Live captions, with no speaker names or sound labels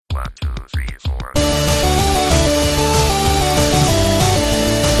3, 4.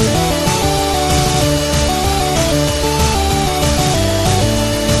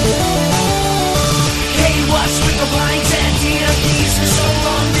 Hey, what's with the blinds and DMPs for so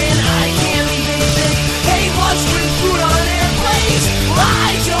long, man? I can't even think. Hey, what's with food on airplanes?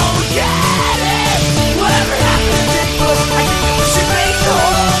 I don't get it. Whatever happened to Bigfoot? I think that we should make the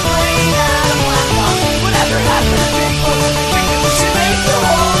whole plane out of black box. Whatever happened to Bigfoot? I think that we should make the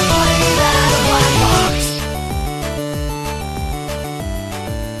whole plane out of black box.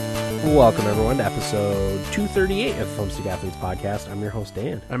 Welcome, everyone, to episode 238 of the Thumbstick Athletes Podcast. I'm your host,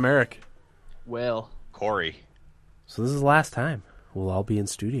 Dan. I'm Eric. Will. Corey. So this is the last time we'll all be in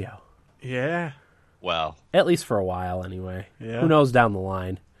studio. Yeah. Well, At least for a while, anyway. Yeah. Who knows down the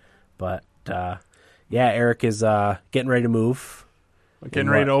line. But, yeah, Eric is getting ready to move. Getting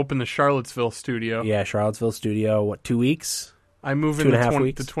ready to open the Charlottesville studio. Yeah, Charlottesville studio, what, 2 weeks? I move in 2.5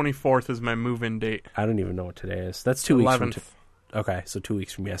 weeks? the 24th is my move-in date. I don't even know what today is. That's 2 weeks 11th. from okay, so 2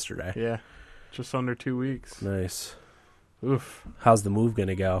 weeks from yesterday. Yeah. Just under 2 weeks. Nice. Oof. How's the move going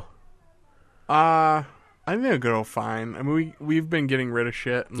to go? I think it'll go fine. I mean, we've been getting rid of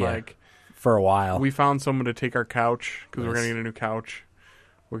shit. And Yeah. For a while. we found someone to take our couch because we're Nice. going to get a new couch.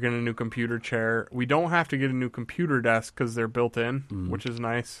 We're getting a new computer chair. We don't have to get a new computer desk because they're built in, which is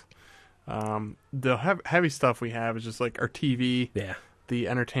nice. The heavy stuff we have is just like our TV, Yeah. the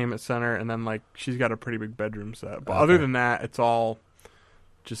entertainment center, and then like she's got a pretty big bedroom set. But Okay. other than that, it's all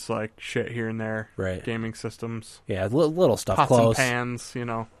just like shit here and there. Right. Gaming systems, Yeah, little stuff pots close. and pans, you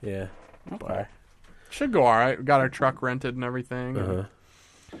know. Yeah. But should go all right. We got our truck rented and everything. and, Uh-huh.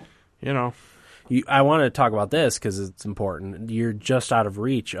 you know, I want to talk about this because it's important. You're just out of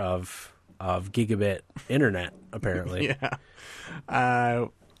reach of gigabit internet, apparently.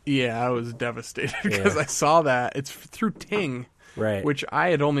 yeah, I was devastated because Yeah. I saw that it's through Ting, Right. which I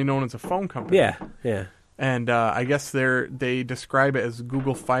had only known as a phone company. Yeah. And I guess they describe it as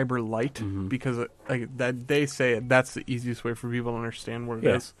Google Fiber Lite Mm-hmm. because that they say that's the easiest way for people to understand what it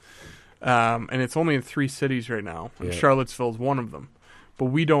Yeah. is. And it's only in 3 cities right now. And Yeah. Charlottesville is one of them. But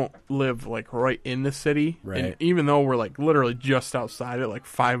we don't live like right in the city. Right. And even though we're like literally just outside it, like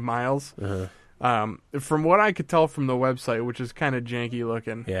 5 miles. Uh-huh. From what I could tell from the website, which is kind of janky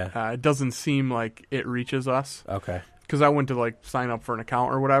looking, Yeah. it doesn't seem like it reaches us. Okay. Because I went to like sign up for an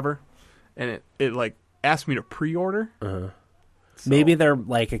account or whatever, and it like asked me to pre-order. Uh-huh. So, Maybe they're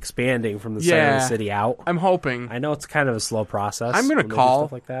like expanding from the center of the Yeah. city out. I'm hoping. I know it's kind of a slow process. I'm gonna when they do call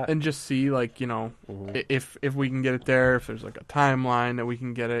stuff like that. and just see like if we can get it there, if there's like a timeline that we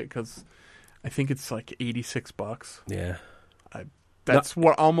can get it, because I think it's like $86. Yeah. That's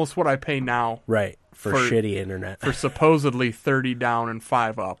almost what I pay now Right. For For- shitty internet. for supposedly 30 down and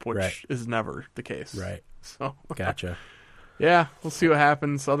 5 up, which Right. is never the case. Right. So Gotcha. yeah, we'll see what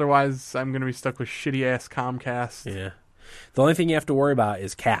happens. Otherwise, I'm gonna be stuck with shitty ass Comcast. Yeah. The only thing you have to worry about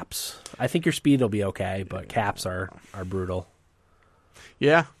is caps. I think your speed will be okay, but caps are brutal.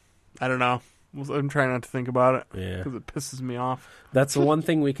 Yeah, I don't know. I'm trying not to think about it Yeah. because it pisses me off. That's the one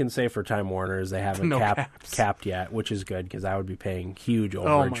thing we can say for Time Warner is they haven't No caps. capped yet, which is good because I would be paying huge Oh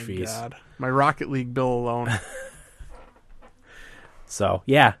overage my fees. god, my Rocket League bill alone. So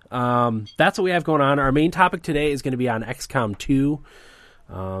yeah, that's what we have going on. Our main topic today is going to be on XCOM 2.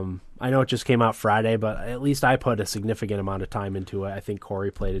 I know it just came out Friday, but at least I put a significant amount of time into it. I think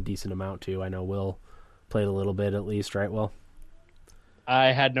Corey played a decent amount too. I know Will played a little bit at least, right, Will? I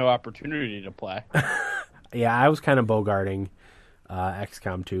had no opportunity to play. Yeah, I was kind of bogarting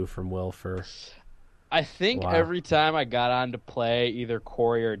XCOM 2 from Will for... I think Wow. every time I got on to play, either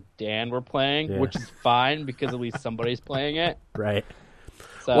Corey or Dan were playing, Yeah. which is fine because at least somebody's playing it. Right.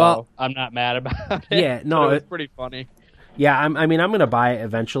 So Well- I'm not mad about it. Yeah, no, but it was it- pretty funny. Yeah, I'm going to buy it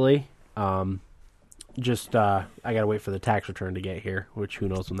eventually. I got to wait for the tax return to get here, which who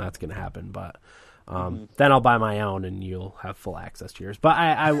knows when that's going to happen. But then I'll buy my own, and you'll have full access to yours. But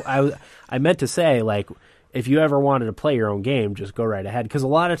I meant to say, like, if you ever wanted to play your own game, just go right ahead. Because a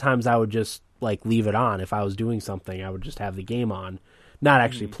lot of times I would just like leave it on. If I was doing something, I would just have the game on, not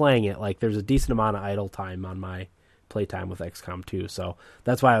actually playing it. Like, there's a decent amount of idle time on my playtime with XCOM 2. So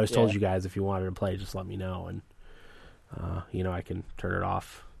that's why I always told Yeah. you guys, if you wanted to play, just let me know, and I can turn it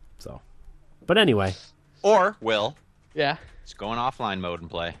off. So, but anyway, or Will, Yeah. just go in offline mode and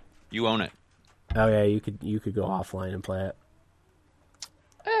play. You own it. oh yeah, you could go offline and play it.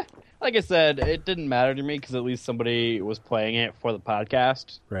 Like I said, it didn't matter to me because at least somebody was playing it for the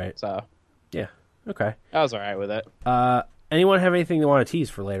podcast. Right. So Yeah. Okay. I was all right with it. Anyone have anything they want to tease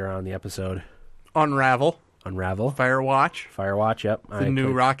for later on in the episode? Unravel, Unravel, Firewatch, Firewatch. Yep. the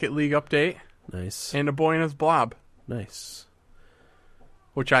new Rocket League update, Nice. and A Boy and His Blob, Nice.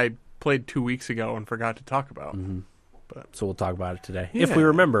 which I played 2 weeks ago and forgot to talk about. So we'll talk about it today Yeah. if we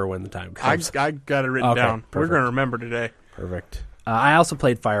remember when the time comes. I got it written Okay, down. We're perfect. going to remember today. Perfect. I also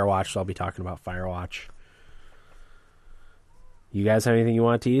played Firewatch, so I'll be talking about Firewatch. You guys have anything you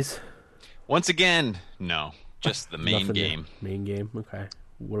want to tease? Once again, no. Just the main Nothing new. game. Main game. Okay.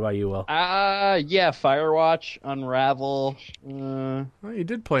 What about you, Will? Yeah, Firewatch, Unravel. Well, you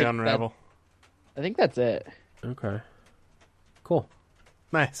did play Think Unravel. I think that's it. Okay. Cool.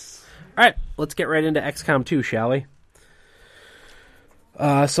 Nice. All right, let's get right into XCOM 2, shall we?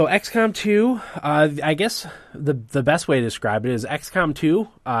 So XCOM 2, I guess the best way to describe it is XCOM 2,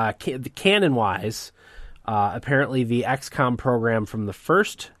 canon-wise, apparently the XCOM program from the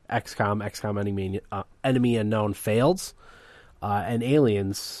first XCOM Enemy Unknown fails, and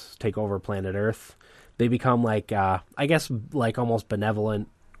aliens take over planet Earth. They become like, I guess, like almost benevolent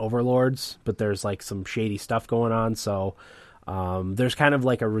overlords, but there's like some shady stuff going on, so there's kind of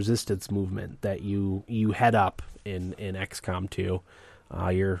like a resistance movement that you head up in XCOM 2.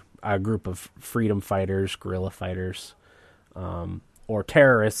 You're a group of freedom fighters, guerrilla fighters, or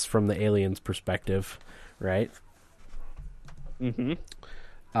terrorists from the aliens' perspective, right? Mm-hmm.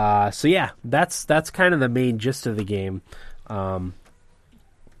 So yeah, that's kind of the main gist of the game.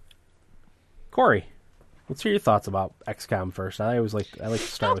 Corey, let's hear your thoughts about XCOM first. I like to I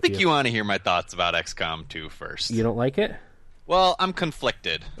start don't with think you. you want to hear my thoughts about XCOM 2 first. You don't like it? Well, I'm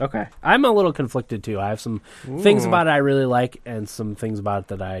conflicted. Okay. I'm a little conflicted too. I have some things about it I really like and some things about it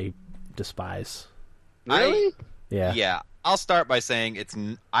that I despise. Really? Yeah. Yeah, I'll start by saying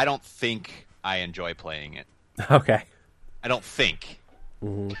I don't think I enjoy playing it. Okay. I don't think.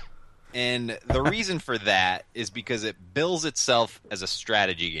 Mm-hmm. And the reason for that is because it bills itself as a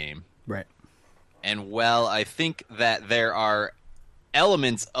strategy game. Right. And while I think that there are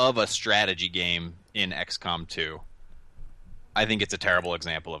elements of a strategy game in XCOM 2, I think it's a terrible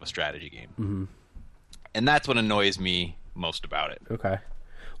example of a strategy game. Mm-hmm. And that's what annoys me most about it. Okay.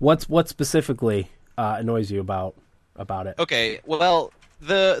 What specifically annoys you about it? Okay, well,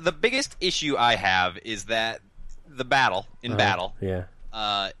 the biggest issue I have is that the battle,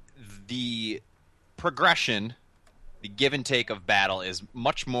 Yeah. the progression, the give and take of battle is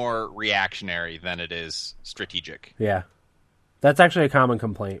much more reactionary than it is strategic. Yeah. That's actually a common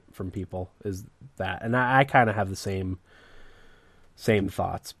complaint from people is that. And I kind of have the same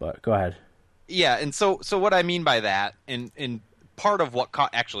thoughts, but go ahead. Yeah, and so what I mean by that, and part of what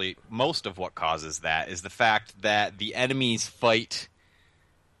actually most of what causes that is the fact that the enemies fight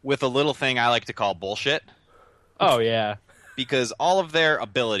with a little thing I like to call bullshit, Oh, yeah. because all of their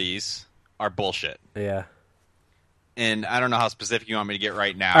abilities are bullshit. Yeah. And I don't know how specific you want me to get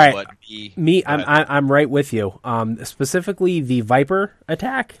right now, All right. but I'm right with you. Specifically the Viper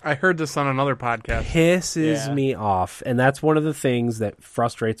attack I heard this on another podcast. pisses Yeah. me off, and that's one of the things that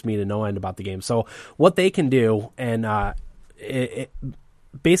frustrates me to no end about the game. So what they can do, and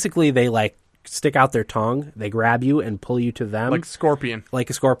basically they like stick out their tongue, they grab you and pull you to them Like Scorpion. like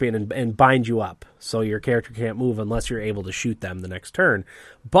a scorpion and bind you up, so your character can't move unless you're able to shoot them the next turn.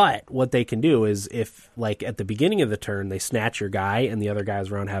 But what they can do is, if like at the beginning of the turn they snatch your guy and the other guys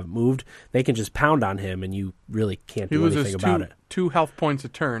around haven't moved, they can just pound on him and you really can't He do loses anything about it. two health points a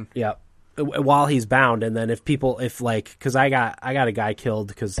turn. Yeah, while he's bound. And then if because I got a guy killed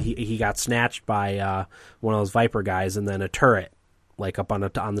because he got snatched by one of those Viper guys, and then a turret like up on the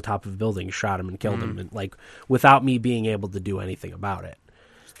top of a building shot him and killed him, and like without me being able to do anything about it.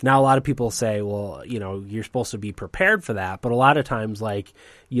 Now a lot of people say, well, you're supposed to be prepared for that, but a lot of times like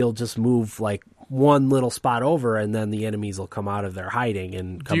you'll just move like one little spot over and then the enemies will come out of their hiding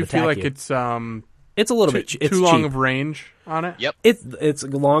and come Do you attack feel like you. it's a little too, bit it's too long cheap. of range on it? Yep. It's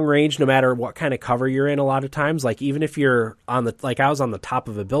long range no matter what kind of cover you're in. A lot of times, like even if you're on I was on the top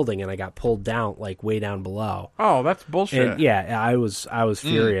of a building and I got pulled down like way down below. Oh, that's bullshit. And yeah, I was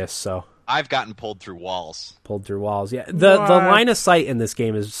furious. So I've gotten pulled through walls. pulled through walls. Yeah, the What? line of sight in this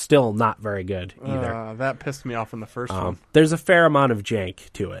game is still not very good either. That pissed me off in the first one. There's a fair amount of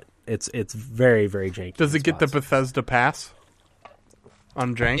jank to it. It's very very janky. Does in it get the spots. Bethesda pass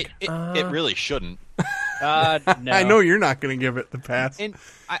on Jank? It really shouldn't. No. I know you're not going to give it the pass. And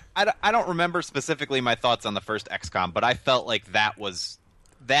I don't remember specifically my thoughts on the first XCOM, but I felt like that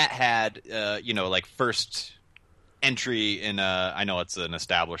had like first entry in I know it's an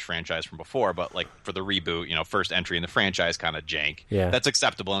established franchise from before, but like for the reboot, first entry in the franchise kind of jank. Yeah. That's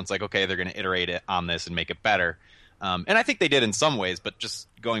acceptable, and it's like, okay, they're going to iterate it on this and make it better. And I think they did in some ways, but just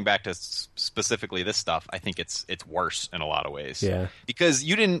going back to specifically this stuff, I think it's worse in a lot of ways. Yeah. Because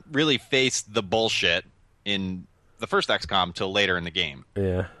you didn't really face the bullshit in the first XCOM till later in the game.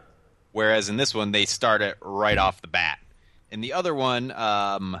 Yeah. Whereas in this one, they start it right off the bat. In the other one,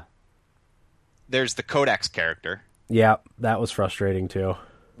 there's the Codex character, Yeah, that was frustrating too.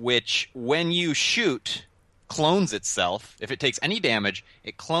 which when you shoot, clones itself. If it takes any damage,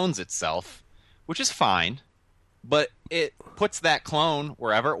 it clones itself, which is fine. But it puts that clone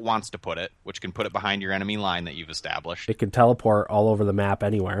wherever it wants to put it, which can put it behind your enemy line that you've established. It can teleport all over the map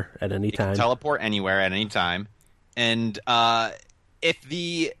anywhere at any It can time. teleport anywhere at any time. And if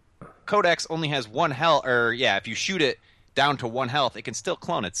the Codex only has 1 health, or if you shoot it down to 1 health, it can still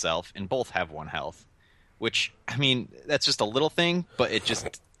clone itself and both have 1 health. Which, I mean, that's just a little thing, but it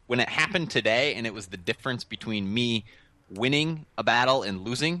just, when it happened today and it was the difference between me winning a battle and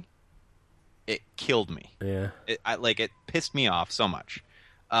losing, it killed me. Yeah. It pissed me off so much.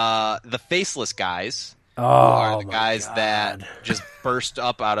 The faceless guys Oh, are the my guys God. that just burst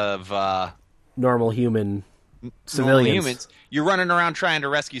up out of normal human normal civilians. humans. You're running around trying to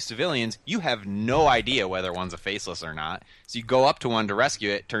rescue civilians. You have no idea whether one's a faceless or not. So you go up to one to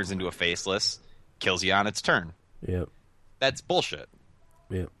rescue it, turns into a faceless, kills you on its turn. Yep. That's bullshit.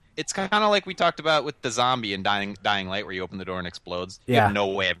 Yep. It's kind of like we talked about with the zombie in Dying Light, where you open the door and explodes. You Yeah. have no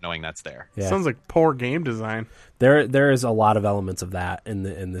way of knowing that's there. Yeah. Sounds like poor game design. There is a lot of elements of that in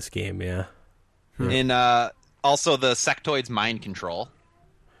this game. Yeah. And also the sectoid's mind control,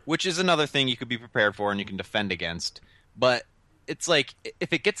 which is another thing you could be prepared for and you can defend against. But it's like,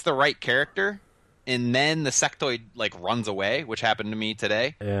 if it gets the right character and then the sectoid runs away, which happened to me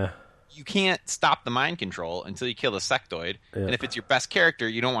today, Yeah. you can't stop the mind control until you kill the sectoid. Yeah. And if it's your best character,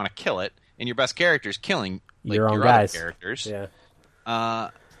 you don't want to kill it, and your best character is killing Your own your guys. other characters. Yeah.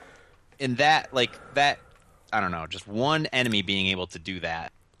 And that I don't know, just one enemy being able to do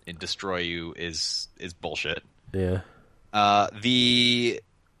that and destroy you is bullshit. Yeah. The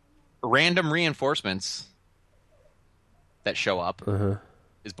random reinforcements that show up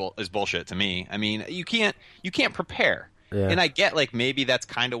is bullshit to me. I mean, you can't prepare. Yeah. And I get maybe that's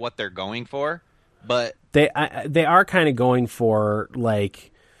kind of what they're going for, but They are kind of going for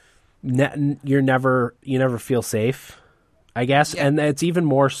you never feel safe, I guess, Yeah. and it's even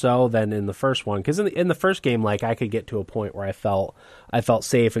more so than in the first one, because in the first game, I could get to a point where I felt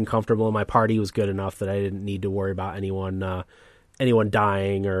safe and comfortable, and my party was good enough that I didn't need to worry about anyone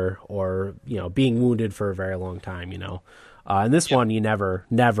dying or being wounded for a very long time. In this one, you never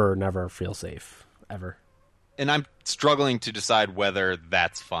feel safe ever. and I'm struggling to decide whether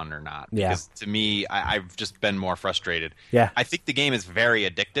that's fun or not. Yeah. Because to me, I've just been more frustrated. Yeah. I think the game is very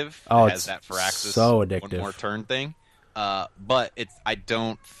addictive. Oh, it it's has that Firaxis so addictive. one more turn thing. But I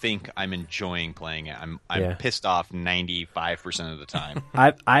don't think I'm enjoying playing it. I'm Yeah. pissed off 95% of the time.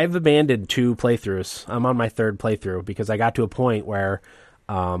 I've abandoned 2 playthroughs. I'm on my 3rd playthrough because I got to a point where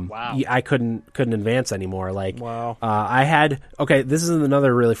I couldn't advance anymore. Wow. I had this is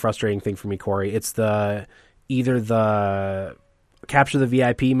another really frustrating thing for me, Corey. It's either the capture the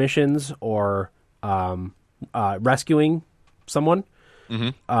VIP missions or rescuing someone.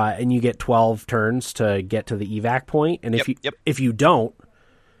 And you get 12 turns to get to the evac point, and if you don't,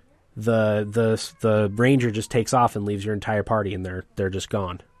 the ranger just takes off and leaves your entire party, and they're just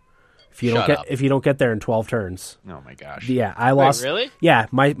gone. If you don't get there in 12 turns. Oh my gosh. Yeah, I lost. really? Yeah,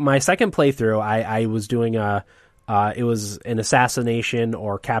 my second playthrough, I was doing it was an assassination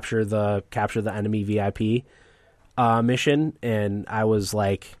or capture the enemy VIP mission, and I was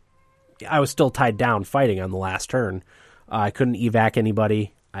still tied down fighting on the last turn. I couldn't evac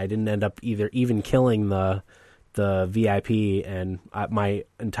anybody. I didn't end up even killing the VIP, and my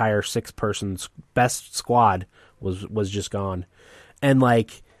entire 6-person best squad was just gone. And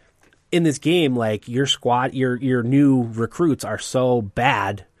in this game, your squad, your new recruits are so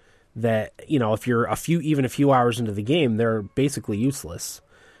bad that if you're a few hours into the game, they're basically useless.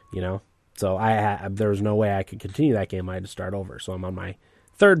 So there was no way I could continue that game. I had to start over. So I'm on my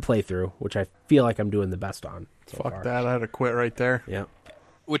 3rd playthrough, which I feel like I'm doing the best on. So Fuck far. that. I had to quit right there. Yeah.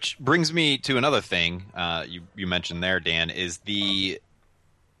 Which brings me to another thing you mentioned there, Dan, is the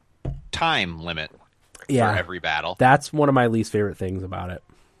time limit Yeah. for every battle. That's one of my least favorite things about it.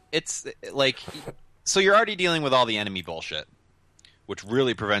 It's so you're already dealing with all the enemy bullshit, which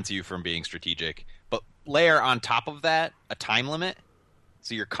really prevents you from being strategic. But layer on top of that a time limit,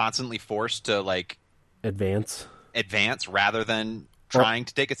 so you're constantly forced to Advance. advance rather than trying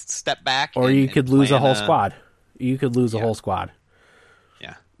to take a step back. Or and- you and could lose a plan whole squad. You could lose a Yeah. whole squad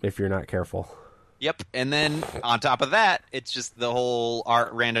Yeah. if you're not careful. Yep. And then on top of that, it's just the whole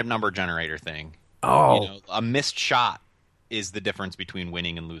random number generator thing. Oh, A missed shot is the difference between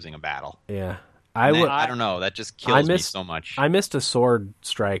winning and losing a battle. yeah. And I I don't know. That just kills me so much. I missed a sword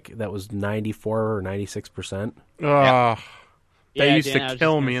strike that was 94 or 96%. Ugh. That Yeah, used Dan, I to was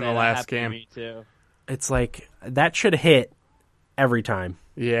kill just me gonna in say the that last happened to game. me, too. It's that should hit every time.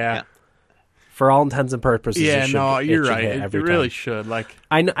 Yeah. for all intents and purposes. Yeah, it should, no, you're it should right. hit It every really time. should. Like,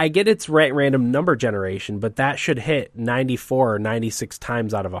 I get it's random number generation, but that should hit 94 or 96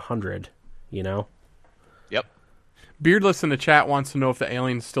 times out of 100. You know. Yep. Beardless in the chat wants to know if the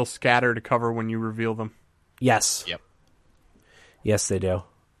aliens still scatter to cover when you reveal them. Yes. Yep. Yes, they do.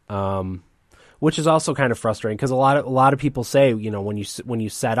 Which is also kind of frustrating because a lot of people say, you know, when you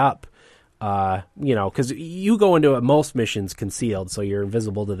set up, you know, because you go into most missions concealed, so you're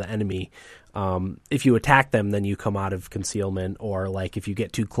invisible to the enemy. If you attack them, then you come out of concealment, or like if you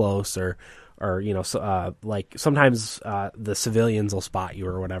get too close, or you know, so, like sometimes the civilians will spot you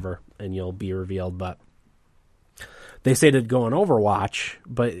or whatever, and you'll be revealed. But they say to go on Overwatch,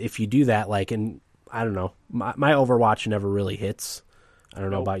 but if you do that, like, and I don't know, my Overwatch never really hits. I don't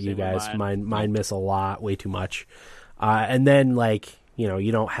know Nope, about you same with guys. mine. Mine miss a lot, way too much. And then, like, you know,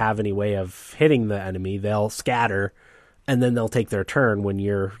 you don't have any way of hitting the enemy. They'll scatter, and then they'll take their turn when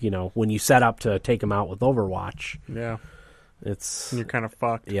you're, you know, when you set up to take them out with Overwatch. Yeah. It's, And you're kind of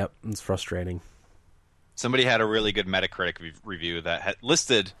fucked. yep, it's frustrating. Somebody had a really good Metacritic review that had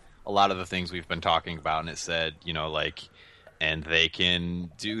listed a lot of the things we've been talking about, and it said, you know, like, and they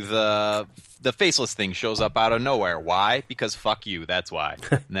can do the faceless thing shows up out of nowhere. Why? Because fuck you, that's why.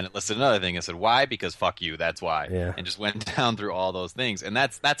 And then it listed another thing. It said, why? Because fuck you, that's why. Yeah. And just went down through all those things. And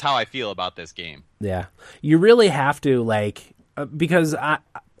that's how I feel about this game. Yeah, you really have to, like, because I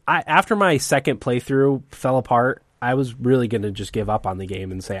after my second playthrough fell apart, I was really going to just give up on the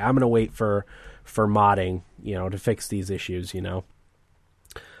game and say I'm going to wait for modding, you know, to fix these issues, you know.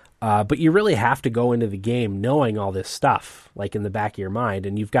 But you really have to go into the game knowing all this stuff, like, in the back of your mind,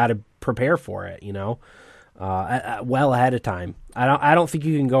 and you've got to prepare for it, you know, well ahead of time. I don't think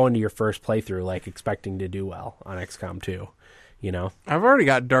you can go into your first playthrough like expecting to do well on XCOM 2, you know. I've already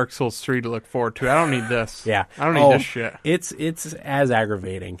got Dark Souls 3 to look forward to. I don't need this. Yeah, I don't need this shit. It's as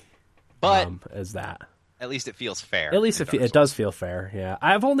aggravating, But as that. at least it feels fair. At least in Dark it does feel fair. Yeah,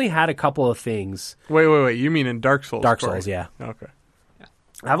 I've only had a couple of things. Wait. You mean in Dark Souls? Dark Corey? Souls, yeah. Okay.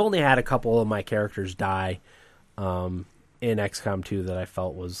 I've only had a couple of my characters die in XCOM 2 that I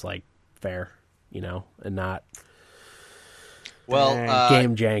felt was, like, fair, you know, and not Well,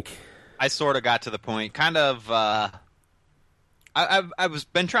 game jank. I sort of got to the point, kind of.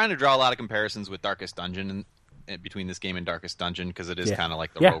 I've been trying to draw a lot of comparisons with Darkest Dungeon and between this game and Darkest Dungeon because it is Yeah. kind of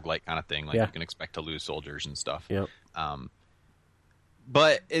like the Yeah. roguelike kind of thing. Like Yeah. you can expect to lose soldiers and stuff. Yep.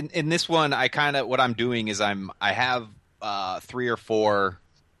 But in this one, I kind of what I'm doing is I have 3 or 4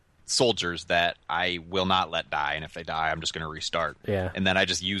 soldiers that I will not let die, and if they die, I'm just going to restart. Yeah. And then I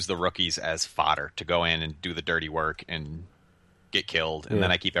just use the rookies as fodder to go in and do the dirty work and get killed, and Yeah.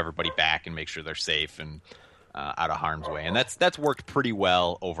 then I keep everybody back and make sure they're safe and out of harm's way, and that's worked pretty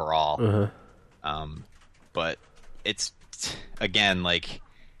well overall. But it's again, like,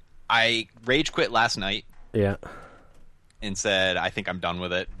 I rage quit last night Yeah. and said I think I'm done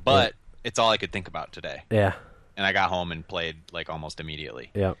with it, but it's all I could think about today, Yeah. and I got home and played like almost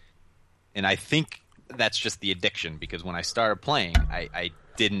immediately. Yeah. And I think that's just the addiction, because when I started playing, I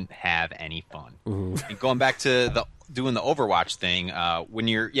didn't have any fun. And going back to doing the Overwatch thing, when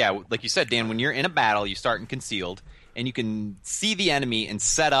you're, like you said, Dan, when you're in a battle, you start in concealed, and you can see the enemy and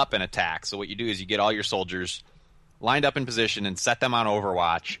set up an attack. So what you do is you get all your soldiers lined up in position and set them on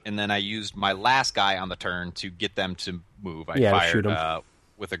Overwatch, and then I used my last guy on the turn to get them to move. I Yeah, fired shoot 'em.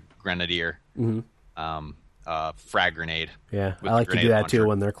 with a grenadier, frag grenade. Yeah. with I the like to do grenade that launcher. too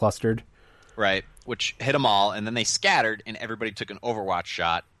when they're clustered. Right, which hit them all, and then they scattered, and everybody took an Overwatch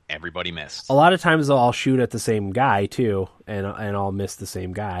shot. Everybody missed. A lot of times they'll all shoot at the same guy too, and I'll miss the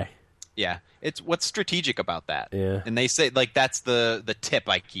same guy. Yeah, it's what's strategic about that. Yeah. And they say, like, that's the tip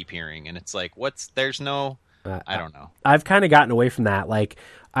I keep hearing, and it's like, there's no, I don't know. I've kind of gotten away from that. Like,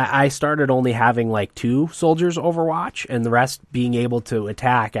 I started only having like 2 soldiers Overwatch, and the rest being able to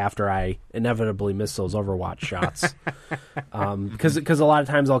attack after I inevitably miss those Overwatch shots. Because a lot of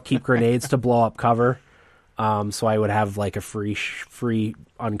times I'll keep grenades to blow up cover, so I would have like a free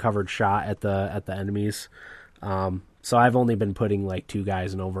uncovered shot at the enemies. So I've only been putting like 2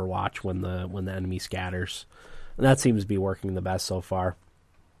 guys in Overwatch when the enemy scatters, and that seems to be working the best so far.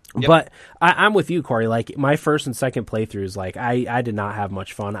 Yep. But I'm with you, Corey. Like, my first and second playthroughs, like, I did not have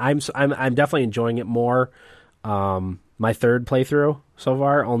much fun. I'm definitely enjoying it more. My third playthrough so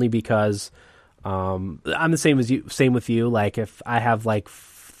far, only because I'm the same with you. Like, if I have like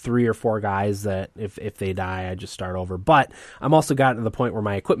 3 or 4 guys that if they die, I just start over. But I'm also gotten to the point where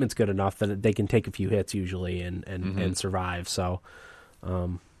my equipment's good enough that they can take a few hits usually and survive. So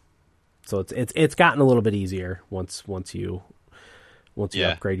it's gotten a little bit easier once you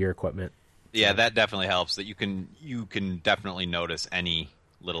upgrade your equipment. Yeah, that definitely helps. That you can definitely notice any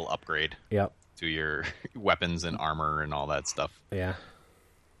little upgrade Yep. to your weapons and armor and all that stuff. Yeah.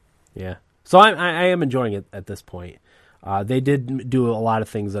 So I am enjoying it at this point. They did do a lot of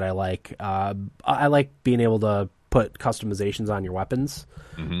things that I like. I like being able to put customizations on your weapons.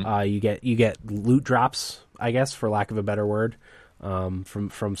 You get loot drops, I guess, for lack of a better word,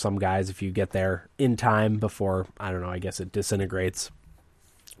 from some guys. If you get there in time before, I don't know, I guess it disintegrates,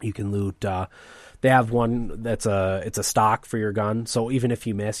 you can loot. They have one it's a stock for your gun, so even if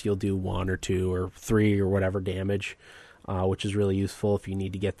you miss, you'll do 1 or 2 or 3 or whatever damage, which is really useful if you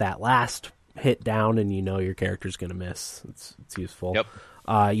need to get that last hit down and you know your character's going to miss. It's useful.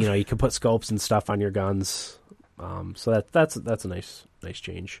 Yep. You can put scopes and stuff on your guns, so that's a nice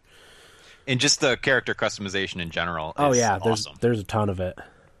change. And just the character customization in general is awesome. There's a ton of it.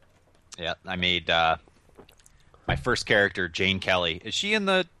 Yeah, I made my first character, Jane Kelly. Is she in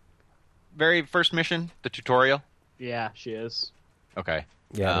the very first mission, the tutorial? Yeah, she is. Okay.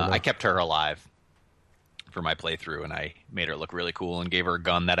 Yeah, I kept her alive for my playthrough, and I made her look really cool and gave her a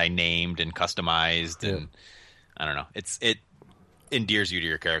gun that I named and customized, and I don't know. It endears you to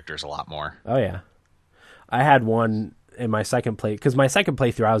your characters a lot more. Oh yeah, I had one in my second play because my second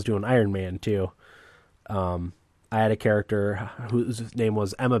playthrough I was doing Iron Man too. I had a character whose name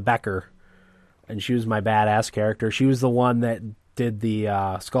was Emma Becker, and she was my badass character. She was the one that did the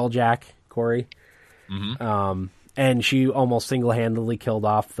Skulljack, Corey. And she almost single-handedly killed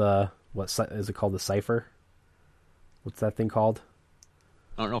off what is it called, the Cypher? What's that thing called?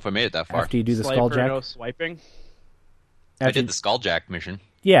 I don't know if I made it that far. After you do the Sniper, Skulljack? no swiping. I did the Skulljack mission.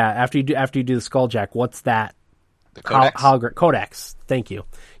 Yeah, after you do the Skulljack, what's that? The Codex. Codex. Thank you.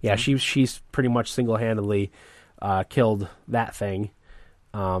 Yeah, she's pretty much single-handedly killed that thing.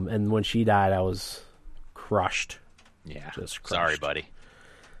 And when she died, I was crushed. Yeah. Just crushed. Sorry, buddy.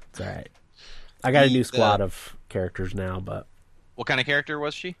 It's all right. I got a new squad of characters now, but What kind of character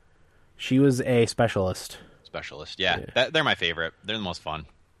was she? she was a specialist. Specialist. Yeah. They're my favorite. They're the most fun.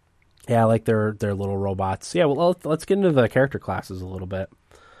 Yeah, I like their little robots. Yeah, well, let's get into the character classes a little bit.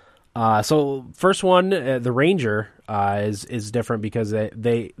 So first one, the Ranger, is different because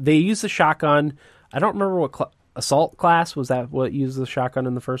they use the shotgun. I don't remember what assault class was that. What used the shotgun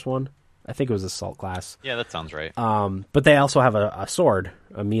in the first one? I think it was assault class. Yeah, that sounds right. But they also have a sword,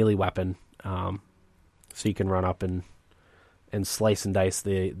 a melee weapon, so you can run up and slice and dice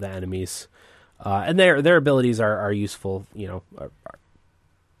the enemies. And their abilities are useful.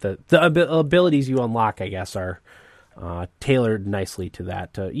 The abilities you unlock, I guess, are tailored nicely to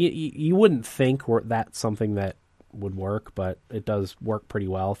that. You wouldn't think that's something that would work, but it does work pretty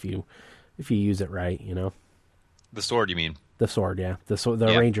well if you use it right. The sword, you mean? The sword, yeah. The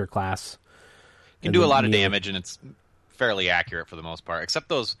Yeah. Ranger class. You can do a lot of damage, and it's fairly accurate for the most part. Except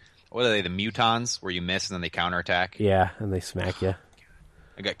those, what are they, the mutons, where you miss and then they counterattack? Yeah, and they smack you.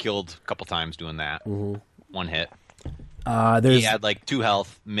 I got killed a couple times doing that. Mm-hmm. One hit. There's He had like 2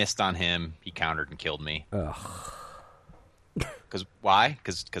 health, missed on him, he countered and killed me. Ugh. Because why?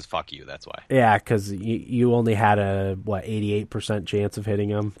 Because fuck you, that's why. Yeah, because you only had a 88% chance of hitting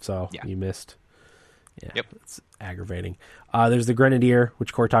him, so you missed. Yeah, Yep. It's aggravating. There's the Grenadier,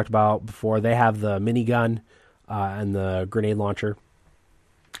 which Corey talked about before. They have the minigun and the grenade launcher.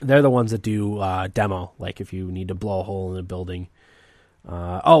 They're the ones that do demo, like if you need to blow a hole in a building.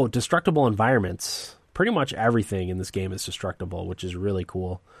 Destructible environments. Pretty much everything in this game is destructible, which is really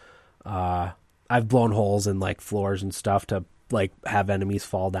cool. I've blown holes in like floors and stuff to like have enemies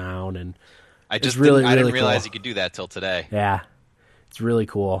fall down, and I just really, didn't really realize cool. you could do that till today. Yeah, it's really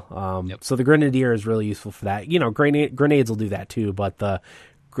cool. Yep. So the Grenadier is really useful for that. Grenades will do that too, but the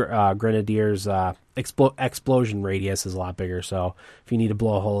Grenadier's explosion radius is a lot bigger. So if you need to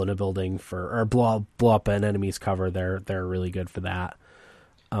blow a hole in a building or blow up an enemy's cover, they're really good for that.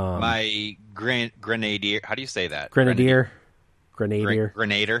 My Grenadier, how do you say that? Grenadier.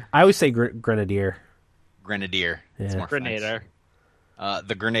 Grenadier. I always say Grenadier. Grenadier. It's Yeah. more French. Grenader.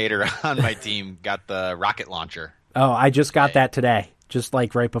 The Grenader on my team got the rocket launcher. Oh, I just got that today. Just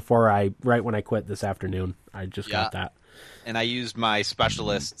like right when I quit this afternoon. I just got that. And I used my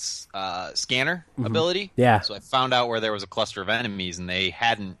specialist's scanner ability. Yeah. So I found out where there was a cluster of enemies, and they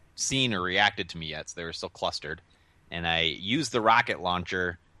hadn't seen or reacted to me yet, so they were still clustered. And I used the rocket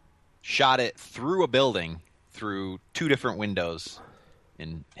launcher, shot it through a building, through 2 different windows,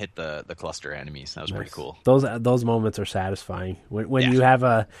 and hit the cluster enemies. That was pretty cool. Those moments are satisfying.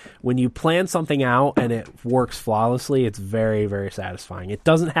 When you plan something out and it works flawlessly, it's very, very satisfying. It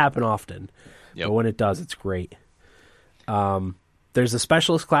doesn't happen often, but when it does, it's great. There's a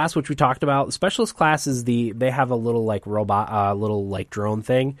specialist class, which we talked about. The specialist class is they have a little like robot, little like drone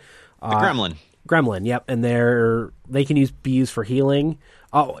thing. The Gremlin. Gremlin, yep, and they can be used for healing.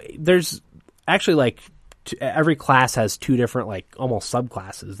 Oh, there's actually like every class has 2 different like almost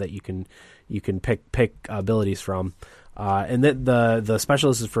subclasses that you can pick abilities from. And then the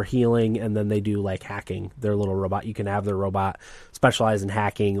specialist is for healing, and then they do like hacking. Their little robot, you can have their robot specialize in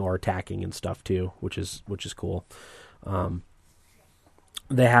hacking or attacking and stuff too, which is cool.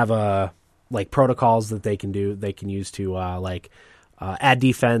 They have like protocols that they can use to add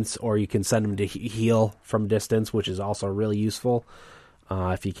defense, or you can send them to heal from distance, which is also really useful.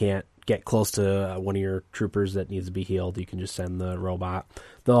 If you can't get close to one of your troopers that needs to be healed, you can just send the robot.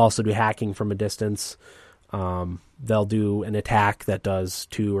 They'll also do hacking from a distance. They'll do an attack that does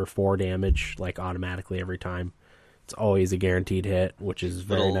 2 or 4 damage, like automatically every time. It's always a guaranteed hit, which is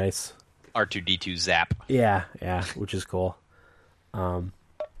very Little nice. R2D2 zap. Yeah, which is cool.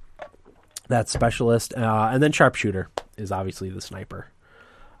 That's specialist, and then sharpshooter is obviously the sniper.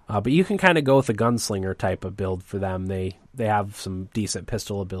 But you can kind of go with a gunslinger type of build for them. They have some decent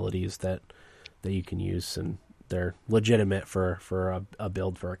pistol abilities that you can use, and they're legitimate for a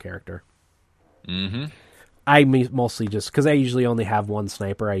build for a character. Mm-hmm. I mostly just, because I usually only have one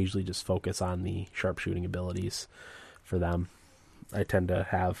sniper, I usually just focus on the sharpshooting abilities for them. I tend to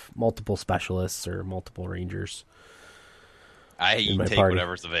have multiple specialists or multiple rangers. I take party.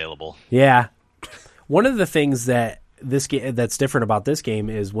 whatever's available. Yeah. One of the things that that's different about this game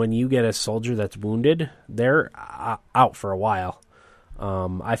is when you get a soldier that's wounded, they're out for a while.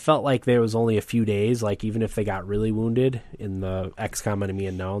 I felt like there was only a few days, like even if they got really wounded in the XCOM Enemy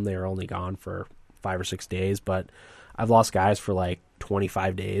Unknown, they were only gone for 5 or 6 days, but I've lost guys for like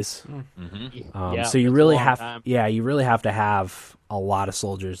 25 days. Mm-hmm. So you really have to have a lot of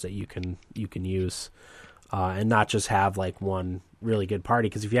soldiers that you can use, and not just have like one really good party.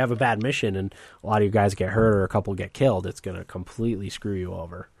 Because if you have a bad mission and a lot of your guys get hurt or a couple get killed, it's going to completely screw you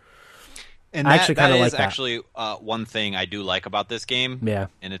over. And I actually kind of like that. Actually one thing I do like about this game. Yeah,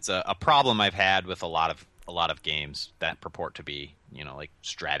 and it's a problem I've had with a lot of games that purport to be, like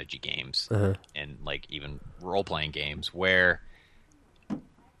strategy games and like even role-playing games, where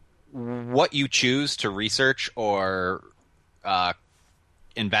what you choose to research or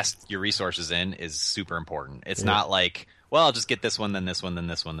invest your resources in is super important. It's not like, well, I'll just get this one, then this one, then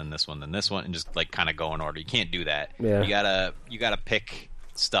this one, then this one, then this one, and just like kind of go in order. You can't do that. Yeah. You gotta pick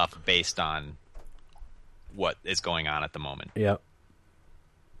stuff based on what is going on at the moment. Yep.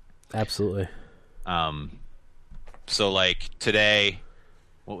 Absolutely. So like today,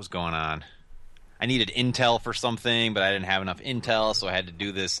 what was going on? I needed intel for something, but I didn't have enough intel, so I had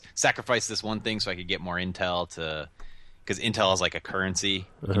to sacrifice this one thing so I could get more intel because intel is like a currency.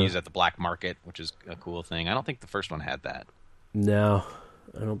 You can use it at the black market, which is a cool thing. I don't think the first one had that. No,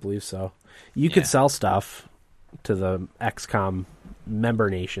 I don't believe so. You could sell stuff to the XCOM member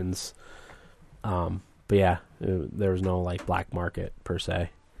nations, but yeah, there was no like black market per se.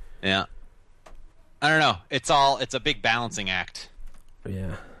 Yeah. I don't know. It's a big balancing act.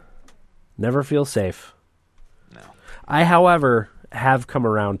 Yeah. Never feel safe. No. I, however, have come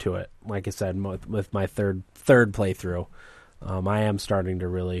around to it. Like I said, with my third playthrough, I am starting to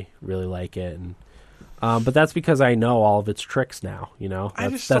really, really like it, and but that's because I know all of its tricks now. I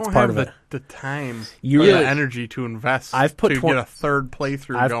just that's don't part have of it. the time, You or really- the energy to invest. I've put to get a third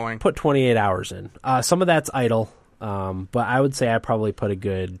playthrough I've going. put 28 hours in. Some of that's idle, but I would say I probably put a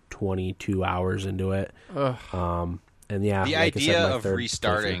good 22 hours into it. Ugh. And yeah, The like I idea said, my of third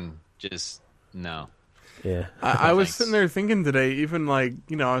restarting, just no. playthrough. Yeah. I was Thanks. sitting there thinking today, even like,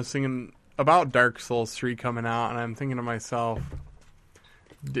 I was thinking about Dark Souls 3 coming out, and I'm thinking to myself,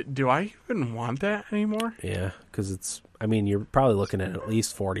 do I even want that anymore? Yeah, because you're probably looking at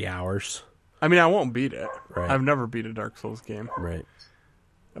least 40 hours. I mean, I won't beat it. Right. I've never beat a Dark Souls game, Right.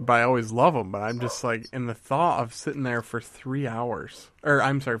 but I always love them. But I'm just like, in the thought of sitting there for 3 hours, or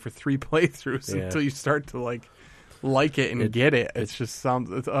I'm sorry, for 3 playthroughs Yeah. until you start to like it and get it. It just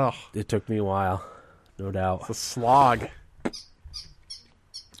sounds, It took me a while, no doubt. it's a slog.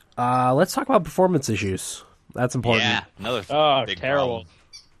 Let's talk about performance issues. That's important. Yeah, another big terrible.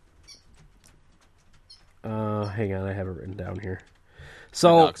 Hang on, I have it written down here. problem.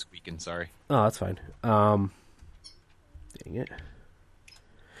 So, Dog squeaking, sorry. oh, that's fine. Dang it.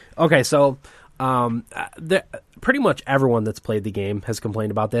 Okay, so pretty much everyone that's played the game has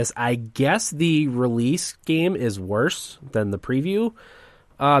complained about this. I guess the release game is worse than the preview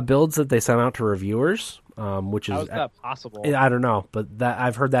builds that they sent out to reviewers, which is How is that possible? I don't know, but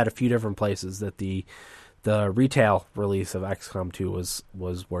I've heard that a few different places that the retail release of XCOM 2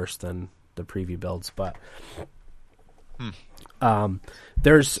 was worse than the preview builds, but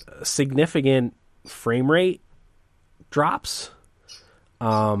there's significant frame rate drops.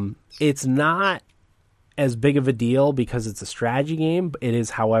 It's not as big of a deal because it's a strategy game. It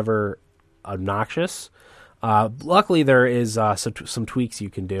is, however, obnoxious. Luckily, there is some tweaks you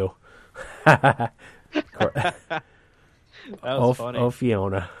can do. That was funny. Oh,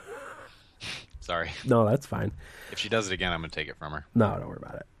 Fiona. Sorry. No, that's fine. If she does it again, I'm going to take it from her. No, don't worry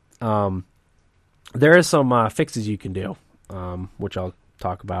about it. There is some fixes you can do, which I'll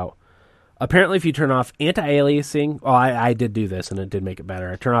talk about. Apparently, if you turn off anti-aliasing, I did do this, and it did make it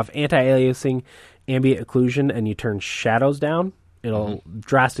better. I turn off anti-aliasing, ambient occlusion, and you turn shadows down, it'll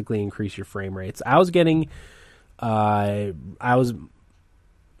drastically increase your frame rates. I was getting, when I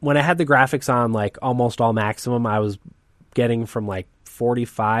had the graphics on, like, almost all maximum, I was getting from, like,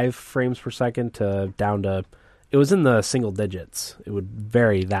 45 frames per second to down to, it was in the single digits. It would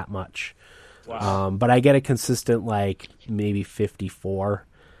vary that much. Wow. But I get a consistent, like, maybe 54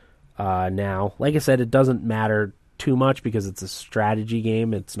 now. Like I said, it doesn't matter too much because it's a strategy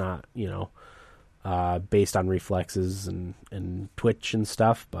game. It's not, based on reflexes and twitch and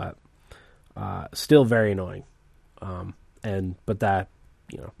stuff, but still very annoying. But that,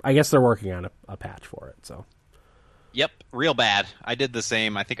 I guess they're working on a patch for it, so. Yep, real bad. I did the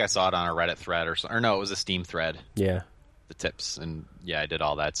same. I think I saw it on a Reddit thread or no, it was a Steam thread. Yeah. The tips, and yeah, I did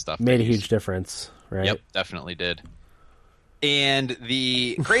all that stuff. Made a huge difference, right? Yep, definitely did. And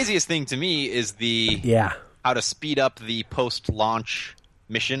the craziest thing to me is how to speed up the post-launch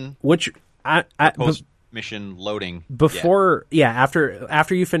mission, which post-mission loading before.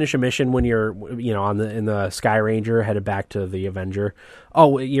 After you finish a mission, when you're in the Sky Ranger headed back to the Avenger.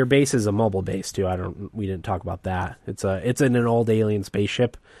 Oh, your base is a mobile base too. We didn't talk about that. It's in an old alien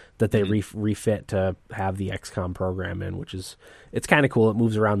spaceship that they refit to have the XCOM program in, it's kind of cool. It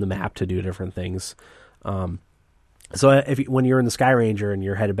moves around the map to do different things. So when you're in the Sky Ranger and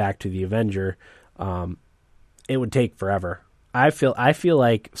you're headed back to the Avenger, it would take forever. I feel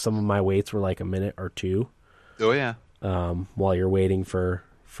like some of my waits were like a minute or two. Oh yeah. While you're waiting for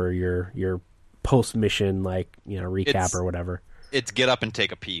your post mission recap or whatever. It's get up and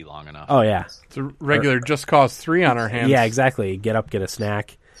take a pee long enough. Oh yeah. It's a regular Just Cause 3 on our hands. Yeah, exactly. Get up, get a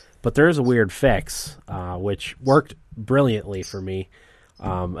snack. But there is a weird fix, which worked brilliantly for me.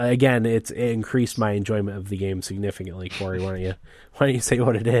 Again, it increased my enjoyment of the game significantly. Corey, why don't you say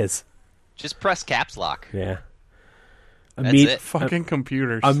what it is? Just press caps lock. Yeah. That's it. Fucking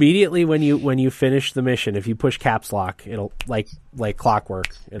computers. Immediately when you finish the mission, if you push caps lock, it'll like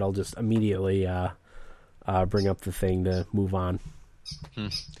clockwork. It'll just immediately bring up the thing to move on.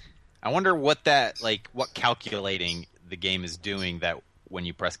 I wonder what calculating the game is doing that when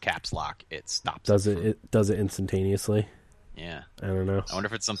you press caps lock, it stops. Does it instantaneously? Yeah. I don't know. I wonder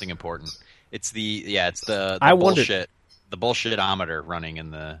if it's something important. It's the bullshit-ometer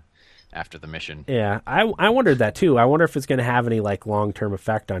running after the mission. Yeah, I wondered that too. I wonder if it's going to have any long-term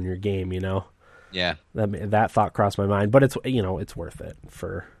effect on your game, Yeah. That thought crossed my mind, but it's worth it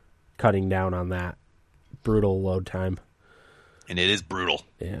for cutting down on that brutal load time. And it is brutal.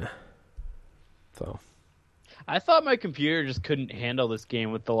 Yeah. So I thought my computer just couldn't handle this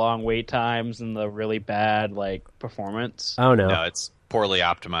game with the long wait times and the really bad performance. Oh no. No, it's poorly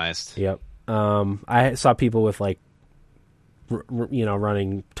optimized. Yep. I saw people with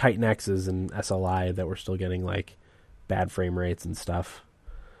running Titan X's and SLI that were still getting bad frame rates and stuff.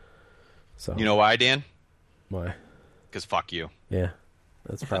 So You know why, Dan? why? Because fuck you. Yeah,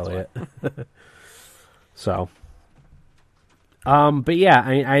 that's probably it. So, but yeah,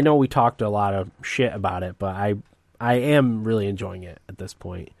 I know we talked a lot of shit about it, but I am really enjoying it at this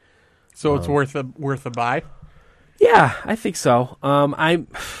point. So it's worth a buy? Yeah, I think so.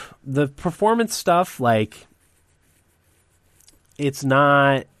 The performance stuff, it's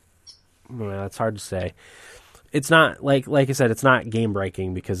not. Well, it's hard to say. It's not like I said. It's not game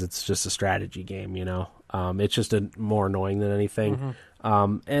breaking because it's just a strategy game. It's just more annoying than anything.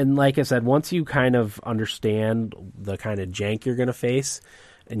 And like I said, once you kind of understand the kind of jank you're going to face,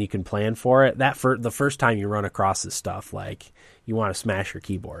 and you can plan for it, the first time you run across this stuff, you want to smash your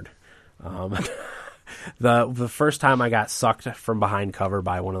keyboard. The first time I got sucked from behind cover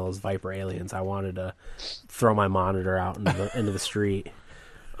by one of those Viper aliens, I wanted to throw my monitor out into the street.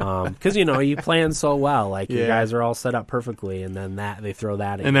 Because you plan so well, your guys are all set up perfectly, and then they throw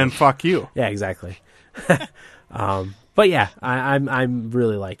that in, and then fuck you. Yeah, exactly. But yeah, I'm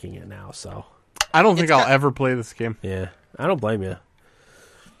really liking it now. So I don't think I'll ever play this game. Yeah, I don't blame you.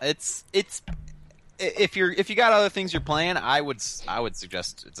 It's if you got other things you're playing, I would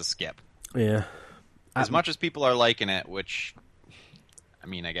suggest it's a skip. Yeah. As much as people are liking it, which,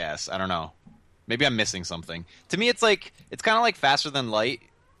 I guess I don't know. Maybe I'm missing something. To me, it's kind of like Faster Than Light.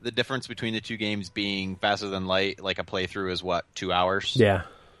 The difference between the two games being Faster Than Light, a playthrough is 2 hours. Yeah.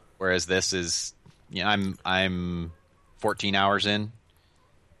 Whereas this is, I'm 14 hours in,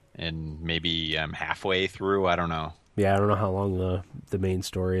 and maybe I'm halfway through. I don't know. Yeah, I don't know how long the main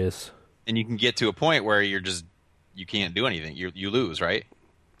story is. And you can get to a point where you can't do anything. You lose, right?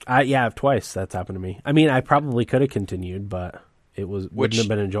 Yeah, twice that's happened to me. I mean, I probably could have continued, but wouldn't have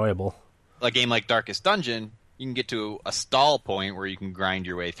been enjoyable. A game like Darkest Dungeon, you can get to a stall point where you can grind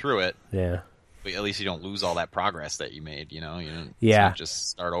your way through it. Yeah. But at least you don't lose all that progress that you made, you know? It's Yeah. not just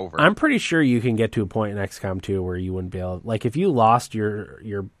start over. I'm pretty sure you can get to a point in XCOM 2 where you wouldn't be able, like, if you lost your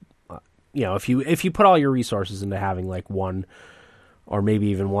if you put all your resources into having like one or maybe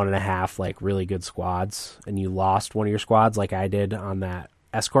even 1.5 like really good squads, and you lost one of your squads like I did on that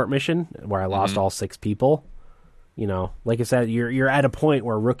escort mission where I lost all 6 people, like I said, you're at a point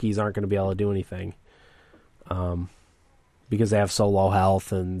where rookies aren't going to be able to do anything, because they have so low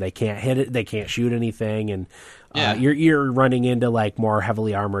health and they can't hit it, they can't shoot anything, and you're running into like more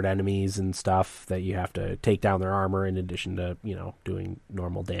heavily armored enemies and stuff that you have to take down their armor in addition to doing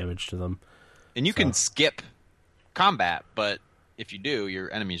normal damage to them. And you can skip combat, but if you do,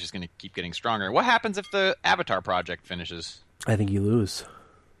 your enemy's just going to keep getting stronger. What happens if the Avatar project finishes? I think you lose.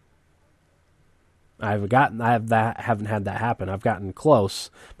 Haven't had that happen. I've gotten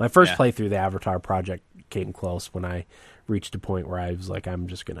close. My first playthrough, the Avatar project came close when I reached a point where I was like, I'm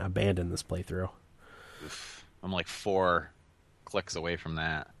just going to abandon this playthrough. I'm like 4 clicks away from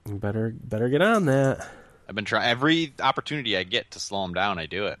that. You better get on that. I've been trying every opportunity I get to slow them down. I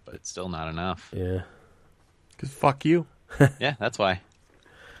do it, but it's still not enough. Yeah. Because fuck you. Yeah, that's why.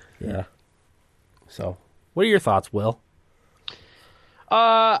 Yeah. So, what are your thoughts, Will?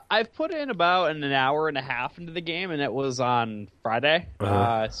 I've put in about an hour and a half into the game, and it was on Friday.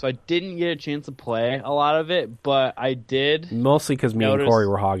 So I didn't get a chance to play a lot of it, but I did. Mostly because me and Corey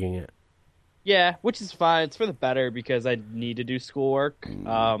were hogging it. Yeah, which is fine. It's for the better because I need to do schoolwork.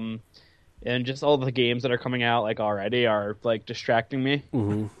 And just all the games that are coming out like already are like distracting me.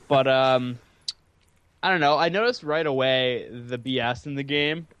 Mm-hmm. But I don't know. I noticed right away the BS in the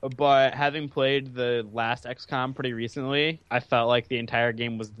game, but having played the last XCOM pretty recently, I felt like the entire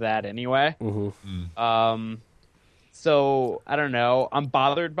game was that anyway. Mm-hmm. So I don't know. I'm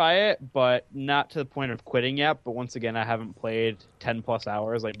bothered by it, but not to the point of quitting yet. But once again, I haven't played 10 plus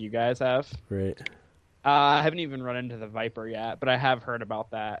hours like you guys have. Right. I haven't even run into the Viper yet, but I have heard about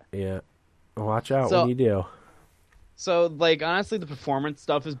that. Yeah. Watch out when you do. So, like, honestly, the performance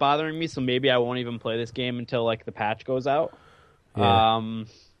stuff is bothering me, so maybe I won't even play this game until, like, the patch goes out. Yeah.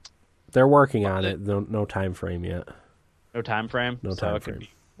 They're working on it. No time frame yet. No time frame? No so time it frame. Could be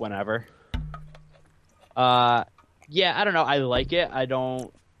whenever. Yeah, I don't know. I like it. I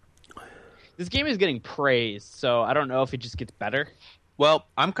don't... This game is getting praised, so I don't know if it just gets better. Well,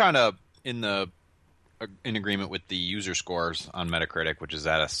 I'm kind of in agreement with the user scores on Metacritic, which is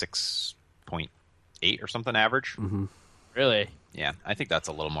at a 6.8 or something average. Mm-hmm. Really? Yeah, I think that's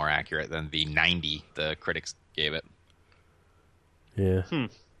a little more accurate than the 90 the critics gave it. Yeah.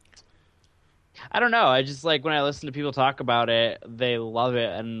 I don't know. I just, like, when I listen to people talk about it, they love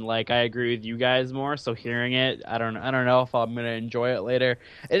it, and, like, I agree with you guys more, so hearing it, I don't know if I'm going to enjoy it later.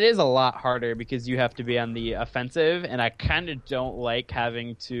 It is a lot harder because you have to be on the offensive, and I kind of don't like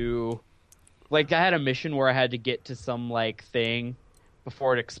having to... Like, I had a mission where I had to get to some, like, thing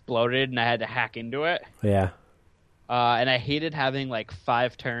before it exploded, and I had to hack into it. Yeah. And I hated having, like,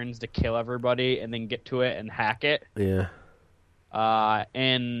 5 turns to kill everybody and then get to it and hack it. Yeah.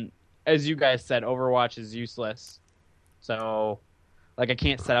 And as you guys said, Overwatch is useless. So, like, I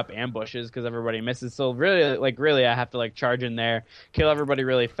can't set up ambushes because everybody misses. So, really, I have to, like, charge in there, kill everybody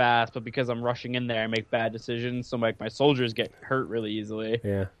really fast. But because I'm rushing in there, I make bad decisions. So, like, my soldiers get hurt really easily.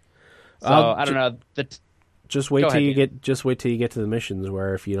 Yeah. So, I don't know. Just wait till you get to the missions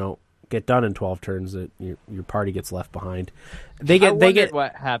where if you don't get done in 12 turns, that your party gets left behind. They get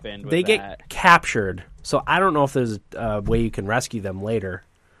what happened. They get captured. So I don't know if there's a way you can rescue them later.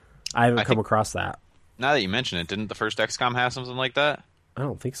 I haven't come across that. Now that you mention it, didn't the first XCOM have something like that? I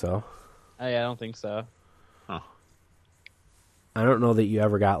don't think so. Yeah, I don't think so. Huh. I don't know that you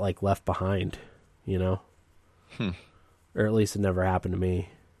ever got like left behind, or at least it never happened to me.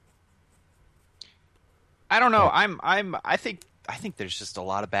 I don't know. I think there's just a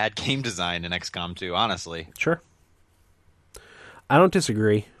lot of bad game design in XCOM 2, honestly. Sure. I don't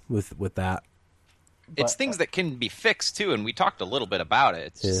disagree with that. It's things that can be fixed too, and we talked a little bit about it.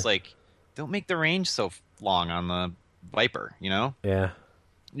 It's just like, don't make the range so long on the Viper, Yeah.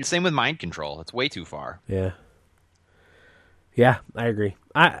 Same with mind control. It's way too far. Yeah. Yeah, I agree.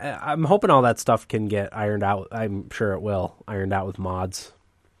 I'm hoping all that stuff can get ironed out. I'm sure it will. Ironed out with mods.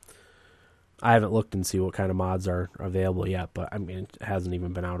 I haven't looked and see what kind of mods are available yet, but I mean, it hasn't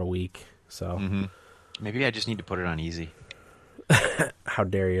even been out a week, so Maybe I just need to put it on easy. How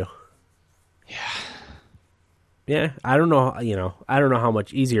dare you? Yeah. Yeah, I don't know. I don't know how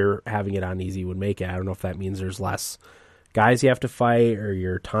much easier having it on easy would make it. I don't know if that means there's less guys you have to fight, or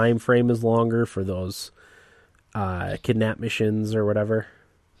your time frame is longer for those kidnap missions or whatever.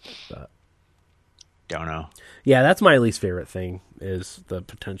 But Don't know. yeah, that's my least favorite thing, is the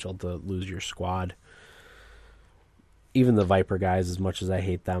potential to lose your squad. Even the Viper guys, as much as I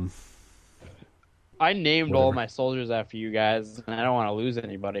hate them. I named all Whatever. my soldiers after you guys, and I don't want to lose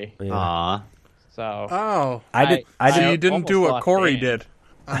anybody. Yeah. Aw. So Oh. I did. I So did. you didn't almost do what lost Corey Dan. did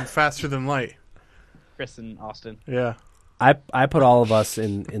on Faster Than Light. Chris and Austin. Yeah. I put all of us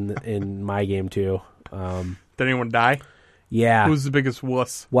in my game too. Did anyone die? Yeah. Who's the biggest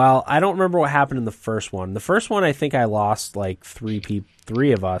wuss? Well, I don't remember what happened in the first one. The first one, I think I lost like three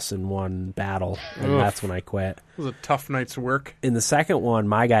of us in one battle, and Oof. that's when I quit. It was a tough night's work. In the second one,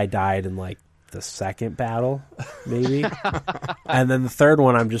 my guy died in like the second battle, maybe. And then the third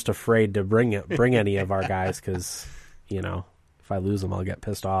one, I'm just afraid to bring any of our guys because, if I lose them, I'll get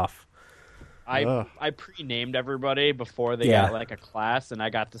pissed off. Ugh. I pre-named everybody before they Yeah. got like a class, and I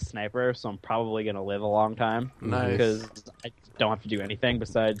got the sniper, so I'm probably gonna live a long time Nice. because I don't have to do anything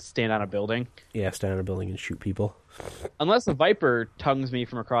besides stand on a building, Yeah, stand on a building and shoot people. unless a Viper tongues me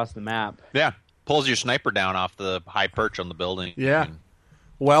from across the map. Yeah. Pulls your sniper down off the high perch on the building. Yeah. and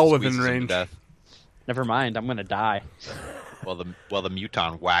Well within squeezes him to range. death. Never mind, I'm gonna die. Well, the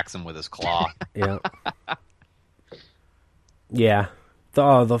muton whacks him with his claw. Yeah. Yeah.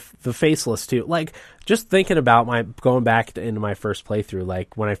 The faceless too. Like, just thinking about going back into my first playthrough,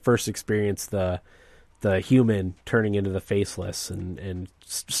 like when I first experienced the human turning into the faceless and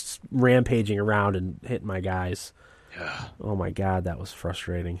rampaging around and hitting my guys. Yeah. Oh my god, that was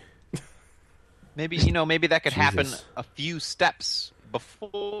frustrating. Maybe maybe that could happen Jesus. a few steps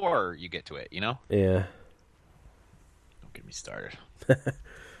before you get to it. Yeah. Don't get me started.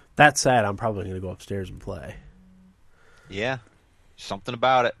 That said, I'm probably going to go upstairs and play. Yeah. Something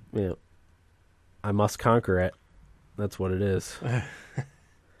about it. Yeah. I must conquer it. That's what it is.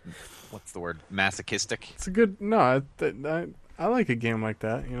 What's the word? Masochistic. It's a good. No, I like a game like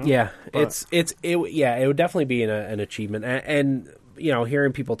that. Yeah, But- it would definitely be an achievement, and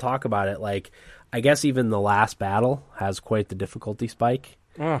hearing people talk about it, like I guess even the last battle has quite the difficulty spike.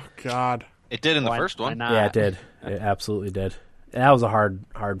 Oh God. It did in the Why- first why one. not? Yeah, it did. It absolutely did. That was a hard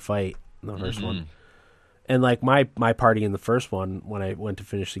fight in the 1st one, and like my party in the first one when I went to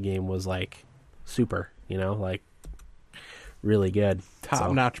finish the game was like super, like really good. Top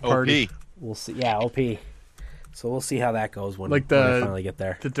So, notch party. OP. we'll see. Yeah, OP. So we'll see how that goes when, Like when the- we finally get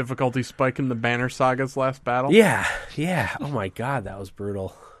there. The difficulty spike in the Banner Saga's last battle. Yeah. Oh my god, that was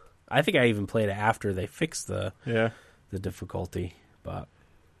brutal. I think I even played it after they fixed the difficulty, but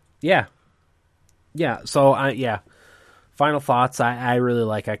yeah. So Final thoughts. I really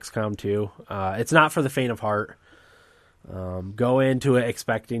like XCOM 2. It's not for the faint of heart. Go into it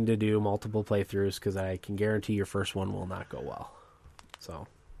expecting to do multiple playthroughs because I can guarantee your first one will not go well. So,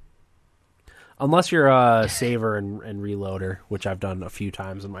 unless you're a saver and reloader, which I've done a few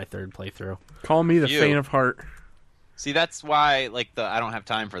times in my third playthrough. Call me the You. faint of heart. See, that's why like the I don't have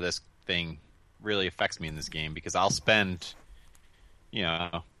time for this thing really affects me in this game because I'll spend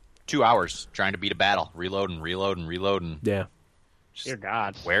 2 hours trying to beat a battle, reload and Yeah. Dear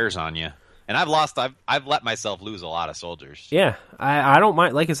God. wears on you. And I've let myself lose a lot of soldiers. Yeah, I don't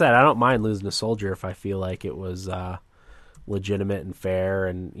mind. Like I said, I don't mind losing a soldier if I feel like it was legitimate and fair.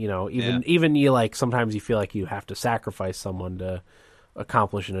 And even you like sometimes you feel like you have to sacrifice someone to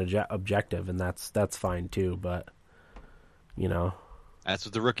accomplish an objective, and that's fine too. But That's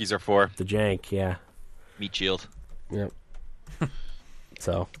what the rookies are for. the jank, yeah, Meat shield. yep.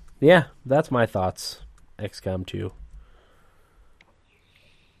 So yeah, that's my thoughts. XCOM 2.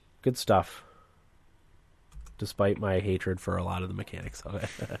 Good stuff. Despite my hatred for a lot of the mechanics of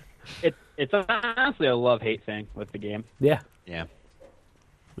it. It's honestly a love-hate thing with the game. Yeah. Yeah.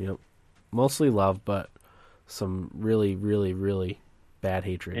 Yep. Mostly love, but some really, really, really bad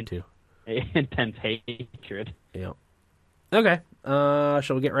hatred And- too. Intense hatred. Yep. Okay.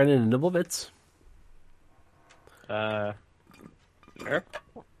 Shall we get right into nibble bits? Sure.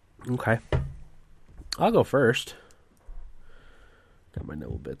 Okay. I'll go first. Got my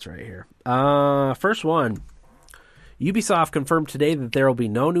nibble bits right here. First one. Ubisoft confirmed today that there will be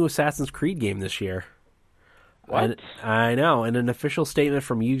no new Assassin's Creed game this year. What? I know. In an official statement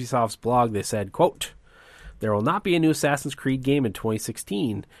from Ubisoft's blog, they said, quote, "There will not be a new Assassin's Creed game in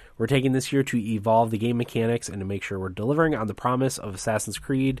 2016. We're taking this year to evolve the game mechanics and to make sure we're delivering on the promise of Assassin's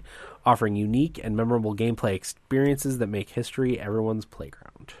Creed, offering unique and memorable gameplay experiences that make history everyone's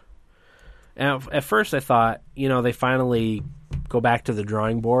playground." And at first I thought, they finally go back to the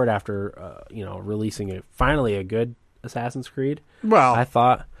drawing board after releasing finally a good Assassin's Creed. Well, I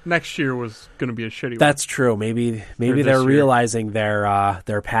thought next year was going to be a shitty one. that's true. Maybe this they're year. realizing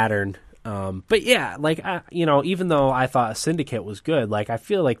their pattern. But yeah, even though I thought Syndicate was good, I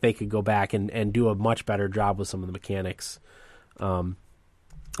feel like they could go back and do a much better job with some of the mechanics.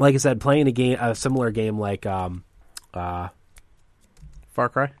 Like I said, playing a similar game like Far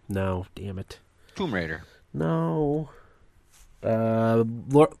Cry? no, damn it, Tomb Raider. no,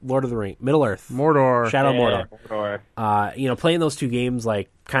 Lord of the Rings, Middle Earth, Mordor. Shadow of Yeah, Mordor. Mordor. Playing those two games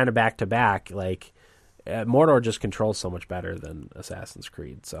kind of back to back, Mordor just controls so much better than Assassin's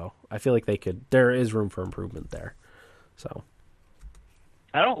Creed. So I feel like there is room for improvement there. So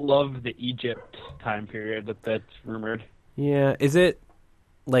I don't love the Egypt time period that's rumored. yeah, is it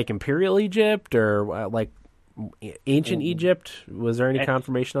Imperial Egypt or ancient Egypt? Was there any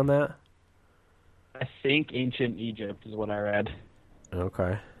confirmation on that? I think ancient Egypt is what I read.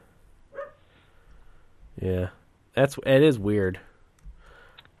 Okay. Yeah, it is weird.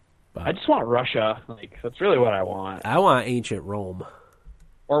 I just want Russia. That's really what I want. I want ancient Rome.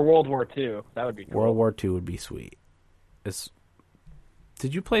 Or World War II. That would be cool. World War II would be sweet.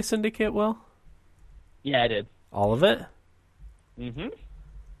 Did you play Syndicate, Will? Yeah, I did. All of it? Mm-hmm.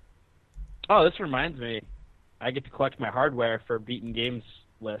 Oh, this reminds me. I get to collect my hardware for Beaten Games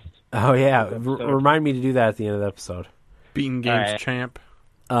list. Oh yeah, Episode. remind me to do that at the end of the episode. Beaten Games Alright. champ.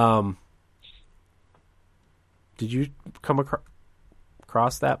 Did you come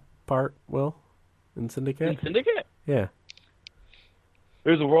across that part, Will, in Syndicate? In Syndicate? Yeah.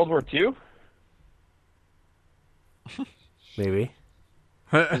 There's a World War II? Maybe.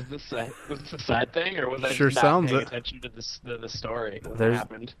 Was this a side thing, or was I Sure just not sounds paying it. attention to the story? What There's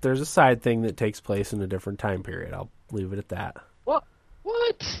happened? there's a side thing that takes place in a different time period. I'll leave it at that. What?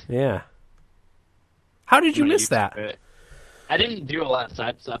 What? Yeah. How did you I'm gonna miss that? YouTube it. I didn't do a lot of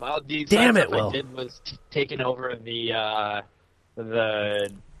side stuff. The Damn side it, stuff Will. I did was taking over the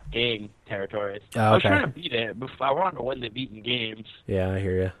gang territories. Oh, I was okay. trying to beat it. I wanted to win the Beaten Games. Yeah, I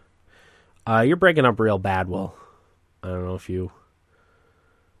hear you. You're breaking up real bad, Will. I don't know if you...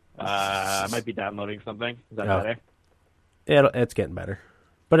 I might be downloading something. Is that Oh. better? It's getting better.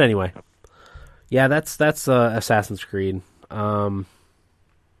 But anyway. Yeah, that's Assassin's Creed. Wrong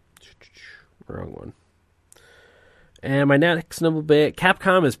one. And my next nibble bit,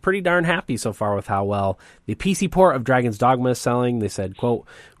 Capcom is pretty darn happy so far with how well the PC port of Dragon's Dogma is selling. They said, quote,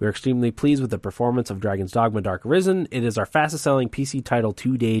 "We are extremely pleased with the performance of Dragon's Dogma Dark Arisen. It is our fastest selling PC title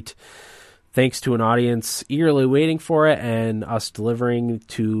to date, thanks to an audience eagerly waiting for it and us delivering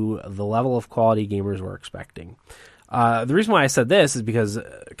to the level of quality gamers were expecting." The reason why I said this is because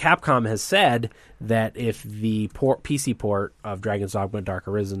Capcom has said that if the PC port of Dragon's Dogma Dark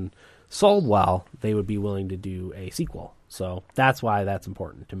Arisen sold well, they would be willing to do a sequel. So that's why that's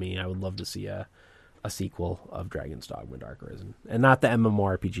important to me. I would love to see a sequel of Dragon's Dogma Dark Arisen, and not the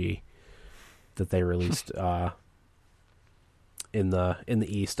MMORPG that they released in the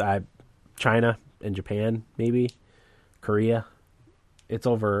East. China and Japan, maybe Korea. It's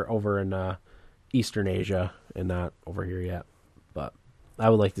over in Eastern Asia and not over here yet. But I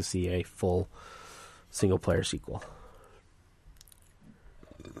would like to see a full single player sequel.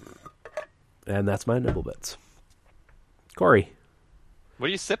 And that's my nibble bits. Corey, What are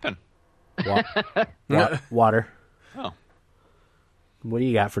you sipping? water. Oh. What do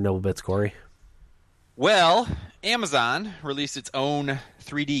you got for nibble bits, Corey? Well, Amazon released its own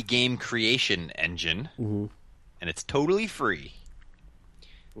 3D game creation engine, and it's totally free.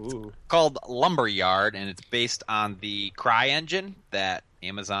 Ooh. Called Lumberyard, and it's based on the Cry engine that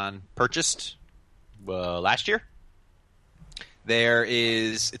Amazon purchased last year.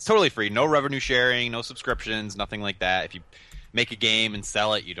 It's totally free, no revenue sharing, no subscriptions, nothing like that. If you make a game and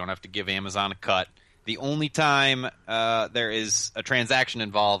sell it, you don't have to give Amazon a cut. The only time there is a transaction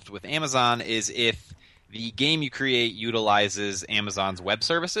involved with Amazon is if the game you create utilizes Amazon's web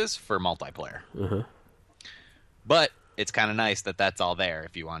services for multiplayer. But it's kind of nice that that's all there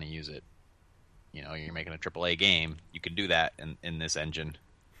if you want to use it. You know, you're making a AAA game, you can do that in this engine.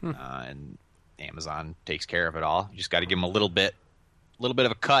 And Amazon takes care of it all. You just got to give them a little bit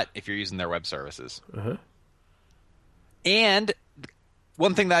of a cut if you're using their web services. And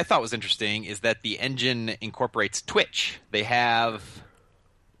one thing that I thought was interesting is that the engine incorporates Twitch. They have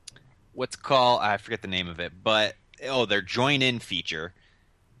what's called, I forget the name of it, but their join-in feature.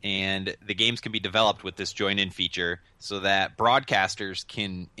 And the games can be developed with this join-in feature so that broadcasters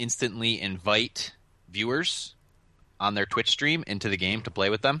can instantly invite viewers on their Twitch stream into the game to play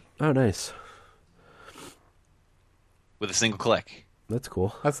with them Oh, nice. with a single click. That's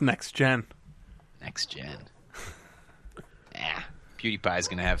cool. That's next gen. Next gen. Yeah. PewDiePie's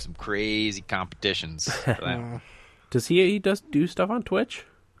going to have some crazy competitions. For that. Does he do stuff on Twitch?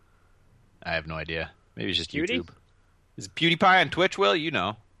 I have no idea. Maybe it's just Pewdie? YouTube. Is PewDiePie on Twitch, Will? You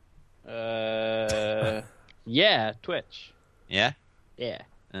know. Yeah, Twitch. Yeah? Yeah.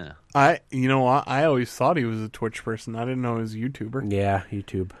 You know what? I always thought he was a Twitch person. I didn't know he was a YouTuber. Yeah,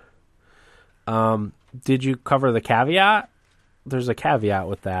 YouTube. Did you cover the caveat? There's a caveat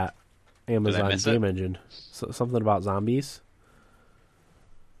with that Amazon miss Game it? Engine. So, something about zombies.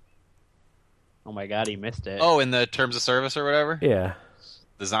 Oh my god, he missed it. Oh, in the terms of service or whatever? Yeah,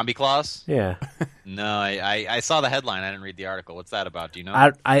 The zombie clause? yeah. No, I saw the headline. I didn't read the article. What's that about? Do you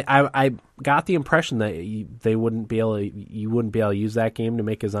know? I got the impression that you wouldn't be able to use that game to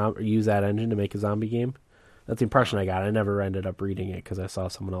make use that engine to make a zombie game. That's the impression I got. I never ended up reading it because I saw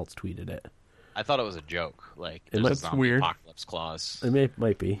someone else tweeted it. I thought it was a joke. Like, It there's a must- zombie weird. apocalypse clause. It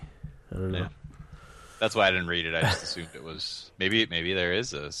might be. I don't know. Yeah. That's why I didn't read it. I just assumed it was maybe there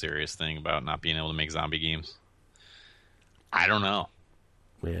is a serious thing about not being able to make zombie games. I don't know.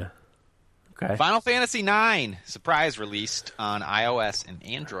 Yeah. Okay. Final Fantasy IX surprise released on iOS and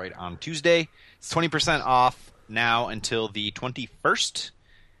Android on Tuesday. It's 20% off now until the 21st,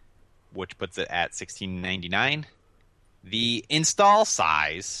 which puts it at $16.99. The install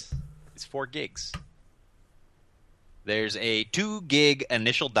size is 4 gigs. There's a 2 gig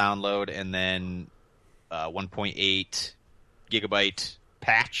initial download and then 1.8 gigabyte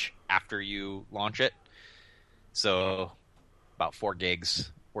patch after you launch it. So about 4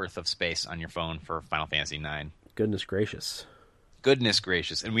 gigs worth of space on your phone for Final Fantasy IX. Goodness gracious. Goodness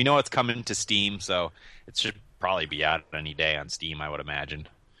gracious. And we know it's coming to Steam, so it should probably be out any day on Steam, I would imagine.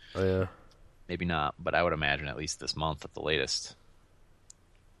 Oh yeah. Maybe not, but I would imagine at least this month at the latest.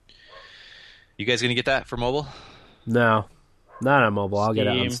 You guys gonna get that for mobile? No, not on mobile. I'll get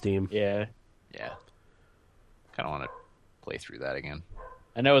it on Steam. Yeah. Yeah. Kind of want to play through that again.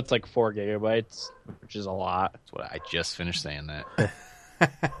 I know it's like 4 gigabytes, which is a lot. That's what I just finished saying that.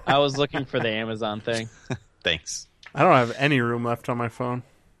 I was looking for the Amazon thing. Thanks. I don't have any room left on my phone.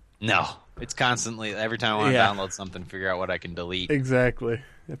 No, it's constantly every time I want to Yeah. download something, figure out what I can delete. Exactly.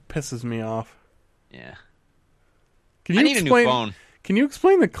 It pisses me off. Yeah. Can you I need explain, a new phone. Can you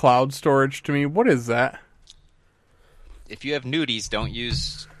explain the cloud storage to me? What is that? If you have nudies, don't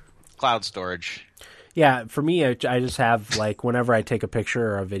use cloud storage. Yeah, for me, I just have like whenever I take a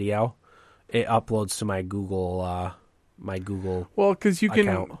picture or a video, it uploads to my Google. Well, because you can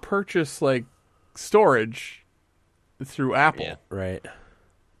Account. purchase like storage through Apple, Yeah. Right.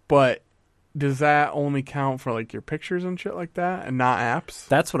 but does that only count for like your pictures and shit like that, and not apps?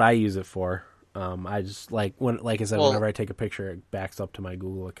 That's what I use it for. I just like I said, Well- whenever I take a picture, it backs up to my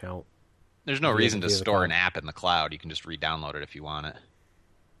Google account. There's no Yeah, reason to via the store cloud. an app in the cloud. You can just re-download it if you want it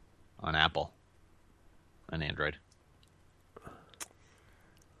on Apple and Android.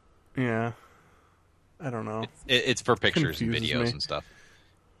 Yeah, I don't know. It's for pictures and Confuses videos me. and stuff.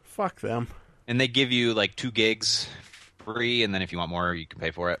 Fuck them. And they give you like 2 gigs free, and then if you want more, you can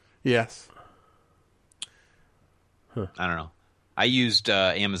pay for it. Yes. I don't know. I used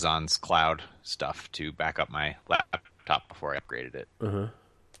Amazon's cloud stuff to back up my laptop before I upgraded it.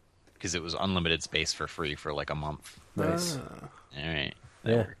 Because it was unlimited space for free for like a month. Nice. All right.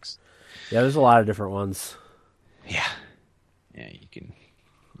 That Yeah. works. Yeah, there's a lot of different ones. Yeah. Yeah, you can.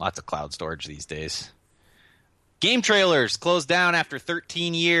 Lots of cloud storage these days. Game trailers closed down after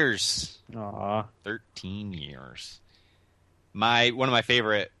 13 years. Aw. 13 years. One of my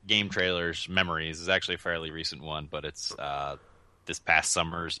favorite game trailers memories is actually a fairly recent one, but it's this past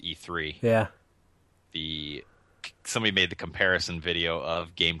summer's E3. Yeah. Somebody made the comparison video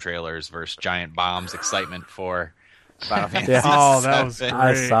of game trailers versus Giant Bomb's excitement for Final Fantasy Oh, that was VII. great.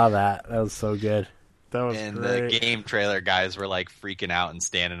 I saw that. That was so good. That was And great. the game trailer guys were like freaking out and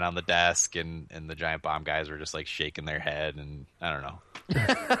standing on the desk, and the Giant Bomb guys were just like shaking their head, and I don't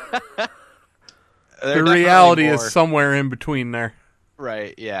know. The reality is somewhere in between there.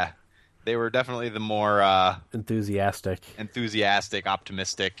 right. Yeah, they were definitely the more Enthusiastic. enthusiastic,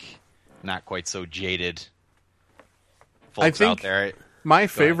 optimistic, not quite so jaded I folks think- out there. My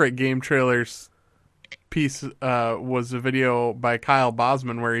favorite game trailers piece was a video by Kyle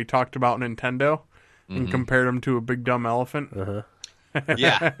Bosman where he talked about Nintendo and compared them to a big dumb elephant.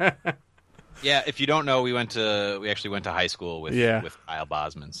 Yeah. Yeah, if you don't know, we actually went to high school with Kyle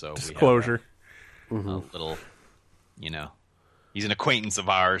Bosman, so Disclosure. we have a little, he's an acquaintance of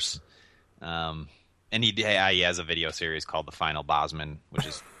ours. And he has a video series called The Final Bosman, which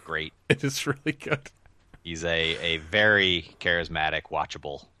is great. It is really good. He's a very charismatic,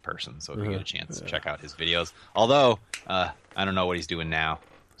 watchable person, so if you get a chance, check out his videos. Although, I don't know what he's doing now,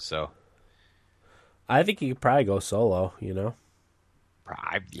 so... I think he could probably go solo,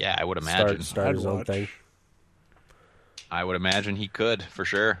 I would imagine. Start I'd his own watch. thing. I would imagine he could for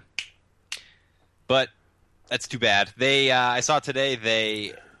sure. But that's too bad. I saw today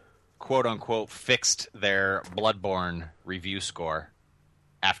they quote unquote fixed their Bloodborne review score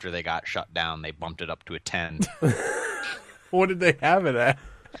after they got shut down. They bumped it up to a 10. What did they have it at?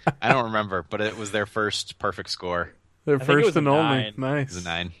 I don't remember, but it was their first perfect score. Their think it first was a and only. 9. It Nice. was a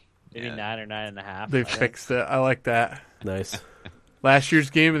 9. Maybe Yeah. 9 or 9.5. They I think. fixed it. I like that. Nice. Last year's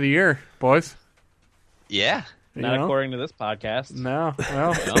game of the year, boys. Yeah. You Not know? according to this podcast. No.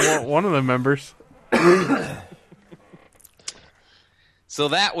 Well, one of the members. So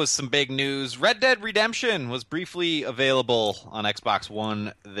that was some big news. Red Dead Redemption was briefly available on Xbox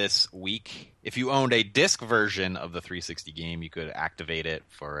One this week. If you owned a disc version of the 360 game, you could activate it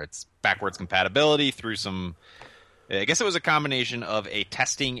for its backwards compatibility through some... I guess it was a combination of a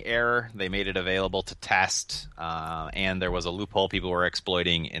testing error. They made it available to test, and there was a loophole people were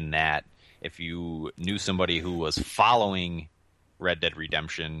exploiting in that if you knew somebody who was following Red Dead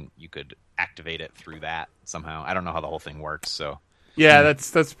Redemption, you could activate it through that somehow. I don't know how the whole thing works, so... Yeah,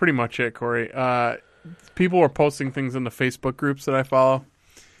 that's pretty much it, Corey. People were posting things in the Facebook groups that I follow,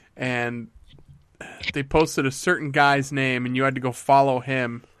 and they posted a certain guy's name, and you had to go follow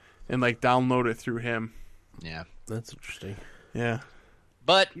him and like download it through him. Yeah. That's interesting. Yeah.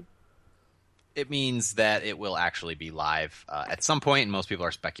 But it means that it will actually be live at some point, and most people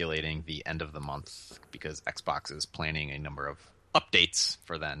are speculating the end of the month because Xbox is planning a number of updates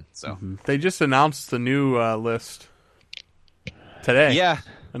for then. So They just announced the new list today. yeah,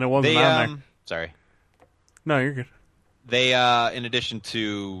 And it wasn't they on there. sorry. No, you're good. They in addition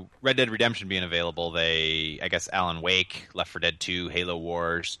to Red Dead Redemption being available, I guess Alan Wake, Left 4 Dead 2, Halo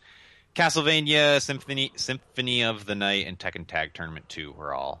Wars, Castlevania, Symphony of the Night, and Tekken Tag Tournament 2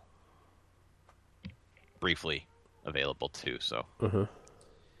 were all briefly available too. So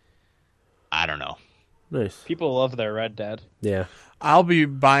I don't know. Nice. People love their Red Dead. Yeah. I'll be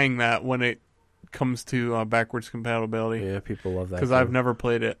buying that when it comes to backwards compatibility Yeah, people love that. because game. I've never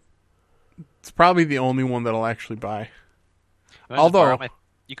played it. It's probably the only one that I'll actually buy. You Although-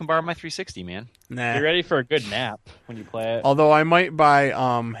 you can borrow my 360, man. Nah. You're ready for a good nap when you play it. Although I might buy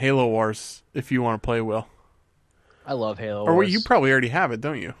Halo Wars if you want to play, Will. I love Halo Or Wars. you probably already have it,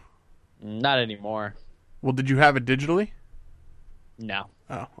 don't you? Not anymore. Well, did you have it digitally? No.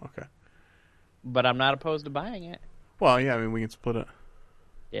 Oh, okay. But I'm not opposed to buying it. Well, yeah, I mean, we can split it.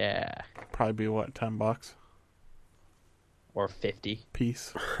 Yeah. Probably be, what, $10 Or 50.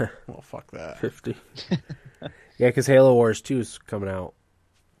 piece? Well, fuck that. 50. Yeah, because Halo Wars 2 is coming out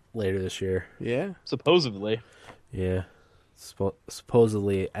later this year. Yeah? Supposedly. Yeah.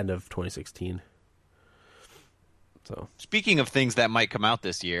 Supposedly end of 2016. So Speaking of things that might come out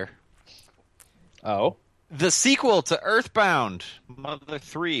this year, Oh. the sequel to Earthbound, Mother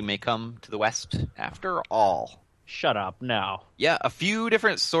 3, may come to the West after all. Shut up. No. Yeah, a few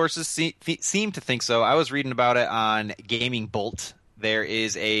different sources seem to think so. I was reading about it on Gaming Bolt. There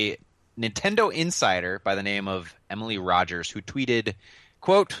is a Nintendo insider by the name of Emily Rogers who tweeted,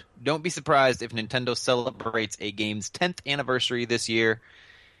 quote, "Don't be surprised if Nintendo celebrates a game's 10th anniversary this year."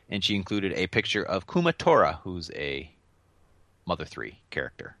 And she included a picture of Kumatora, who's a Mother 3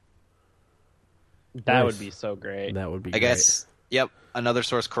 character. That Nice. would be so great. that would be I guess, yep, another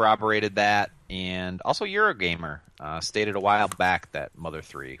source corroborated that. And also Eurogamer stated a while back that Mother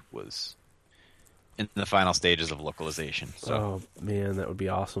 3 was in the final stages of localization. So Oh, man, that would be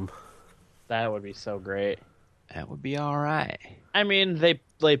awesome. That would be so great. that would be all right. I mean,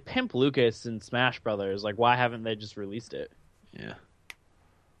 they pimp Lucas in Smash Brothers. Like, why haven't they just released it? Yeah.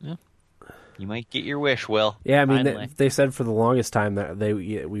 Yeah. You might get your wish, Will. Yeah, I mean, Finally. they said for the longest time that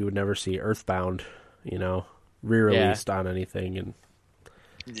we would never see Earthbound, re-released on anything, and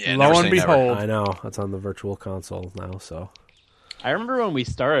Yeah, Lo and behold. I know it's on the Virtual Console now. So I remember when we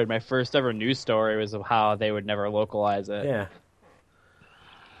started, my first ever news story was of how they would never localize it. yeah,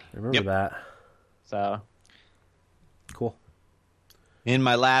 I remember Yep. that. So, Cool. In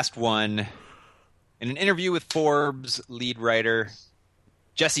my last one, in an interview with Forbes lead writer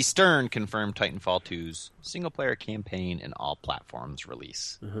Jesse Stern confirmed Titanfall 2's single-player campaign and all platforms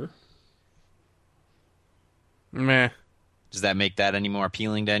release. Meh. Does that make that any more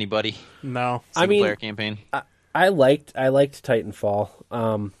appealing to anybody? No. I mean, Single-player campaign? I liked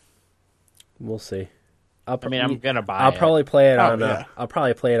Titanfall. We'll see. I mean, I'm gonna buy I'll it. probably play it Oh, on. yeah. I'll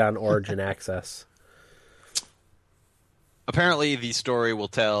probably play it on Origin Access. Apparently, the story will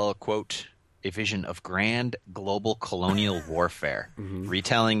tell, quote, a vision of grand global colonial warfare,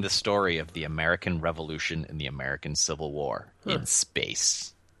 retelling the story of the American Revolution and the American Civil War in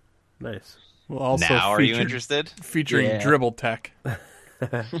space. Nice. Well, also Now, are you featured- interested? Featuring Yeah. dribble tech.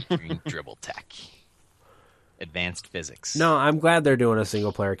 Green dribble tech. Advanced physics. No, I'm glad they're doing a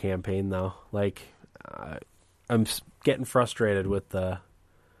single player campaign though. Like, I'm getting frustrated with the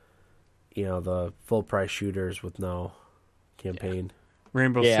full price shooters with no campaign.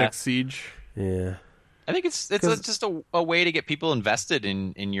 Rainbow Yeah. Six Siege. Yeah. I think it's just a way to get people invested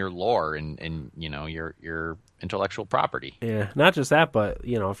in your lore and your intellectual property. Yeah. Not just that, but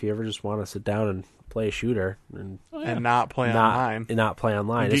if you ever just want to sit down and play a shooter and And not play online. not play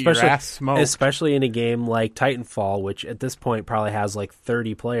online, And get your ass smoked. especially in a game like Titanfall, which at this point probably has like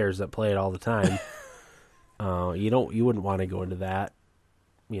 30 players that play it all the time. You wouldn't want to go into that,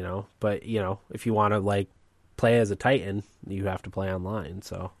 But if you want to like play as a Titan, you have to play online.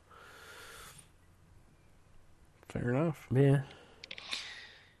 So Fair enough. yeah,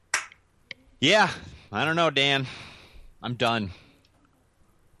 Yeah, I don't know, Dan. I'm done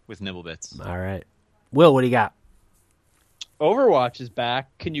with Nibblebits. all right. Will, what do you got? Overwatch is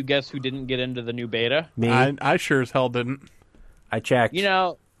back. Can you guess who didn't get into the new beta? Me, I sure as hell didn't. I checked.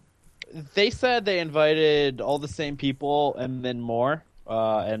 They said they invited all the same people and then more,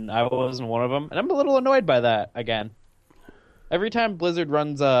 and I wasn't one of them. And I'm a little annoyed by that again. Every time Blizzard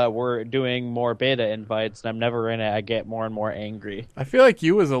runs, we're doing more beta invites, and I'm never in it. I get more and more angry. I feel like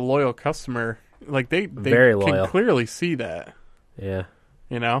you as a loyal customer, like they Very loyal. can clearly see that. yeah.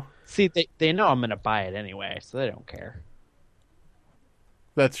 See, they know I'm going to buy it anyway, so they don't care.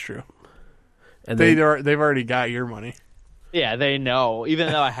 That's true. And They've then, already got your money. Yeah, they know.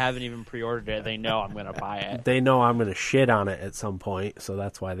 Even though I haven't even pre-ordered it, they know I'm going to buy it. they know I'm going to shit on it at some point, so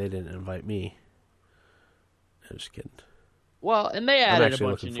that's why they didn't invite me. I'm just kidding. Well, and they added a actually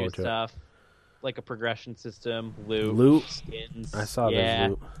bunch of looking new forward to it. stuff, like a progression system, loot, Loot? skins. I saw yeah.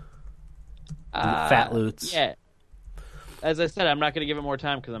 those loot. Fat loots. Yeah. As I said, I'm not going to give it more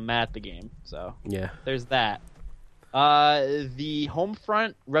time because I'm mad at the game. So Yeah. there's that. The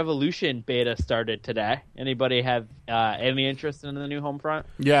Homefront Revolution beta started today. Anybody have any interest in the new Homefront?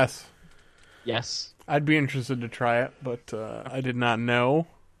 Yes. Yes. I'd be interested to try it, but I did not know,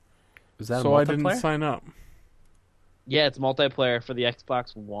 Is that so a I didn't multiplayer? sign up. Yeah, it's multiplayer for the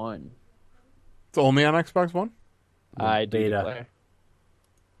Xbox One. It's only on Xbox One? I do beta. play.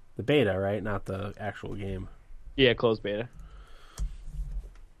 The beta, right? Not the actual game. Yeah, closed beta.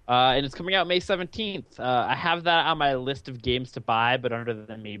 And it's coming out May 17th. I have that on my list of games to buy, but under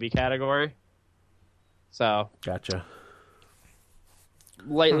the maybe category. So, Gotcha.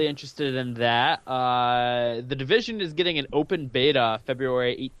 lightly interested in that. The Division is getting an open beta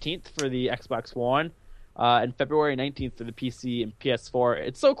February 18th for the Xbox One, and February 19th for the PC and PS4.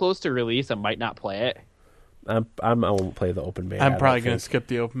 It's so close to release, I might not play it. I won't play the open beta. I'm I probably don't going to think. skip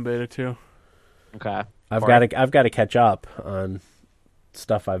the open beta too. Okay. I've got to catch up on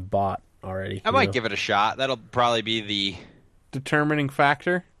stuff I've bought already. I might give it a shot. That'll probably be the Determining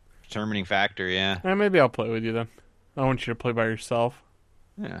factor? determining factor. Yeah. Maybe I'll play with you then. I want you to play by yourself.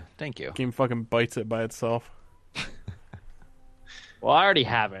 Yeah. Thank you. Game fucking bites it by itself. Well, I already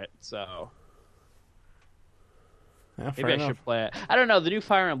have it, so Yeah, fair maybe I enough. should play it. I don't know. The new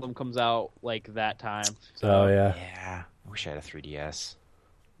Fire Emblem comes out like that time. So, Oh yeah. Yeah. I wish I had a 3DS.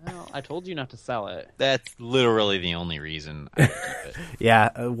 well, I told you not to sell it. That's literally the only reason I would keep it.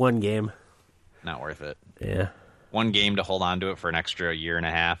 Yeah, one game. Not worth it. Yeah. One game to hold on to it for an extra year and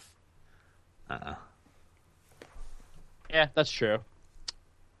a half. Yeah, that's true.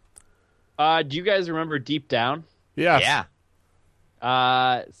 Do you guys remember Deep Down? Yes.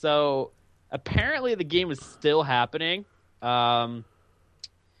 Yeah. So apparently the game is still happening.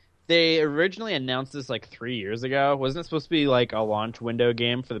 They originally announced this like 3 years ago. Wasn't it supposed to be like a launch window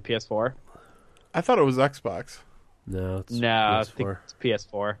game for the PS4? I thought it was Xbox. No, it's No, I think PS4. it's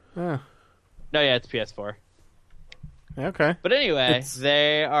PS4. Yeah. No, yeah, it's PS4. Okay. But anyway, It's-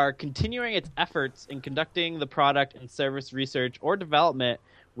 they are continuing its efforts in conducting the product and service research or development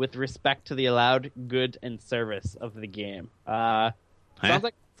with respect to the allowed good and service of the game. Sounds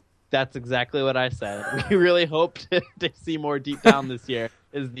like that's exactly what I said. We really hope to see more Deep Down this year,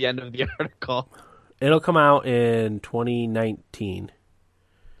 is the end of the article. It'll come out in 2019.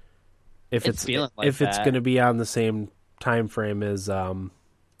 If It's feeling like if it's that. going to be on the same time frame as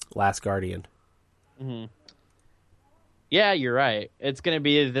Last Guardian. Yeah, you're right. It's going to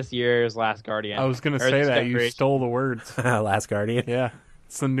be this year's Last Guardian. I was going to Or say this that. You generation. stole the words. Last Guardian. Yeah.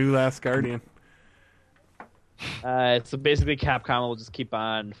 It's the new Last Guardian. So basically, Capcom will just keep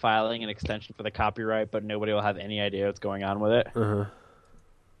on filing an extension for the copyright, but nobody will have any idea what's going on with it. Uh-huh.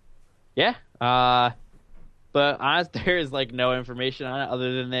 Yeah. But honestly, there is like no information on it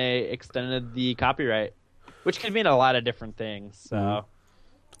other than they extended the copyright, which could mean a lot of different things. So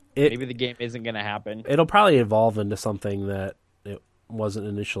It maybe the game isn't going to happen. it'll probably evolve into something that it wasn't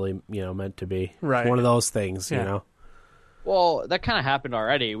initially meant to be. Right. One of those things, Yeah. Well, that kind of happened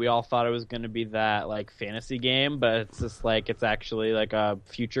already. We all thought it was going to be that like fantasy game, but it's just like it's actually like a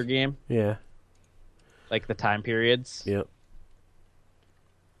future game, Yeah. like the time periods. Yep.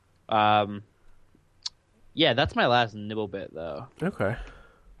 Yeah, that's my last nibble bit though. Okay.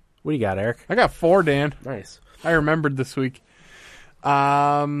 What do you got, Eric? I got 4, Dan. Nice. I remembered this week.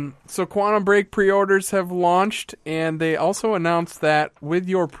 So Quantum Break pre-orders have launched, and they also announced that with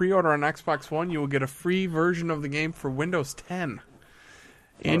your pre-order on Xbox One, you will get a free version of the game for Windows 10.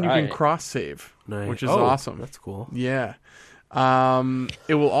 And you can Alright. cross-save, Nice. which is Oh, awesome. That's cool. Yeah.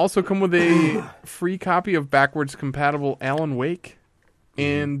 It will also come with a free copy of backwards compatible Alan Wake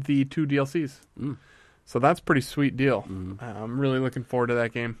and the 2 DLCs. So that's a pretty sweet deal. I'm really looking forward to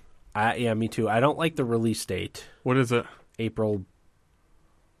that game. Yeah, me too. I don't like the release date. What is it? April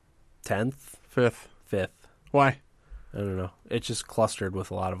 10th, 5th. 5th. Why? I don't know. It's just clustered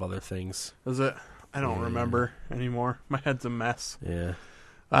with a lot of other things. Is it? I don't remember anymore. My head's a mess. Yeah.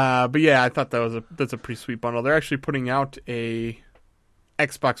 But yeah, I thought that's a pretty sweet bundle. They're actually putting out a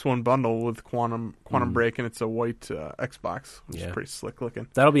Xbox One bundle with Quantum Break, and it's a white Xbox, which Yeah. is pretty slick looking.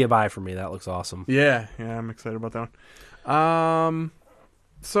 That'll be a buy for me. That looks awesome. Yeah, I'm excited about that one.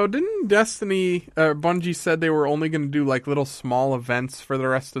 So didn't Destiny, Bungie said they were only going to do like little small events for the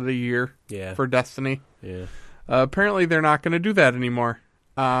rest of the year Yeah. for Destiny? Yeah. Apparently they're not going to do that anymore.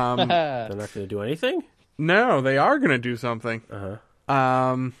 They're not going to do anything? No, they are going to do something. Uh-huh.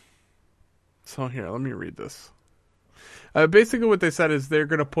 So here, let me read this. Basically what they said is they're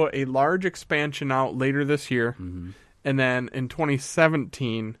going to put a large expansion out later this year, and then in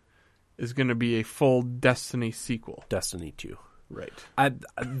 2017 is going to be a full Destiny sequel. Destiny 2. Right.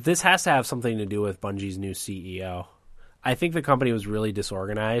 This has to have something to do with Bungie's new CEO. I think the company was really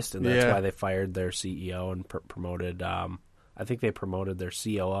disorganized, and that's Yeah. why they fired their CEO and promoted. I think they promoted their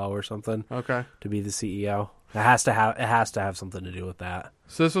COO or something Okay. to be the CEO. It has to have something to do with that.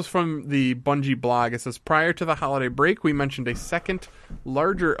 So this was from the Bungie blog. It says, prior to the holiday break, we mentioned a second,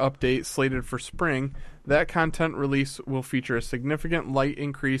 larger update slated for spring. That content release will feature a significant light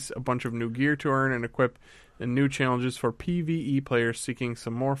increase, a bunch of new gear to earn and equip, and new challenges for PvE players seeking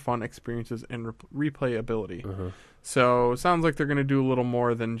some more fun experiences and replayability. So it sounds like they're going to do a little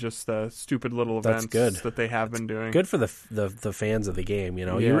more than just the stupid little That's events good. that they have been doing. Good for the fans of the game.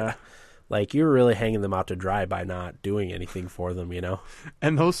 Yeah. You're really hanging them out to dry by not doing anything for them.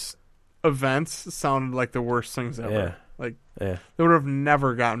 And those events sounded like the worst things ever. Yeah. Like Yeah. they would have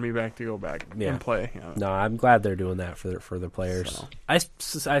never gotten me back to go back Yeah. and play. No, I'm glad they're doing that for the players. So. I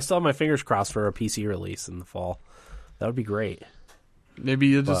still have my fingers crossed for a PC release in the fall. That would be great. Maybe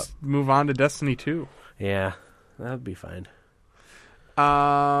you'll just move on to Destiny 2. Yeah, that would be fine.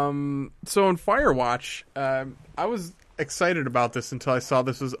 So in Firewatch, I was excited about this until I saw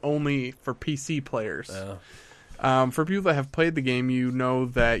this was only for PC players. For people that have played the game, you know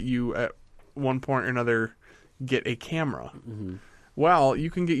that you at one point or another get a camera. Well, you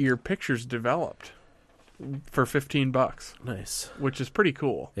can get your pictures developed for $15, Nice. which is pretty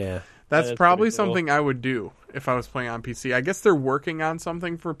cool. Yeah. That's That is probably pretty cool. something I would do if I was playing on PC. I guess they're working on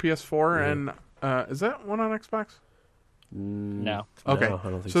something for PS4, and is that one on Xbox? No. Okay, No, I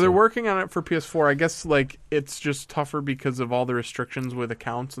don't think so they're working on it for PS4. I guess like it's just tougher because of all the restrictions with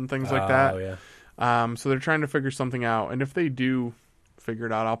accounts and things like that. Oh, yeah. So they're trying to figure something out, and if they do figure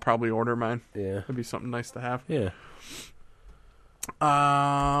it out, I'll probably order mine. Yeah. It'd be something nice to have. Yeah.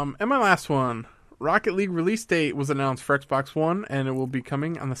 And my last one, Rocket League release date was announced for Xbox One, and it will be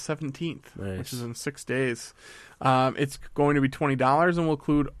coming on the 17th, Nice. which is in 6 days. It's going to be $20 and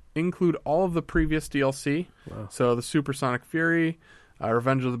will include all of the previous DLC. Wow. So the Supersonic Fury,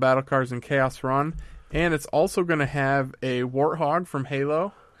 Revenge of the Battle Cars, and Chaos Run. And it's also going to have a Warthog from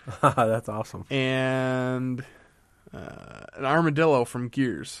Halo That's awesome. and an Armadillo from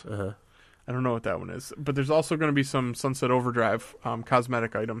Gears. Uh-huh. I don't know what that one is. But there's also going to be some Sunset Overdrive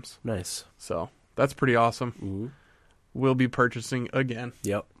cosmetic items. Nice. So that's pretty awesome. Mm-hmm. We'll be purchasing again.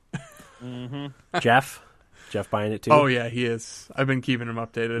 Yep. Jeff buying it too? Oh, yeah, he is. I've been keeping him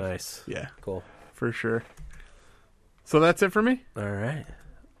updated. Nice. Yeah, Cool. for sure. So that's it for me. All right.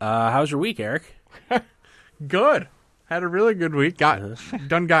 How's your week, Eric? Good. Had a really good week. Got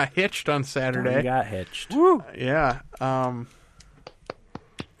hitched on Saturday. You got hitched. Woo! Yeah.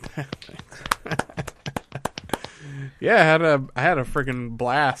 Yeah, I had a freaking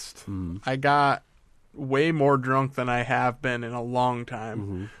blast. I got way more drunk than I have been in a long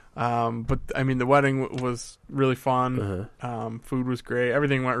time. But I mean, the wedding was really fun. Food was great.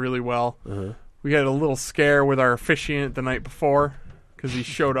 Everything went really well. We had a little scare with our officiant the night before because he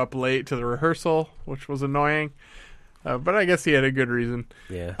showed up late to the rehearsal, which was annoying. But I guess he had a good reason.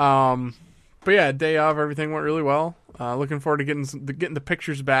 Yeah. But yeah, day off, everything went really well. Looking forward to getting the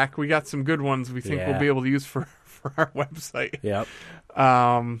pictures back. We got some good ones we think Yeah. we'll be able to use for our website. Yep.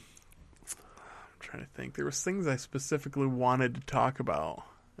 I'm trying to think. There was things I specifically wanted to talk about,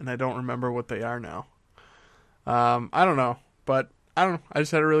 and I don't remember what they are now. I don't know, but I don't know. I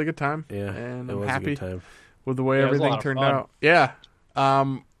just had a really good time. Yeah. and it I'm was happy a good time. with the way Yeah, it was a everything lot of turned fun. out.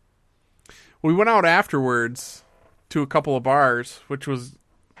 Yeah. We went out afterwards to a couple of bars, which was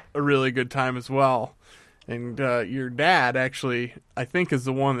a really good time as well. And your dad actually, I think, is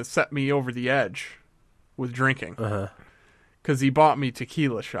the one that set me over the edge with drinking, Uh-huh. because he bought me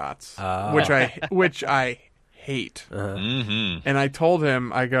tequila shots, which I hate. Mm-hmm. And I told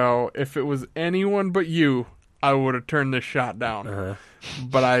him, I go, if it was anyone but you, I would have turned this shot down. Uh-huh.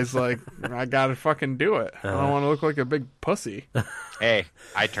 But I was like, I gotta fucking do it. I don't want to look like a big pussy. Hey,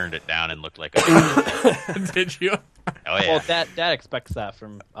 I turned it down and looked like a... Did you? Oh, yeah. Well, Dad expects that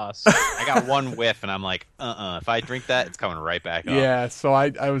from us. I got one whiff, and I'm like, if I drink that, it's coming right back up. Yeah, so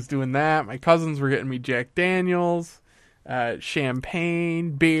I was doing that. My cousins were getting me Jack Daniels,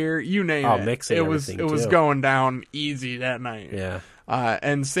 champagne, beer, you name Oh, it. mixing it was everything, was too. going down easy that night. Yeah.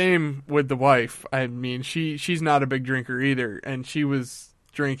 And same with the wife. I mean, she's not a big drinker either, and she was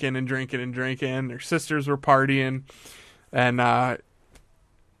drinking and drinking and drinking. Her sisters were partying, and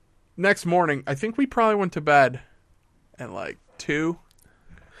next morning, I think we probably went to bed at like 2.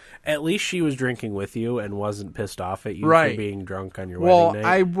 At least she was drinking with you and wasn't pissed off at you Right. for being drunk on your Well, wedding night.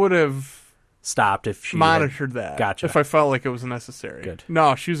 I would have Stopped if she monitored that Gotcha. if I felt like it was necessary. Good.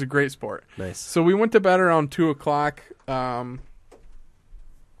 No, she was a great sport. Nice. So we went to bed around 2:00.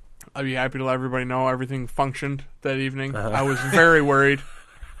 I'd be happy to let everybody know everything functioned that evening. Uh-huh. I was very worried.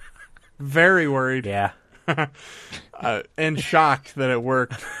 Very worried. Yeah. And shocked that it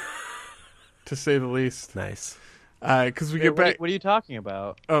worked, to say the least. Nice. Because we Wait, get back. what are you talking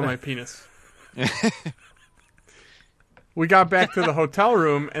about? Oh, my penis. We got back to the hotel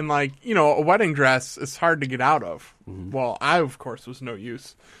room, and a wedding dress is hard to get out of. Well, I, of course, was no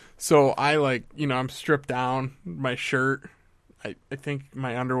use. So I I'm stripped down, my shirt, I think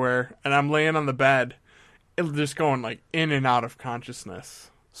my underwear, and I'm laying on the bed, just going in and out of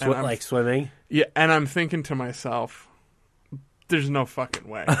consciousness. And I'm- Like swimming. Yeah, and I'm thinking to myself, there's no fucking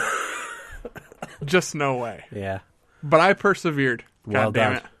way. Just no way. Yeah. But I persevered. God Well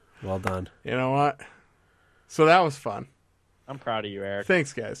damn done. it. Well done. You know what? So that was fun. I'm proud of you, Eric.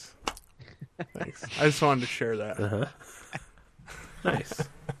 Thanks, guys. Thanks. I just wanted to share that. Uh-huh. Nice.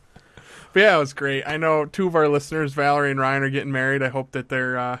 But yeah, it was great. I know 2 of our listeners, Valerie and Ryan, are getting married. I hope that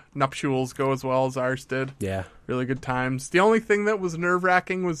their nuptials go as well as ours did. Yeah. Really good times. The only thing that was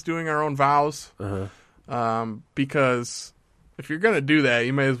nerve-wracking was doing our own vows. Uh-huh. Because if you're going to do that,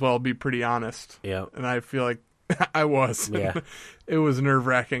 you may as well be pretty honest. Yeah. And I feel like I was. Yeah. It was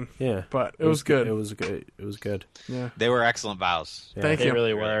nerve-wracking. Yeah. But it was good. It was good. It was good. Yeah. They were excellent vows. Yeah. Thank They you.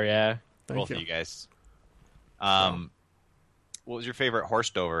 really were, yeah. Thank Both you. of you guys. What was your favorite horse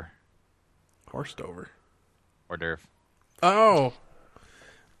dover Horsed over. hors d'oeuvre? Oh.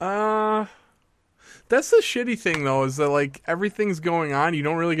 That's the shitty thing, though, is that, everything's going on. You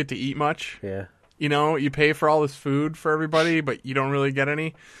don't really get to eat much. Yeah. You pay for all this food for everybody, but you don't really get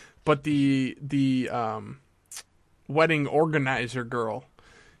any. But the wedding organizer girl,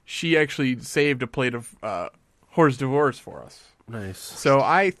 she actually saved a plate of hors d'oeuvres for us. Nice. So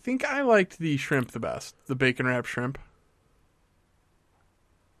I think I liked the shrimp the best, the bacon wrapped shrimp.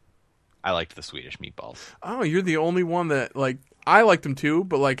 I liked the Swedish meatballs. Oh, you're the only one that, I liked them too,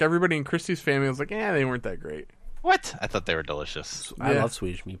 but, everybody in Christy's family was like, they weren't that great. What? I thought they were delicious. I Yeah. love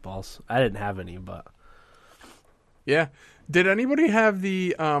Swedish meatballs. I didn't have any, but Yeah. Did anybody have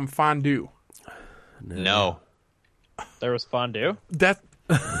the fondue? No. There was fondue. That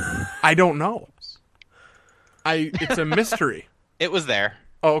I don't know. It's a mystery. It was there.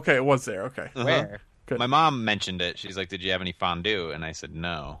 Oh, okay, it was there. Okay. Where? Good. My mom mentioned it. She's like, "Did you have any fondue?" And I said,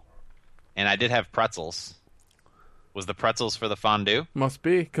 "No." And I did have pretzels. Was the pretzels for the fondue? Must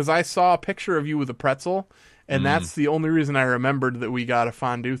be, because I saw a picture of you with a pretzel, and that's the only reason I remembered that we got a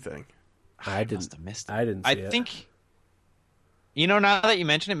fondue thing. I Must didn't. have missed it. I didn't see I it. think, now that you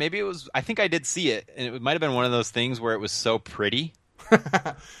mention it, maybe it was. I think I did see it, and it might have been one of those things where it was so pretty.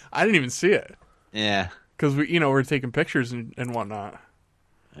 I didn't even see it Yeah. because we're taking pictures and whatnot.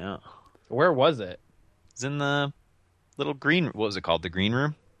 Yeah. Where was it? It's in the little green. What was it called? The green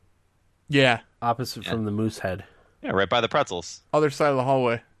room. Yeah, Opposite from the moose head. Yeah, right by the pretzels. other side of the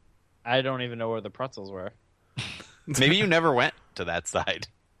hallway. I don't even know where the pretzels were. Maybe you never went to that side.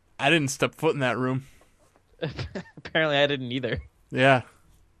 I didn't step foot in that room. Apparently, I didn't either. Yeah.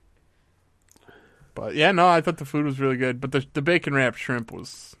 But yeah, no, I thought the food was really good. But the bacon wrapped shrimp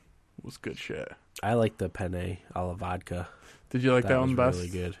was good shit. I like the penne alla vodka. Did you like that one was best? really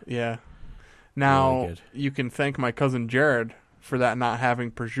good. Yeah. Now Really good. you can thank my cousin Jared for that not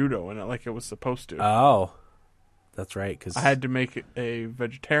having prosciutto in it like it was supposed to. Oh, that's right. Because I had to make it a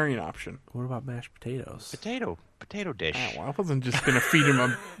vegetarian option. What about mashed potatoes? Potato dish. Oh, well, I wasn't just gonna feed him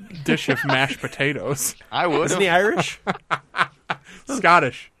a dish of mashed potatoes. I would. Isn't he Irish?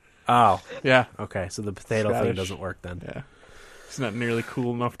 Scottish. Oh, Yeah. okay. So the potato thing Scottish. doesn't work then. Yeah. He's not nearly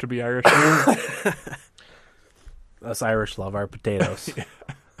cool enough to be Irish. Us Irish love our potatoes.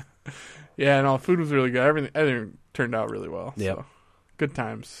 Yeah, no, food was really good. Everything turned out really well. Yep. So. Good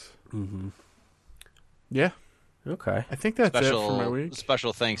times. Mm-hmm. Yeah, Okay. I think that's it for my week.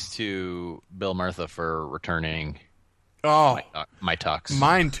 Special thanks to Bill Murtha for returning Oh, my tux.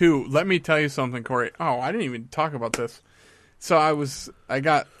 mine too. Let me tell you something, Corey. Oh, I didn't even talk about this. So I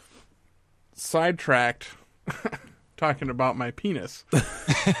got sidetracked talking about my penis.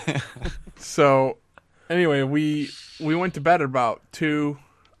 So anyway, we went to bed at about 2,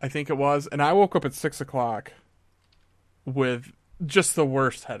 I think it was, and I woke up at 6 o'clock with just the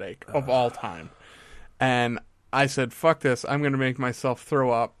worst headache of all time. And I said, fuck this, I'm going to make myself throw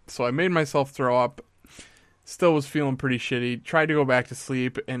up. So I made myself throw up. Still was feeling pretty shitty. Tried to go back to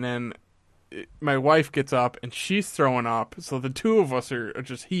sleep, and then my wife gets up, and she's throwing up. So the two of us are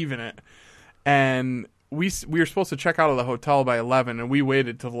just heaving it. And we were supposed to check out of the hotel by 11, and we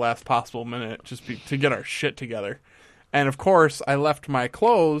waited till the last possible minute just to get our shit together. And, of course, I left my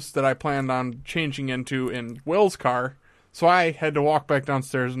clothes that I planned on changing into in Will's car, so I had to walk back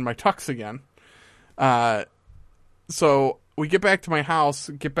downstairs in my tux again. So we get back to my house,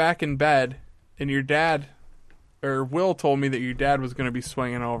 get back in bed, and your dad, or Will told me that your dad was going to be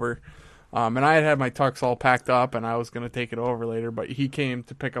swinging over. And I had my tux all packed up, and I was going to take it over later, but he came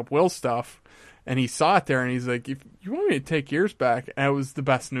to pick up Will's stuff, and he saw it there, and he's like, if you want me to take yours back? And it was the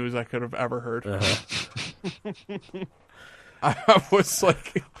best news I could have ever heard. I was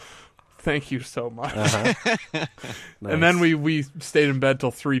like, thank you so much. Nice. And then we stayed in bed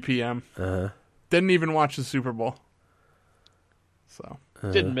till 3 p.m. Didn't even watch the Super Bowl. So,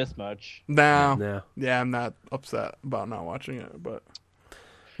 Didn't miss much. no. No. Yeah, I'm not upset about not watching it, but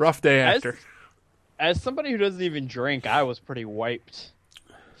rough day after. As somebody who doesn't even drink, I was pretty wiped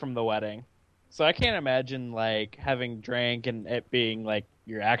from the wedding. So I can't imagine like having drank and it being like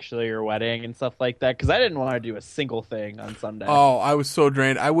your wedding and stuff like that. Because I didn't want to do a single thing on Sunday. Oh, I was so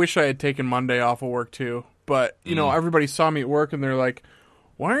drained. I wish I had taken Monday off of work too. But, you know, everybody saw me at work and they're like,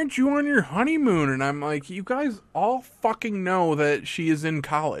 why aren't you on your honeymoon? And I'm like, you guys all fucking know that she is in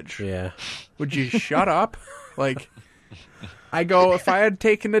college. Yeah. Would you shut up? Like, I go, if I had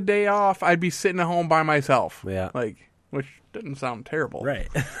taken the day off, I'd be sitting at home by myself. Yeah. Like, which didn't sound terrible. Right.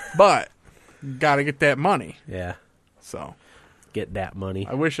 But, gotta get that money. Yeah. So, Get that money.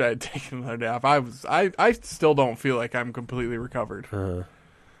 I wish I had taken another day off. I still don't feel like I'm completely recovered. Uh-huh.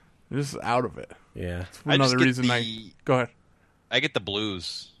 I'm just out of it. Yeah. Another reason Go ahead. I get the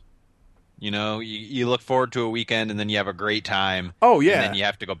blues. You know, you look forward to a weekend and then you have a great time. Oh, yeah. And then you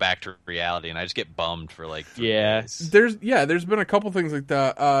have to go back to reality, and I just get bummed for like 3 Yeah. days. There's been a couple things like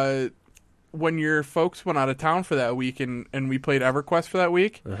that. When your folks went out of town for that week and we played EverQuest for that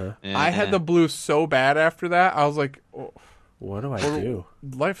week, I had the blues so bad after that. I was like, oh, What do I do?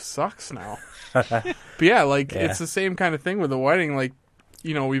 life sucks now. But yeah, like it's the same kind of thing with the wedding. Like,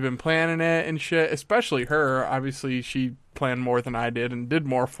 you know, we've been planning it and shit, especially her. Obviously, she planned more than I did and did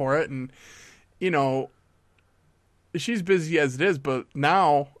more for it. And, you know, she's busy as it is. But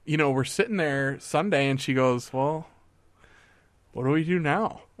now, you know, we're sitting there Sunday and she goes, well, what do we do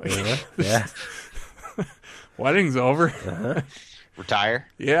now? Like, Yeah. wedding's over. Retire.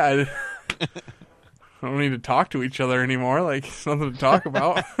 Yeah. I don't need to talk to each other anymore. Like, it's nothing to talk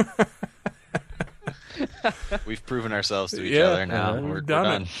about. We've proven ourselves to each Yeah, other now. we've We're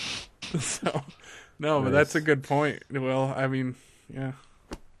done done. So, no, but that's a good point. Well, I mean, yeah.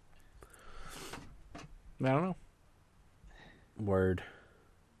 I don't know. Word.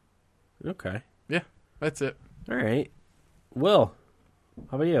 Okay. Yeah, that's it. All right. Will,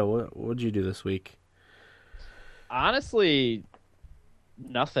 how about you? What'd you do this week? Honestly,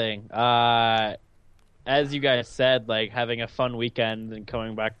 nothing. As you guys said, like having a fun weekend and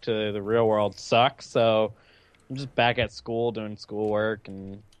coming back to the real world sucks. So I'm just back at school doing schoolwork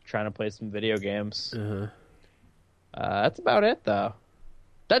and trying to play some video games. That's about it, though.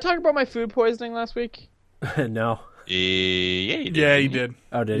 Did I talk about my food poisoning last week? No. Yeah, you did. Yeah, you did.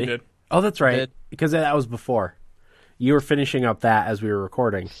 Oh, did You he? did. Oh, that's right. Did. Because that was before. You were finishing up that as we were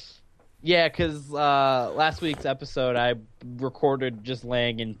recording. Yeah, because last week's episode I recorded just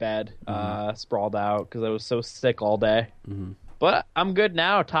laying in bed, sprawled out because I was so sick all day. Mhm. But I'm good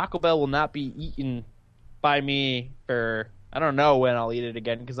now. Taco Bell will not be eaten by me for I don't know when I'll eat it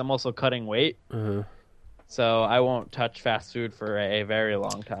again because I'm also cutting weight. Uh-huh. So I won't touch fast food for a very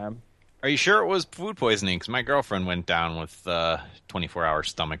long time. Are you sure it was food poisoning? Because my girlfriend went down with 24-hour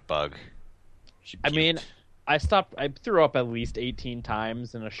stomach bug. She I mean, puked. I threw up at least 18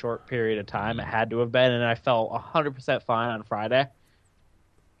 times in a short period of time. It had to have been, and I felt 100% fine on Friday.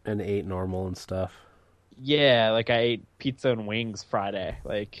 And ate normal and stuff. Yeah, like I ate pizza and wings Friday.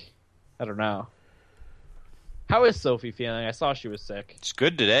 Like, I don't know. How is Sophie feeling? I saw she was sick. It's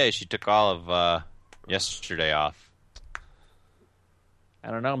good today. She took all of yesterday off.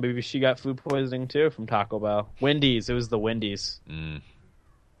 I don't know. Maybe she got food poisoning too from Taco Bell. Wendy's. It was the Wendy's.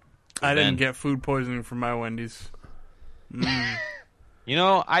 I didn't Man. get food poisoning from my Wendy's. You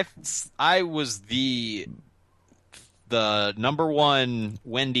know, I was the number one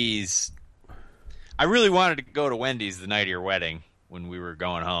Wendy's. I really wanted to go to Wendy's the night of your wedding when we were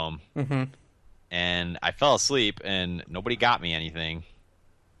going home. Mm-hmm. And I fell asleep, and nobody got me anything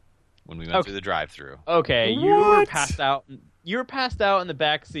when we went through the drive-thru. Okay, you were What? passed out. You were passed out in the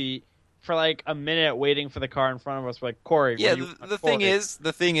back seat for like a minute, waiting for the car in front of us. We're like, Corey. Yeah, what do you- the Corey.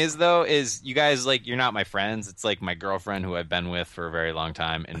 thing is though, is you guys like you're not my friends. It's like my girlfriend who I've been with for a very long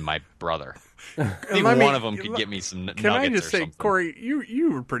time, and my brother. I think Let me- one of them could get me some nuggets Can I just or say, something. Corey,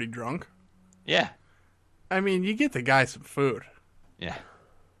 you were pretty drunk. Yeah, I mean, you get the guy some food. yeah.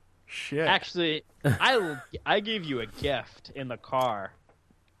 Shit. Actually, I gave you a gift in the car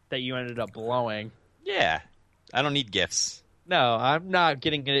that you ended up blowing. Yeah, I don't need gifts. No, I'm not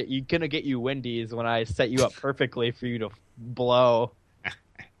getting it. You're gonna get you Wendy's when I set you up perfectly for you to blow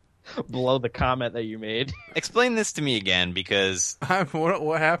the comment that you made. Explain this to me again, because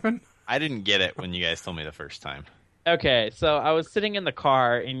What happened? I didn't get it when you guys told me the first time. Okay, so I was sitting in the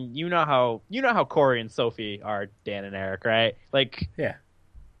car, and you know how Corey and Sophie are, Dan and Eric, right? Like Yeah.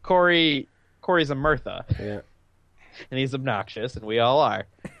 Corey's a Mirtha, Yeah. and he's obnoxious, and we all are.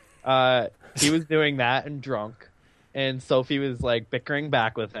 He was doing that and drunk, and Sophie was like bickering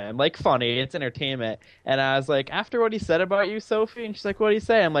back with him, like funny, it's entertainment. And I was like, after what he said about you, Sophie, and she's like, what did he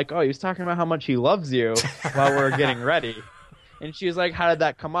say? I'm like, oh, he was talking about how much he loves you while we were getting ready. And she was like, how did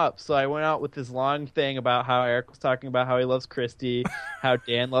that come up? So I went out with this long thing about how Eric was talking about how he loves Christy, how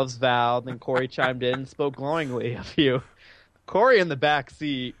Dan loves Val, and then Corey chimed in and spoke glowingly of you. Corey in the back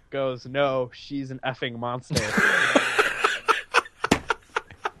seat goes, no, she's an effing monster.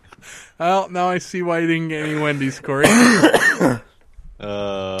 Well, now I see why you didn't get any Wendy's, Corey.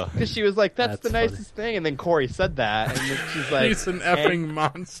 Because she was like, that's the That's funny. nicest thing. And then Corey said that. And then she's like, He's an effing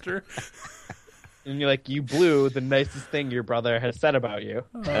monster. and you're like, you blew the nicest thing your brother has said about you.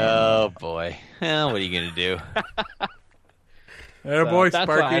 Oh boy. Well, what are you gonna do? Atta So boy, that's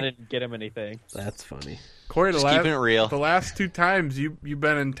why I Sparky. didn't get him anything. That's funny. Corey, Just keeping it real. the last two times you've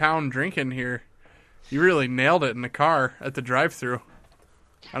been in town drinking here, you really nailed it in the car at the drive-thru.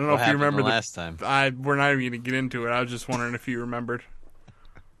 I don't know What if you happened remember the last time? We're not even going to get into it. I was just wondering if you remembered.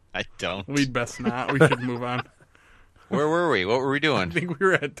 I don't. We'd best not. We should move on. Where were we? What were we I doing? think we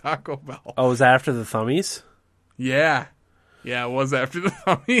were at Taco Bell. Oh, was that after the thummies? Yeah. Yeah, it was after the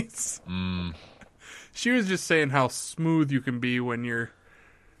thummies. Mm. She was just saying how smooth you can be when you're,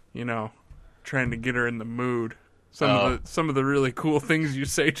 trying to get her in the mood. Some of the really cool things you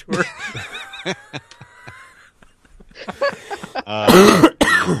say to her.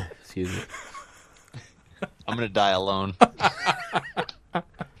 Excuse me. I'm gonna die alone.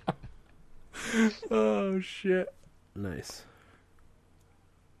 Oh shit. Nice.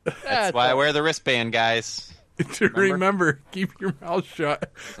 That's why I wear the wristband, guys. To remember, keep your mouth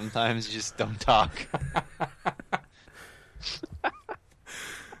shut. Sometimes you just don't talk.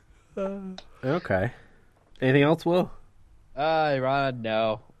 Okay. Anything else, Will? Ron,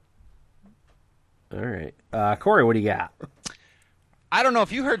 no. All right. Corey, what do you got? I don't know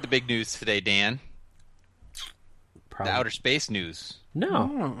if you heard the big news today, Dan. Probably. The outer space news. No.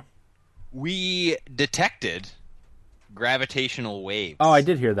 Oh. We detected gravitational waves. Oh, I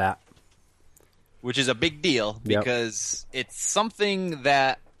did hear that. Which is a big deal Yep. because it's something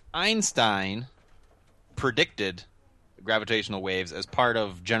that Einstein predicted gravitational waves as part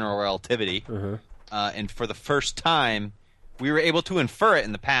of general relativity. Uh-huh. And for the first time, we were able to infer it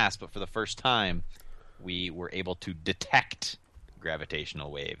in the past, but for the first time, we were able to detect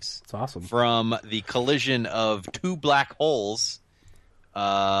gravitational waves It's awesome. from the collision of two black holes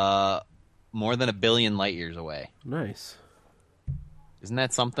more than 1 billion light years away. Nice. Isn't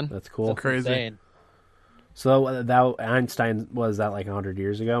that something? That's cool. Crazy. Insane. So that Einstein was that like 100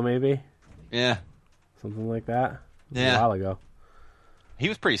 years ago, maybe? Yeah. something like that. Yeah. A while ago. He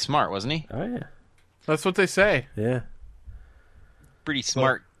was pretty smart, wasn't he? Oh yeah, That's what they say. yeah. Pretty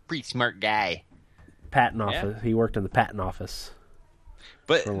smart guy. Patent office. He worked in the patent office.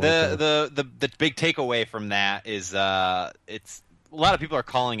 But For a long time. the big takeaway from that is it's a lot of people are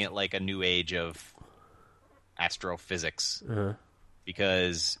calling it like a new age of astrophysics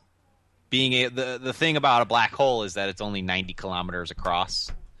because the thing about a black hole is that it's only 90 kilometers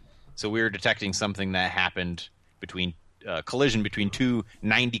across. So we were detecting something that happened between collision between two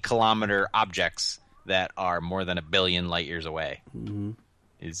 90-kilometer objects that are more than 1 billion light years away. Mm-hmm.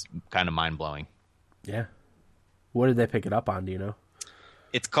 Is kind of mind blowing. Yeah. What did they pick it up on? Do you know?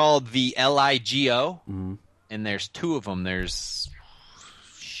 It's called the LIGO, and there's two of them.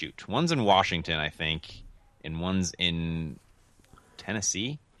 One's in Washington, I think, and one's in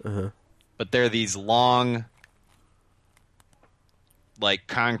Tennessee. But they're these long, like,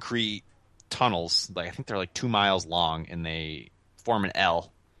 concrete tunnels. Like, I think they're like 2 miles long, and they form an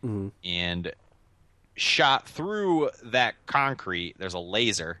L. And shot through that concrete, there's a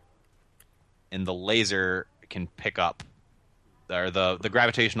laser, and the laser can pick up, or the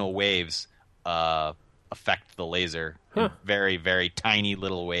gravitational waves affect the laser in very, very tiny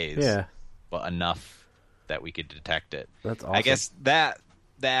little ways. Yeah. But enough that we could detect it. That's awesome. I guess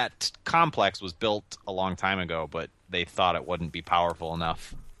that complex was built a long time ago, but they thought it wouldn't be powerful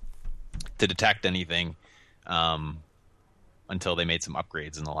enough to detect anything until they made some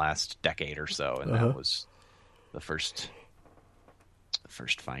upgrades in the last decade or so, and that was the first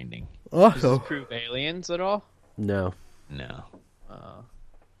finding. Does this prove aliens at all? No. No.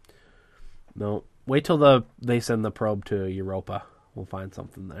 No. Wait till they send the probe to Europa. We'll find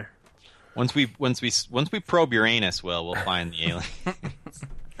something there. Once we probe Uranus, we'll find the alien.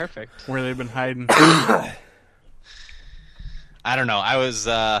 Perfect. Where they've been hiding. I don't know. I was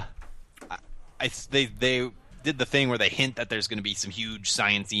they did the thing where they hint that there's going to be some huge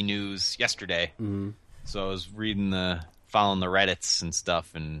sciencey news yesterday. So I was following the Reddits and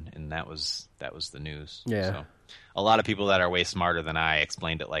stuff, and that was the news. Yeah. So a lot of people that are way smarter than I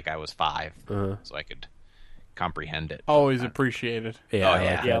explained it like I was 5, so I could comprehend it. Always appreciated. Yeah, Oh, I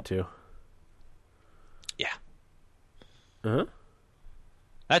yeah. like that too. Yeah.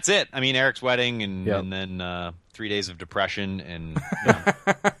 That's it. I mean, Eric's wedding, and Yep. and then 3 days of depression, and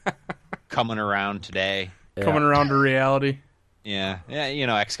coming around today. Yeah. Coming around to reality. Yeah.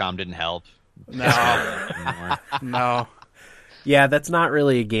 XCOM didn't help. No. Anymore. No. Yeah, that's not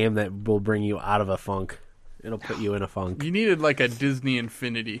really a game that will bring you out of a funk. It'll put you in a funk. You needed like a Disney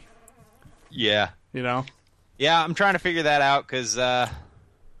Infinity, Yeah. you know? Yeah, I'm trying to figure that out because, I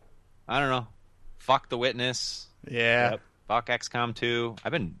don't know. Fuck The Witness. Yeah. Fuck XCOM 2.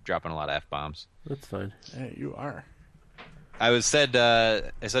 I've been dropping a lot of F-bombs. That's fine. Yeah, you are. I said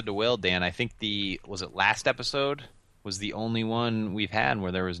to Will, Dan, I think was it last episode was the only one we've had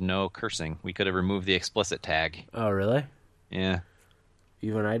where there was no cursing. We could have removed the explicit tag. Oh, really? Yeah.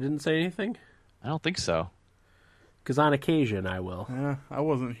 Even I didn't say anything? I don't think so. Because on occasion I will. Yeah, I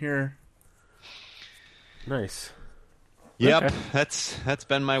wasn't here. Nice. Yep. Okay. That's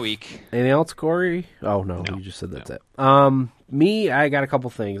been my week. Anything else, Corey? Oh, no. No. You just said that's No. it. Me, I got a couple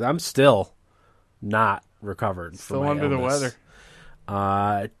things. I'm still not recovered Still from my under the illness.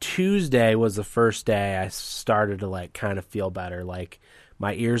 weather. Tuesday was the first day I started to like kind of feel better. Like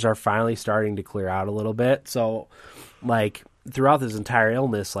my ears are finally starting to clear out a little bit. So like throughout this entire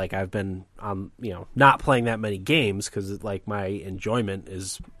illness, like I've been not playing that many games because like my enjoyment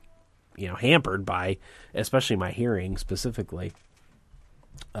is hampered by especially my hearing specifically.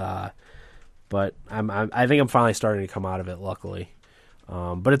 But I think I'm finally starting to come out of it, luckily.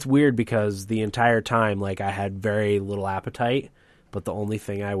 But it's weird because the entire time, like I had very little appetite, but the only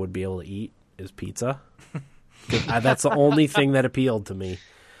thing I would be able to eat is pizza. That's the only thing that appealed to me.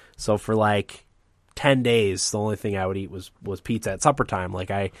 So for like 10 days, the only thing I would eat was pizza at supper time. Like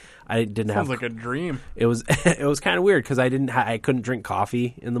I didn't Sounds have. like a dream. It was kind of weird because I couldn't drink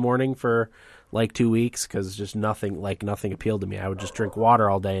coffee in the morning for like 2 weeks because just nothing appealed to me. I would just drink water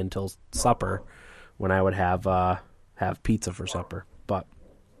all day until supper, when I would have pizza for supper. But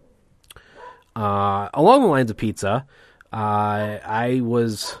along the lines of pizza, I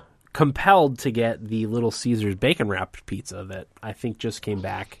was compelled to get the Little Caesars bacon wrapped pizza that I think just came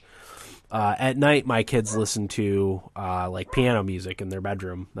back. At night, my kids listen to like piano music in their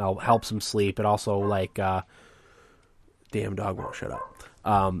bedroom. That helps them sleep. It also like damn dog won't shut up.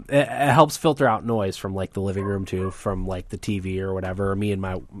 It helps filter out noise from like the living room too, from like the TV or whatever. Me and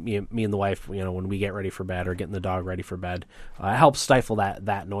the wife, when we get ready for bed or getting the dog ready for bed, it helps stifle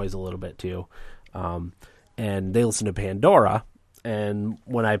that noise a little bit too. And they listen to Pandora. and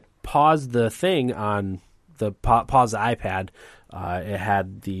when I paused the thing on the pause the iPad, it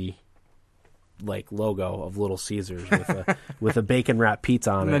had the logo of Little Caesars with a bacon wrapped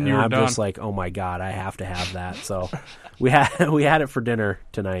pizza on it, then and you were I'm done. just like, oh my god, I have to have that. So we had it for dinner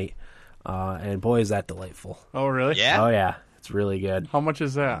tonight, and boy is that delightful. Oh, really? Yeah. Oh yeah, it's really good. How much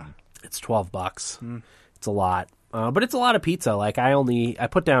is that? It's $12. It's a lot, but it's a lot of pizza. Like I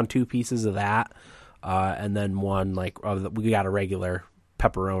put down 2 pieces of that, and then one we got a regular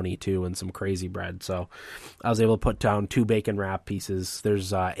pepperoni too, and some crazy bread. So I was able to put down 2 bacon wrap pieces.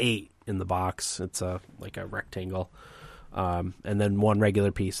 There's 8 in the box. It's like a rectangle, and then 1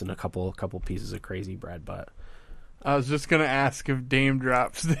 regular piece and a couple pieces of crazy bread. But I was just gonna ask if Dame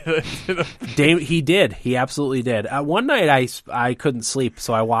Drops did it. Dame, he did. He absolutely did. One night I couldn't sleep,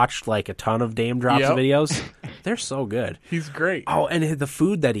 so I watched like a ton of Dame Drops Yep. videos. They're so good. He's great. Oh, and the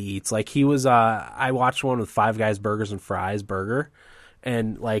food that he eats, like he was. I watched one with Five Guys Burgers and Fries burger,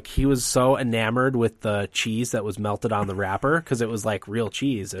 and like he was so enamored with the cheese that was melted on the wrapper because it was like real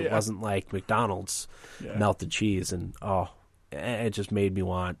cheese. It Yeah. wasn't like McDonald's melted cheese, and it just made me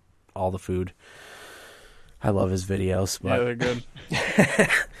want all the food. I love his videos, Yeah, but they're good.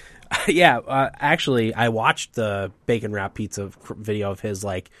 actually, I watched the bacon wrap pizza video of his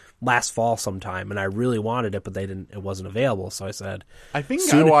like last fall sometime, and I really wanted it, but it wasn't available. So I said, I think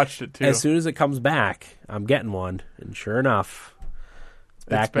Soon- I watched it too. as soon as it comes back, I'm getting one. And sure enough, it's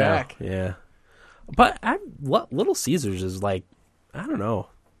back now. back. Yeah, but Little Caesars is like, I don't know,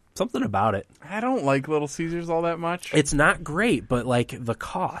 something about it. I don't like Little Caesars all that much. It's not great, but like the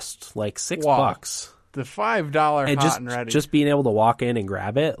cost, like $6. Wow. The $5 hot And and ready, just being able to walk in and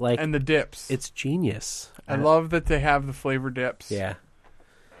grab it, like and the dips. it's genius. I love that they have the flavor dips. Yeah,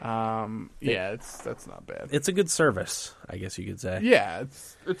 That's not bad. it's a good service, I guess you could say. Yeah,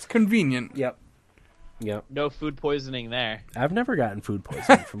 it's convenient. Yep. No food poisoning there. I've never gotten food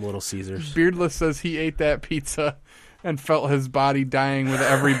poisoning from Little Caesars. Beardless says he ate that pizza and felt his body dying with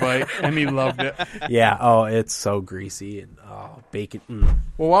every bite, and he loved it. Yeah. Oh, it's so greasy and bacon.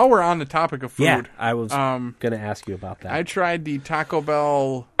 Well, while we're on the topic of food, Yeah, I was um, gonna ask you about that. I tried the Taco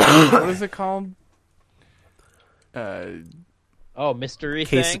Bell. What is it called? Oh, mystery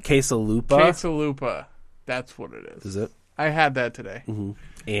thing. Quesalupa. Quesalupa. That's what it is. Is it? I had that today. How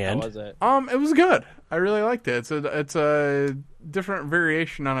And was it? It was good. I really liked it. It's a different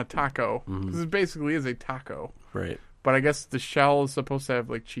variation on a taco because it basically is a taco, right. but I guess the shell is supposed to have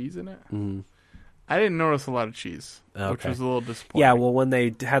like cheese in it. I didn't notice a lot of cheese, which Okay. was a little disappointing. Yeah. Well, when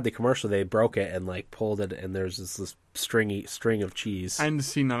they had the commercial, they broke it and like pulled it, and there's this string of cheese. I didn't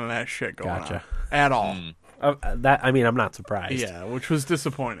see none of that shit going Gotcha. on at all. I'm not surprised. Yeah, which was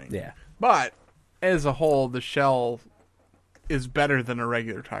disappointing. Yeah. But as a whole, the shell is better than a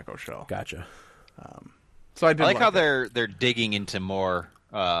regular taco shell. Gotcha. So I did I like how it. they're digging into more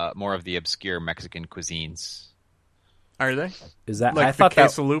of the obscure Mexican cuisines. Are they? Is that Like I the thought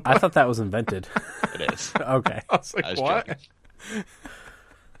that quesalupa? I thought that was invented. It is. Okay. I was like, I was what? joking.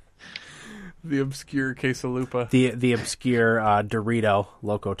 The obscure quesalupa. The obscure Dorito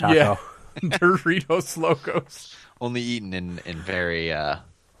Loco Taco. Yeah. Doritos Locos. Only eaten in very Yeah,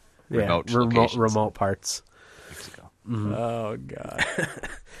 remote locations. remote parts. Mexico. Oh god.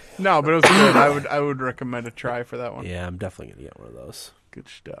 No, but it was good. I would recommend a try for that one. Yeah, I'm definitely gonna get one of those. Good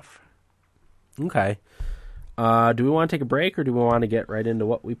stuff. Okay. Do we want to take a break, or do we want to get right into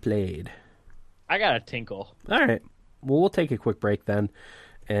what we played? I got a tinkle. All right. Well, we'll take a quick break then,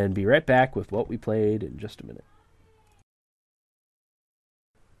 and be right back with what we played in just a minute.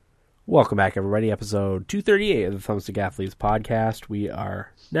 Welcome back, everybody. Episode 238 of the Thumbstick Athletes podcast. We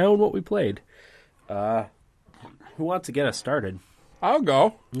are now in what we played. Who wants to get us started? I'll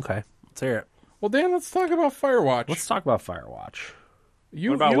go. Okay, let's hear it. Well, Dan, let's talk about Firewatch. Let's talk about Firewatch.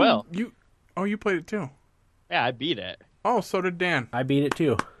 You, What about you, Will? You played it too. Yeah, I beat it. Oh, so did Dan. I beat it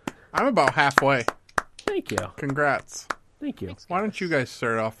too. I'm about halfway. Thank you. Congrats. Thank you. Why don't you guys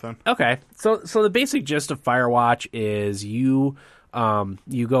start off then? Okay, so the basic gist of Firewatch is you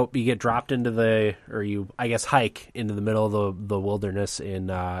get dropped into I guess hike into the middle of the wilderness in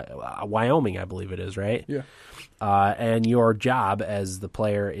Wyoming, I believe it is, right? Yeah. And your job as the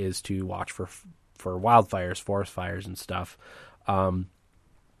player is to watch for wildfires, forest fires, and stuff. And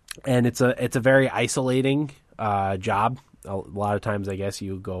it's a very isolating job. A lot of times, I guess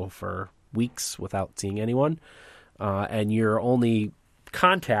you go for weeks without seeing anyone, and your only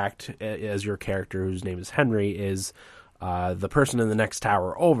contact as your character, whose name is Henry, is the person in the next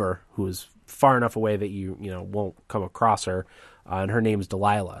tower over, who is far enough away that you won't come across her, and her name is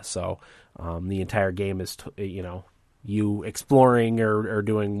Delilah. So the entire game is you exploring or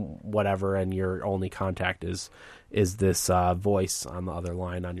doing whatever, and your only contact is this voice on the other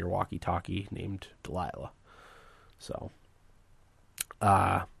line on your walkie-talkie named Delilah. So,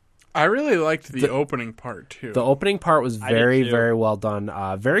 I really liked the opening part too. the opening part was very, too. very well done.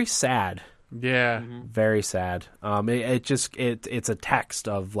 Very sad. Yeah. Very sad. It's a text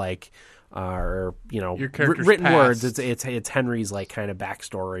of like, or Your character's written past. words. It's Henry's like kind of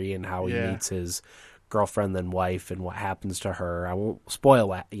backstory and how he meets his girlfriend then wife and what happens to her. I won't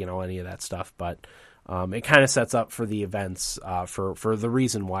spoil any of that stuff, but it kind of sets up for the events for the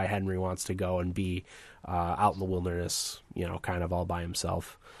reason why Henry wants to go and be out in the wilderness, kind of all by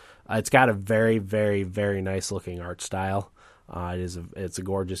himself. It's got a very, very, very nice looking art style. It's a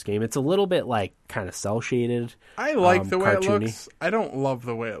gorgeous game. It's a little bit like kind of cell shaded. I like the way cartoony. it looks. I don't love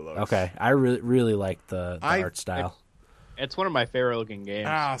the way it looks. Okay, I really like the art style. It's one of my favorite looking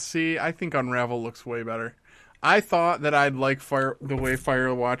games. See, I think Unravel looks way better. I thought that I'd like the way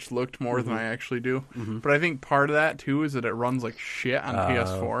Firewatch looked more than I actually do. But I think part of that, too, is that it runs like shit on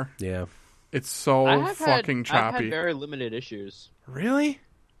PS4. Yeah, It's so fucking choppy. I've had very limited issues. Really?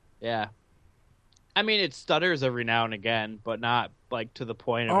 Yeah. I mean, it stutters every now and again, but not like to the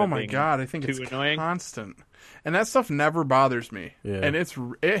point of Oh it my being god, I think too it's annoying. constant. And that stuff never bothers me. Yeah. And it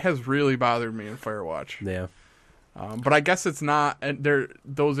has really bothered me in Firewatch. yeah. But I guess it's not. And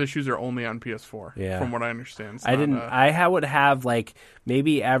those issues are only on PS4. Yeah. From what I understand. It's I not, didn't. I would have like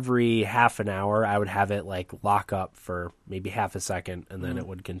maybe every half an hour I would have it like lock up for maybe half a second and then it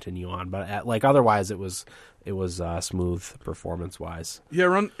would continue on. But otherwise it was smooth performance wise.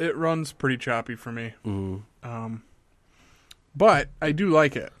 Yeah, it runs pretty choppy for me. But I do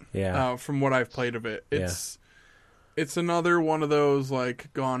like it. Yeah. From what I've played of it, it's another one of those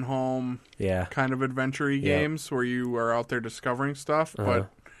like Gone Home Yeah. kind of adventure-y games where you are out there discovering stuff. But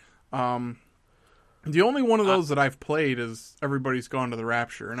the only one of those that I've played is Everybody's Gone to the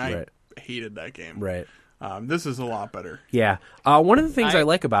Rapture, and I hated that game. Right. This is a lot better. Yeah. One of the things I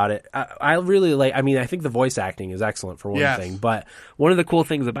like about it, I really like, I mean, I think the voice acting is excellent for one thing, but one of the cool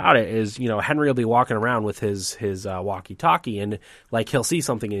things about it is, Henry will be walking around with his walkie-talkie and like he'll see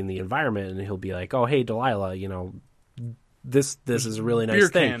something in the environment and he'll be like, oh, hey, Delilah, this is a really nice Beer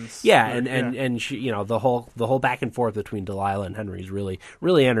thing. cans. Yeah. And she, the whole back and forth between Delilah and Henry is really,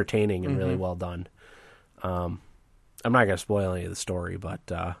 really entertaining and really well done. I'm not going to spoil any of the story, but,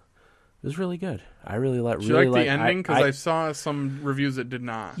 it was really good. I really like. Do you like the ending? Because I saw some reviews that did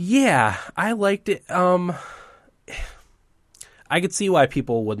not. Yeah, I liked it. I could see why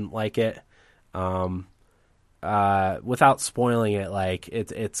people wouldn't like it. Without spoiling it, like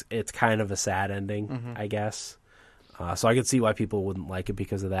it's kind of a sad ending, I guess. So I could see why people wouldn't like it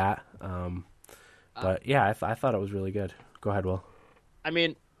because of that. But yeah, I thought it was really good. Go ahead, Will. I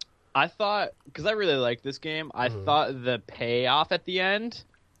mean, I thought, because I really liked this game, I thought the payoff at the end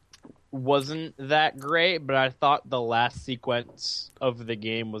wasn't that great, but I thought the last sequence of the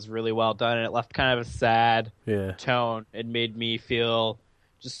game was really well done, and it left kind of a sad tone. It made me feel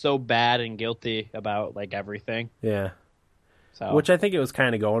just so bad and guilty about like everything. Yeah. So, Which I think it was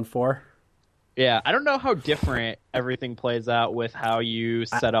kind of going for. yeah, I don't know how different everything plays out with how you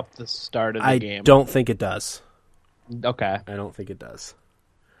set up the start of the game. I don't think it does. Okay. I don't think it does.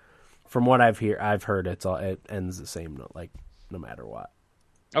 From what I've heard, it ends the same, like no matter what.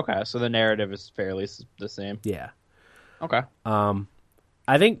 Okay, so the narrative is fairly the same. Yeah. Okay.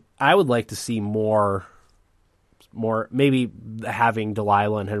 I think I would like to see more maybe having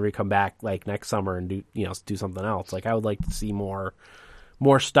Delilah and Henry come back like next summer and do something else. Like I would like to see more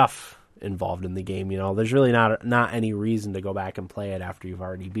stuff involved in the game. There's really not any reason to go back and play it after you've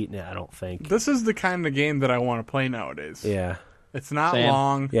already beaten it, I don't think. This is the kind of game that I want to play nowadays. Yeah. It's not Same.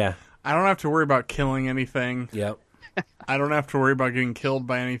 long. Yeah. I don't have to worry about killing anything. Yep. I don't have to worry about getting killed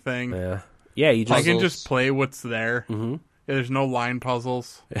by anything. Yeah. Yeah, you I just can just play what's there. Mhm. Yeah, there's no line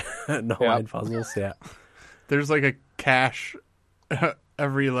puzzles. no line puzzles, yeah. There's like a cache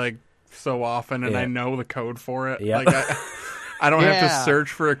every like so often, and Yeah. I know the code for it. Yep. Like I don't have to Yeah. search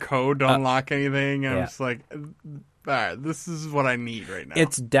for a code to unlock anything. I'm yeah. just like, all right, this is what I need right now.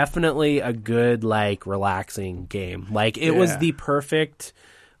 It's definitely a good, like, relaxing game. Like, it was Yeah. the perfect,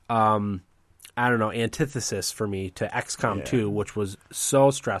 I don't know, antithesis for me to XCOM 2, which was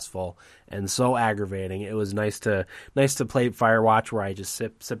so stressful and so aggravating. It was nice to play Firewatch where I just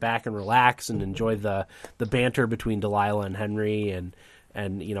sit back and relax and enjoy the banter between Delilah and Henry and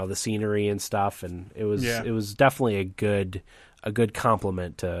the scenery and stuff. And it was definitely a good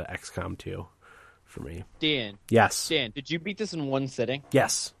compliment to XCOM 2 for me. Dan, Yes. did you beat this in one sitting?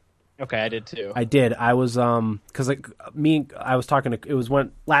 Yes. Okay, I did too. I did. I was because I was talking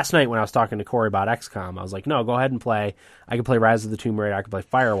to last night when I was talking to Corey about XCOM. I was like, no, go ahead and play. I could play Rise of the Tomb Raider. I could play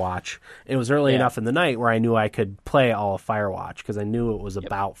Firewatch. It was early enough in the night where I knew I could play all of Firewatch because I knew it was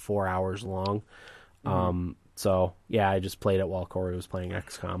about 4 hours long. So yeah, I just played it while Corey was playing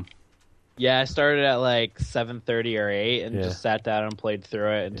XCOM. Yeah, I started at like 7:30 or 8 and just sat down and played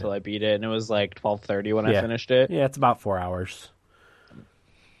through it until I beat it, and it was like 12:30 when I finished it. Yeah, it's about 4 hours.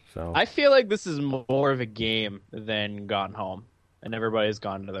 So I feel like this is more of a game than Gone Home, and everybody's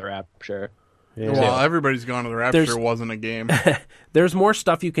gone to the Rapture. yeah. Well, everybody's gone to the Rapture. There's- Wasn't a game. There's more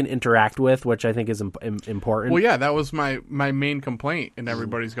stuff you can interact with, which I think is important. Well, yeah, that was my main complaint. And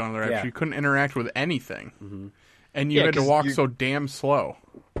everybody's gone to the Rapture. Yeah. You couldn't interact with anything, and you Yeah, had to 'cause walk you- so damn slow.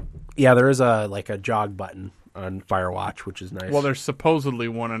 Yeah, there is a jog button on Firewatch, which is nice. Well, there's supposedly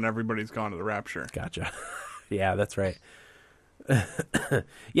one, and everybody's gone to the Rapture. Gotcha. Yeah, that's right.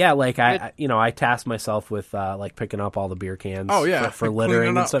 Yeah, like I tasked myself with like picking up all the beer cans. Oh, yeah. for Cleaning littering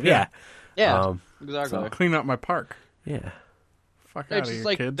and up, stuff. yeah. Yeah, Exactly. Clean up my park. yeah. Fuck out It's of just here,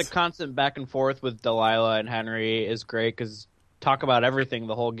 like kids. the constant back and forth with Delilah and Henry is great because talk about everything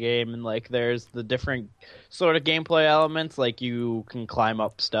the whole game, and like there's the different sort of gameplay elements, like you can climb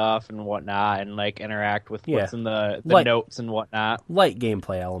up stuff and whatnot, and like interact with what's in the Like- notes and whatnot. Light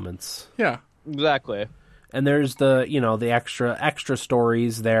gameplay elements. Yeah. Exactly. And there's the the extra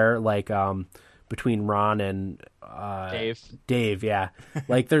stories there, like between Ron and Dave, yeah.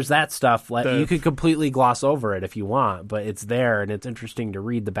 Like there's that stuff. Like you could completely gloss over it if you want, but it's there, and it's interesting to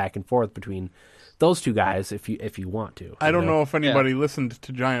read the back and forth between those two guys if you want to. I don't know if anybody listened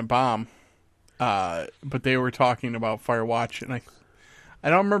to Giant Bomb, but they were talking about Firewatch, and I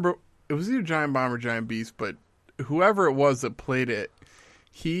don't remember. It was either Giant Bomb or Giant Beast, but whoever it was that played it,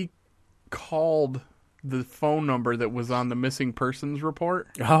 he called the phone number that was on the missing persons report.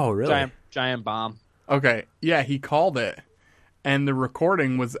 Oh, really? Giant bomb. Okay, yeah, he called it, and the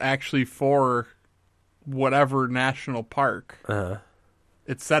recording was actually for whatever national park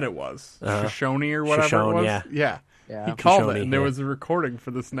it said it was. Shoshone or whatever Shoshone, it was. yeah. Yeah. He called Shoshone, it, and there yeah. was a recording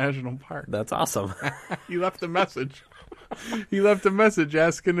for this national park. That's awesome. He left a message. He left a message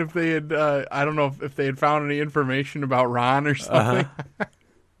asking if they had, I don't know if they had found any information about Ron or something,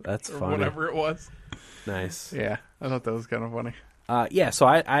 That's or funny. whatever it was. Nice. Yeah, I thought that was kind of funny. Yeah, so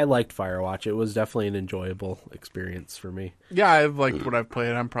I liked Firewatch. It was definitely an enjoyable experience for me. Yeah, I've liked what I've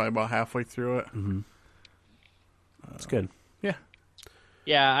played. I'm probably about halfway through it. It's good. Yeah.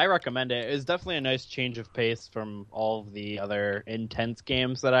 Yeah, I recommend it. It's definitely a nice change of pace from all of the other intense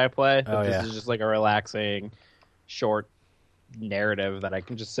games that I play. But this is just like a relaxing, short narrative that I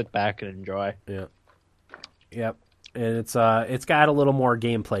can just sit back and enjoy. Yeah. Yep. And it's got a little more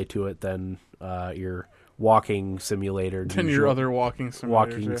gameplay to it than your walking simulator. Than your other walking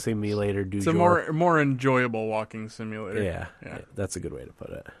simulators. Simulator du It's a jour. more enjoyable walking simulator. Yeah, that's a good way to put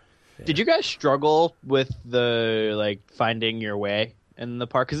it. Did you guys struggle with the like finding your way in the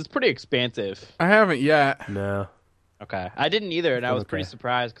park? Because it's pretty expansive. I haven't yet. No. Okay, I didn't either, and I was pretty Okay.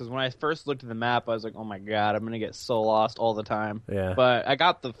 surprised because when I first looked at the map, I was like, "Oh my god, I'm gonna get so lost all the time." Yeah. But I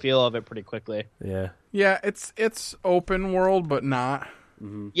got the feel of it pretty quickly. Yeah. Yeah, it's open world, but not.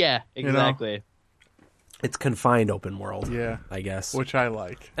 Yeah, exactly. It's confined open world. Yeah. I guess. Which I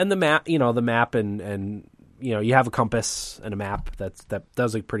like. And the map, and you have a compass and a map that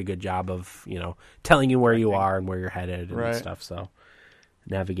does a pretty good job of, telling you where you are and where you're headed and Right. stuff. So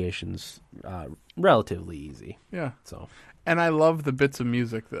navigation's relatively easy. Yeah. So And I love the bits of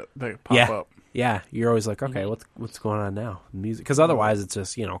music that pop yeah, up. yeah, you're always like, okay, what's going on now? Music, because otherwise it's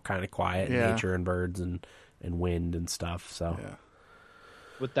just kind of quiet, and Yeah. nature and birds and wind and stuff. So Yeah.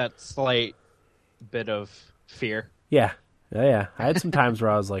 With that slight bit of fear, yeah. I had some times where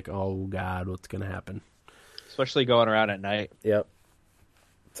I was like, oh god, what's gonna happen? especially going around at night. Yep.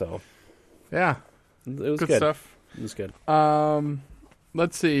 So Yeah. it was Good good. stuff. It was good.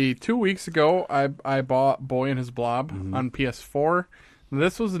 Let's see. 2 weeks ago, I bought Boy and His Blob on PS4.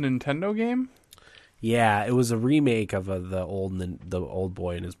 This was a Nintendo game. Yeah, it was a remake of the old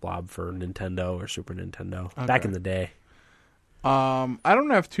Boy and His Blob for Nintendo or Super Nintendo back in the day. I don't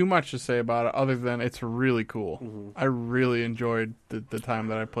have too much to say about it other than it's really cool. I really enjoyed the time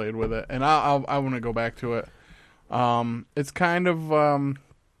that I played with it, and I want to go back to it. It's kind of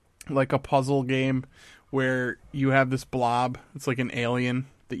like a puzzle game where you have this blob. It's like an alien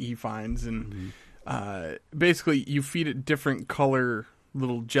that he finds, and basically you feed it different color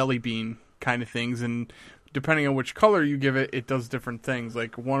little jelly bean kind of things, and depending on which color you give it, it does different things.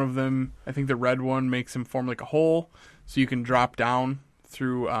 Like one of them, I think the red one makes him form like a hole, so you can drop down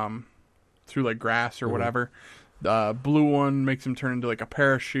through like grass or whatever. Blue one makes him turn into like a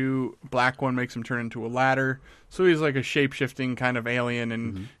parachute. Black one makes him turn into a ladder. So he's like a shape-shifting kind of alien,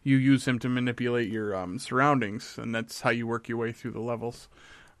 and you use him to manipulate your surroundings, and that's how you work your way through the levels.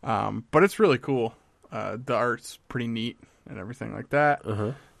 But it's really cool. The art's pretty neat and everything like that.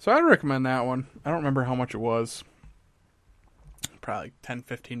 So I'd recommend that one. I don't remember how much it was. Probably like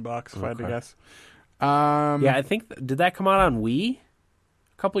 $10-15 if I had to guess. Yeah, I think did that come out on Wii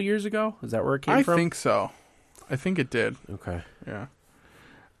a couple years ago? Is that where it came from? I think so. I think it did. Okay. Yeah.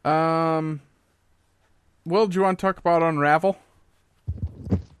 Will, do you want to talk about Unravel?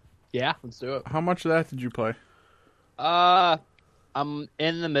 Yeah, let's do it. How much of that did you play? I'm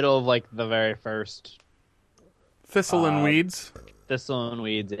in the middle of like the very first Thistle and Weeds. Thistle and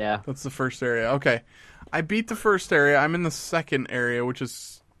Weeds. Yeah. That's the first area. Okay. I beat the first area. I'm in the second area, which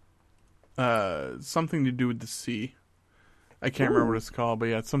is something to do with the sea. I can't remember what it's called, but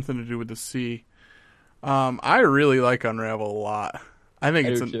yeah, it's something to do with the sea. I really like Unravel a lot. I think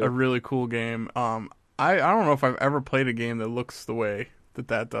it's a really cool game. I don't know if I've ever played a game that looks the way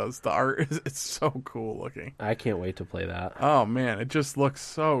that does. The art it's so cool looking. I can't wait to play that. Oh man, it just looks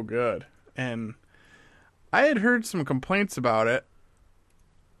so good. And I had heard some complaints about it.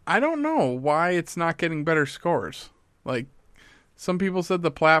 I don't know why it's not getting better scores. Like, some people said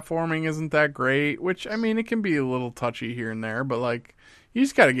the platforming isn't that great, which, I mean, it can be a little touchy here and there, but, like, you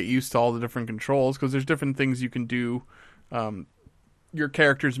just gotta get used to all the different controls, because there's different things you can do. Your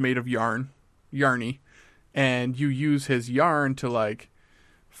character's made of Yarny, and you use his yarn to, like,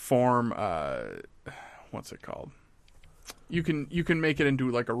 form, what's it called? You can make it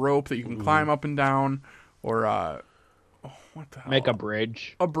into, like, a rope that you can climb up and down, or, what the hell? Make a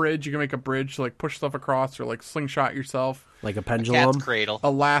bridge. A bridge. You can make a bridge to, like, push stuff across, or, like, slingshot yourself. Like a A pendulum? cat's cradle. A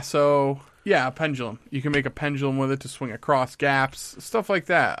lasso. Yeah, a pendulum. You can make a pendulum with it to swing across gaps. Stuff like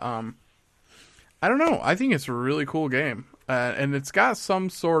that. I don't know. I think it's a really cool game. And it's got some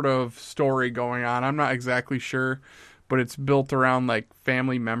sort of story going on. I'm not exactly sure. But it's built around, like,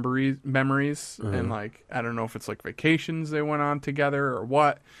 family memories. And, like, I don't know if it's, like, vacations they went on together or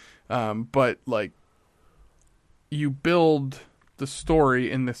what. But, like, you build the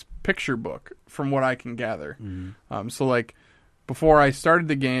story in this picture book, from what I can gather. So, like, before I started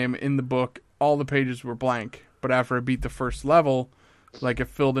the game, in the book, all the pages were blank. But after I beat the first level, like, it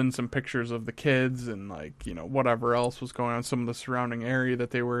filled in some pictures of the kids and, like, you know, whatever else was going on, some of the surrounding area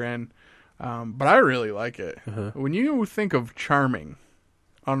that they were in. But I really like it. When you think of charming,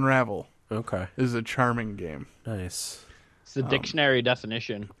 Unravel is a charming game. Nice. It's the dictionary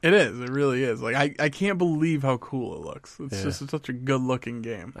definition. It is. It really is. Like, I can't believe how cool it looks. It's just such a good-looking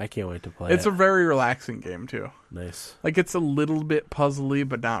game. I can't wait to play It's it. a very relaxing game, too. Nice. Like, it's a little bit puzzly,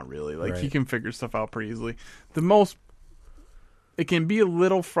 but not really. Like, Right. you can figure stuff out pretty easily. It can be a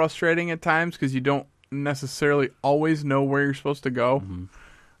little frustrating at times, because you don't necessarily always know where you're supposed to go.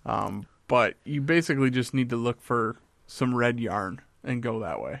 But you basically just need to look for some red yarn and go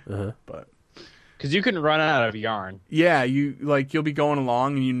that way. But Because you can run out of yarn. yeah, you'll be going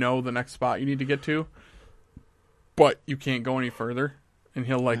along and you know the next spot you need to get to, but you can't go any further. And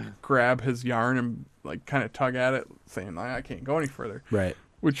he'll, like, grab his yarn and, like, kind of tug at it, saying, I can't go any further. Right.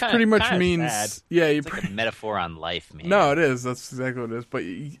 Which Kinda- pretty much kinda means, sad. yeah, you It's like a metaphor on life, man. no, it is. That's exactly what it is. But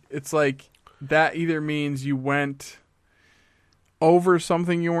it's like that either means you went over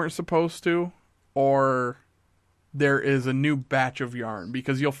something you weren't supposed to, or there is a new batch of yarn,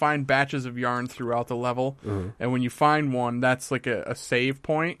 because you'll find batches of yarn throughout the level. And when you find one, that's like a save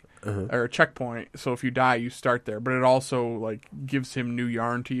point or a checkpoint. So if you die, you start there. But it also, like, gives him new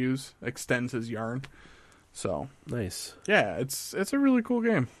yarn to use, extends his yarn. So Nice. yeah, it's a really cool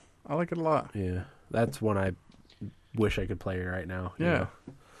game. I like it a lot. Yeah. That's one I wish I could play right now. you Yeah. know.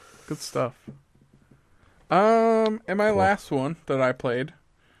 Good stuff. And my last one that I played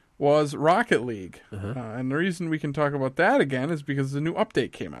was Rocket League. And the reason we can talk about that again is because the new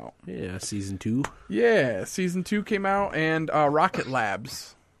update came out. Yeah, Season 2. Yeah, Season 2 came out, and Rocket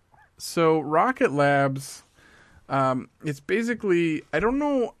Labs. So Rocket Labs, it's basically, I don't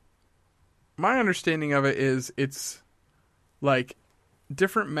know, my understanding of it is it's like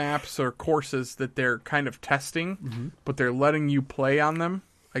different maps or courses that they're kind of testing, but they're letting you play on them,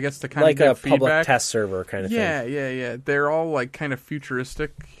 I guess, to kind Like of a give feedback. public test server kind of thing. Yeah. They're all, like, kind of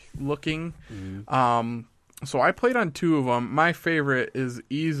futuristic looking. So I played on 2 of them. My favorite is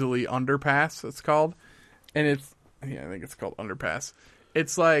easily Underpass, it's called. And I think it's called Underpass.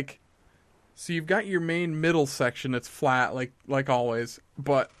 It's like, so you've got your main middle section that's flat, like always,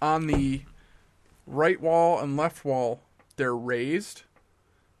 but on the right wall and left wall, they're raised.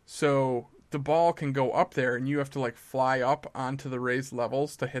 So the ball can go up there, and you have to like fly up onto the raised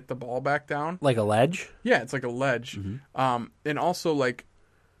levels to hit the ball back down. Like a ledge? Yeah, it's like a ledge. And also like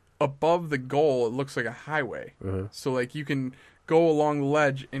above the goal, it looks like a highway. So like you can go along the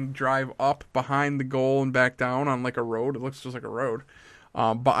ledge and drive up behind the goal and back down on like a road. It looks just like a road.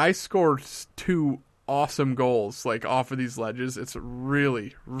 But I scored 2 awesome goals like off of these ledges. It's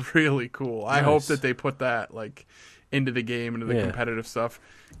really, really cool. I hope that they put that like into the game, into the competitive stuff,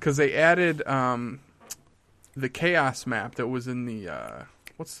 because they added the chaos map that was in the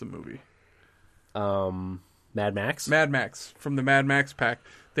what's the movie? Mad Max? Mad Max, from the Mad Max pack.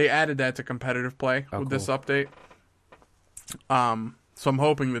 They added that to competitive play with this update. So I'm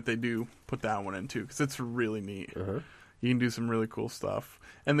hoping that they do put that one in too, because it's really neat. You can do some really cool stuff.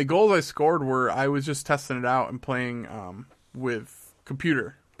 And the goals I scored were, I was just testing it out and playing with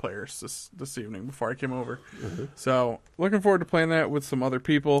computer players this evening before I came over. So looking forward to playing that with some other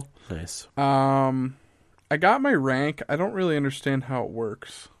people. Nice. I got my rank. I don't really understand how it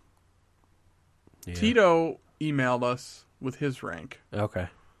works. Yeah. Tito emailed us with his rank. Okay.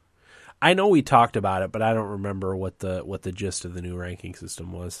 I know we talked about it, but I don't remember what the gist of the new ranking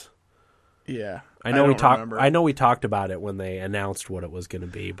system was. Yeah, I know remember. I know we talked about it when they announced what it was going to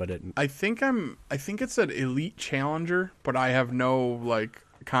be, but I think it said Elite Challenger, but I have no like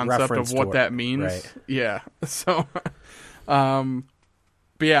concept Reference of what to it. that means. Right. Yeah. So, but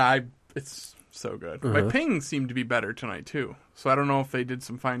yeah, it's so good. My ping seemed to be better tonight too. So I don't know if they did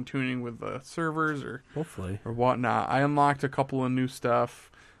some fine tuning with the servers or hopefully whatnot. I unlocked a couple of new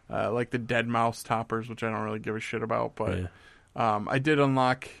stuff, like the Dead Mouse toppers, which I don't really give a shit about. But I did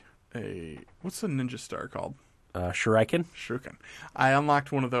unlock what's the ninja star called? Shuriken. Shuriken. I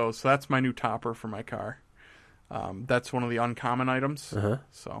unlocked one of those, so that's my new topper for my car. That's one of the uncommon items.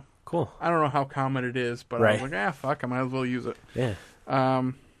 So Cool. I don't know how common it is, but I was like, fuck, I might as well use it. Yeah.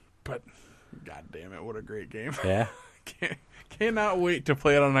 But god damn it, what a great game! Yeah. Cannot wait to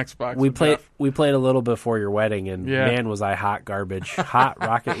play it on Xbox. We with played Jeff. we played a little before your wedding, and man, was I hot garbage, hot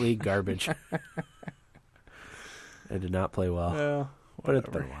Rocket League garbage. I did not play well, Well, but it's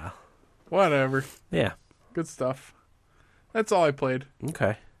been a while. Whatever. Yeah. Good stuff. That's all I played.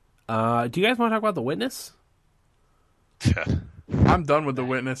 Okay. Do you guys want to talk about The Witness? I'm done with The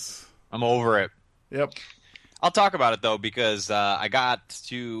Witness. I'm over it. Yep. I'll talk about it though, because I got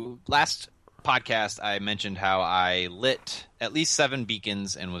to last podcast. I mentioned how I lit at least 7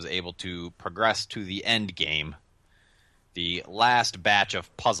 beacons and was able to progress to the end game, the last batch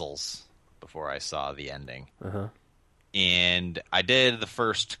of puzzles before I saw the ending. And I did the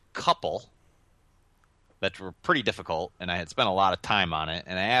first couple that were pretty difficult, and I had spent a lot of time on it.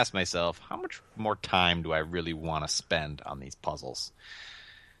 And I asked myself, how much more time do I really want to spend on these puzzles?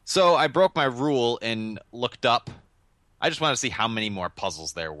 So I broke my rule and looked up. I just wanted to see how many more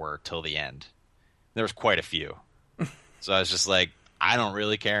puzzles there were till the end. There was quite a few. So I was just like, I don't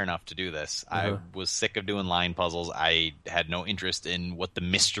really care enough to do this. I was sick of doing line puzzles. I had no interest in what the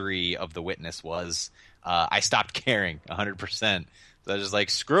mystery of The Witness was. I stopped caring 100%. So I was just like,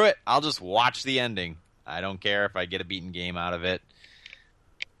 screw it. I'll just watch the ending. I don't care if I get a beaten game out of it.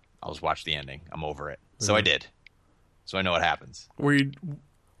 I'll just watch the ending. I'm over it. So I did. So I know what happens.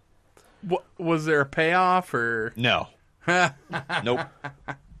 Was there a payoff or? No. Nope.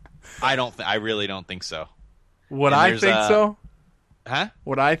 I really don't think so. Would And I there's, think so? Huh?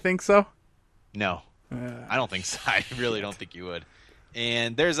 Would I think so? No. I don't think so. I really don't think you would.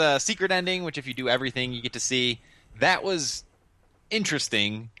 And there's a secret ending, which if you do everything, you get to see. That was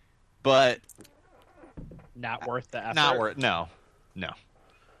interesting, but Not worth the effort. not worth. No.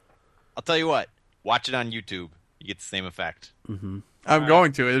 I'll tell you what. Watch it on YouTube. You get the same effect. I'm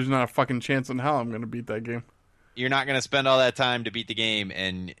going to. There's not a fucking chance in hell I'm going to beat that game. You're not going to spend all that time to beat the game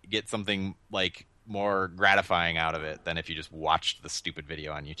and get something like more gratifying out of it than if you just watched the stupid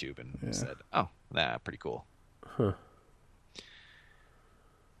video on YouTube and said, "Oh, pretty cool."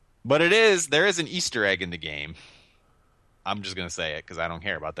 But there is an Easter egg in the game. I'm just going to say it because I don't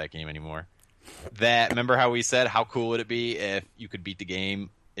care about that game anymore. Remember how we said, how cool would it be if you could beat the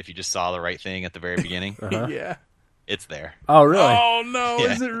game if you just saw the right thing at the very beginning? Yeah. It's there. Oh, really? Oh, no.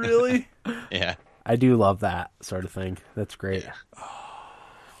 Yeah. Is it really? Yeah. I do love that sort of thing. That's great.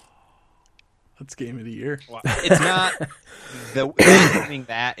 That's game of the year. It's not the ending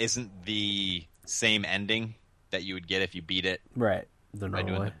that isn't the same ending that you would get if you beat it Right. The by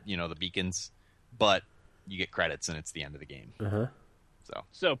normal doing way. the beacons, but you get credits and it's the end of the game.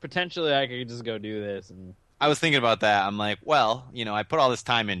 So potentially I could just go do this and I was thinking about that. I'm like, well, I put all this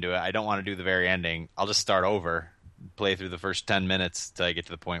time into it. I don't want to do the very ending. I'll just start over, play through the first 10 minutes till I get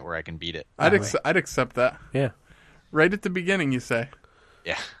to the point where I can beat it. I'd accept that. Yeah. Right at the beginning, you say.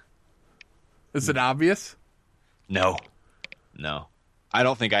 Yeah. Is it obvious? No. I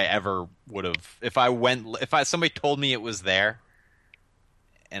don't think I ever would have. If somebody told me it was there,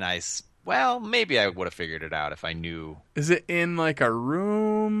 and maybe I would have figured it out if I knew. Is it in like a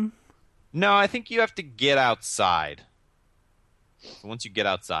room? No, I think you have to get outside. So once you get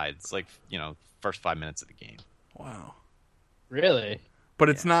outside, it's like, first 5 minutes of the game. Wow. Really? But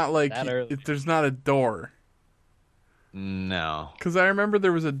it's not like That early. there's not a door. No. Because I remember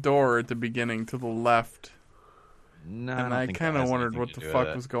there was a door at the beginning to the left, No, and I think kind that of has wondered anything what to the do fuck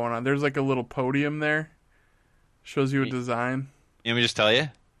with it. was going on. There's like a little podium there. Shows you a design. You want me to just tell you?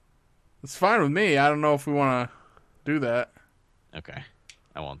 It's fine with me. I don't know if we want to do that Okay.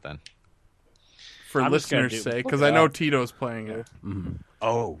 I won't then. for I'm just gonna listeners' sake, look because it I know up. Tito's playing it.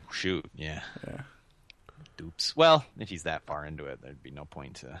 Oh, shoot. Yeah. Yeah. Doops. Well, if he's that far into it, there'd be no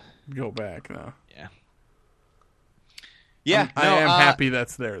point to... Go back now. Yeah. Yeah, I am happy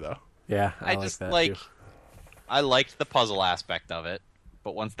that's there though. Yeah, I like just that like... too. I liked the puzzle aspect of it,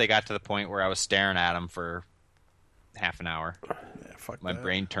 but once they got to the point where I was staring at them for half an hour, Yeah, fuck my that.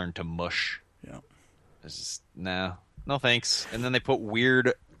 brain turned to mush. Yeah. It's just, no thanks. And then they put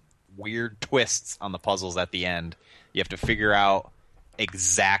weird twists on the puzzles at the end. You have to figure out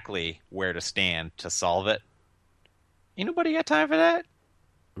exactly where to stand to solve it. Ain't nobody got time for that.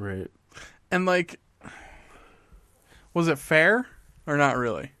 Right. And like, was it fair or not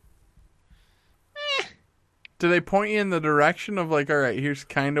really? Do they point you in the direction of like, all right, here's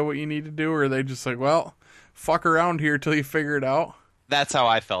kind of what you need to do, or are they just like, well, fuck around here till you figure it out? That's how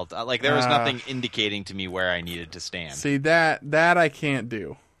I felt. Like there was nothing indicating to me where I needed to stand. See, that I can't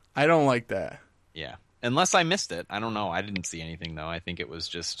do. I don't like that. Yeah. Unless I missed it. I don't know. I didn't see anything though. I think it was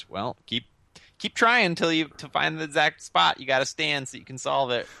just, well, keep trying to find the exact spot you got to stand so you can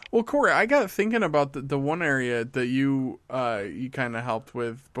solve it. Well, Corey, I got thinking about the one area that you kind of helped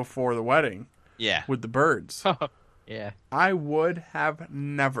with before the wedding Yeah. with the birds. Yeah. I would have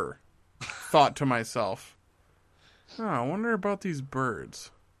never thought to myself, oh, I wonder about these birds.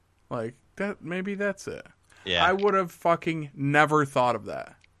 Like, that. Maybe that's it. Yeah. I would have fucking never thought of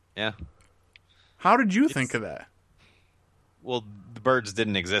that. Yeah. How did you think of that? Well, the birds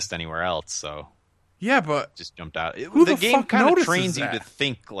didn't exist anywhere else, so Yeah, but just jumped out. Who The the game fuck kind of notices trains you that? to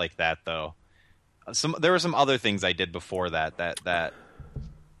think like that, though. There were some other things I did before that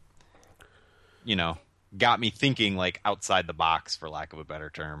got me thinking like outside the box, for lack of a better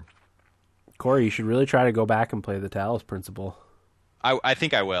term. Corey, you should really try to go back and play the Talos Principle. I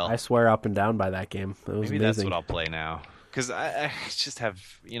think I will. I swear up and down by that game. It was Maybe that's amazing. what I'll play now. Because I just have,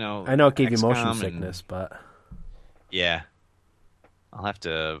 I know it gave you motion XCOM and- sickness, but Yeah. I'll have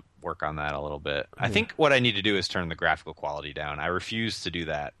to work on that a little bit. I think what I need to do is turn the graphical quality down. I refuse to do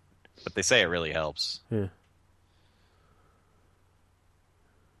that, but they say it really helps. yeah.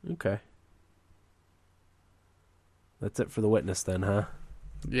 Okay. That's it for the witness then, huh?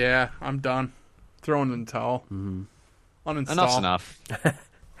 yeah, I'm done. Throwing in the towel. Mm-hmm. Uninstall. Enough's enough.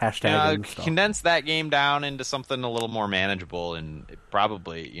 Hashtag install. Condense that game down into something a little more manageable, and it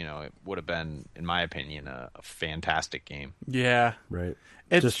probably, it would have been, in my opinion, a fantastic game. Yeah, Right.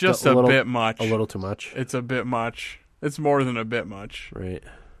 it's just a little, bit much. A little too much. It's a bit much. It's more than a bit much. Right.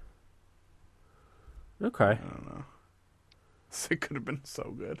 Okay. It could have been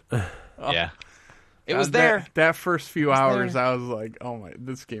so good. Yeah. It was That- there. That first few was hours, there. I was like, "Oh my,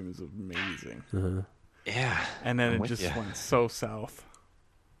 this game is amazing." Yeah. And then I'm it with just ya. went so south.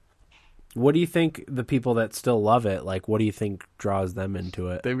 What do you think the people that still love it, like, what do you think draws them into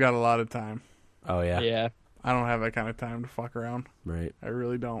it? They've got a lot of time. Oh, yeah. Yeah. I don't have that kind of time to fuck around. Right. I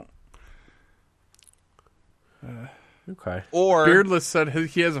really don't. Okay. Or Beardless said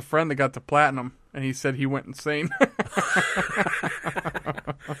he has a friend that got to platinum, and he said he went insane.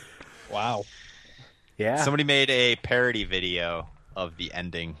 Wow. Yeah. somebody made a parody video of the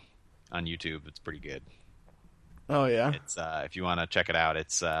ending on YouTube. It's pretty good. Oh yeah, It's if you want to check it out,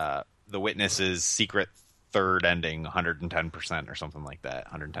 it's The Witness's secret third ending, 110% or something like that,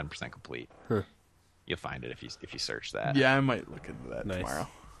 110% complete. Huh. You'll find it if you search that. yeah. I might look into that Nice. tomorrow.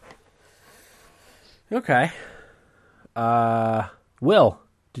 Okay. Will,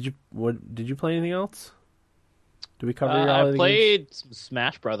 did you play anything else? Did we cover all of I the games? played some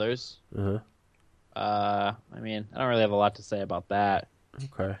Smash Brothers. Uh-huh. I mean, I don't really have a lot to say about that.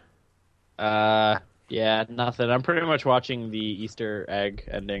 Okay. Yeah, nothing. I'm pretty much watching the Easter egg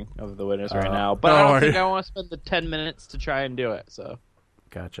ending of The Witness right Oh. now, but Oh, I don't are think you? I want to spend the 10 minutes to try and do it. So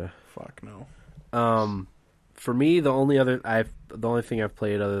Gotcha. Fuck no. For me, the only thing I've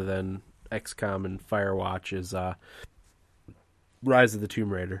played other than XCOM and Firewatch is Rise of the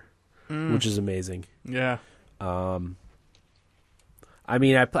Tomb Raider, which is amazing. Yeah. I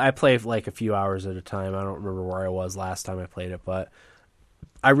mean, I play like a few hours at a time. I don't remember where I was last time I played it, but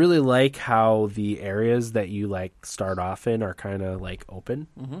I really like how the areas that you like start off in are kind of like open,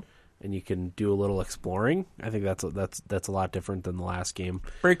 and you can do a little exploring. I think that's a lot different than the last game.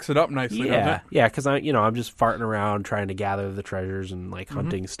 Breaks it up nicely, doesn't it? Yeah, because I'm just farting around trying to gather the treasures and like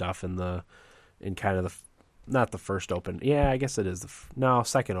hunting stuff in kind of not the first open. Yeah, I guess it is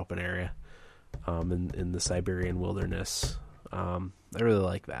second open area, in the Siberian wilderness. I really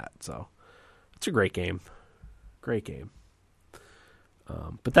like that. So it's a great game. Great game.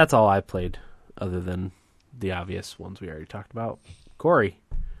 But that's all I played other than the obvious ones we already talked about. Corey,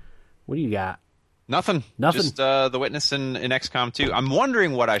 what do you got? Nothing. Just The Witness in XCOM 2. I'm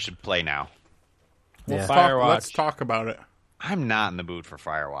wondering what I should play now. Yeah. Let's talk about it. I'm not in the mood for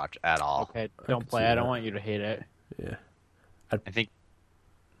Firewatch at all. Okay, don't play. I don't want you to hate it. Yeah. I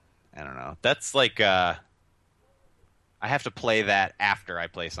don't know. That's like I have to play that after I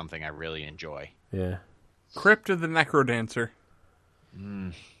play something I really enjoy. Yeah. Crypt of the Necrodancer.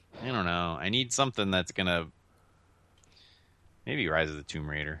 I don't know. I need something that's gonna maybe Rise of the Tomb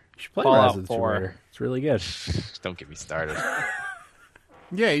Raider. You should play Fallout Rise of the Tomb 4. Raider. It's really good. Don't get me started.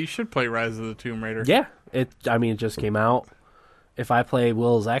 Yeah, you should play Rise of the Tomb Raider. Yeah. It just came out. If I play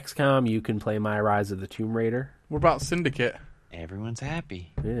Will's XCOM, you can play my Rise of the Tomb Raider. What about Syndicate? Everyone's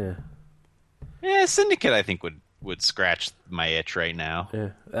happy. Yeah. Yeah, Syndicate I think would scratch my itch right now. Yeah.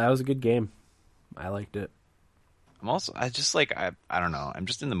 That was a good game. I liked it. I don't know. I'm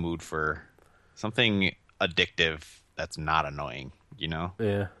just in the mood for something addictive that's not annoying, you know?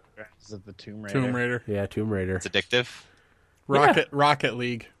 Yeah. Rise of the Tomb Raider. Tomb Raider. Yeah, Tomb Raider. It's addictive. Rocket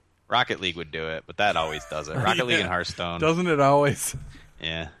League. Rocket League would do it, but that always does it. Rocket League and Hearthstone. Doesn't it always?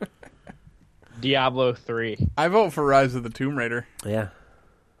 Yeah. Diablo 3. I vote for Rise of the Tomb Raider. Yeah.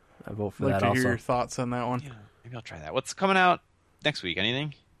 I vote for I'd like that to also. hear your thoughts on that one. Yeah, maybe I'll try that. What's coming out next week?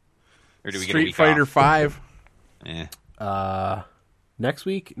 Anything? Or do we get a Street week Fighter off? 5. Yeah.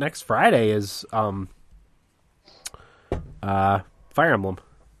 Next Friday is Fire Emblem.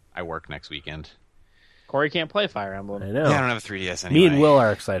 I work next weekend. Corey can't play Fire Emblem. I know. Yeah, I don't have a 3DS anyway. Me and Will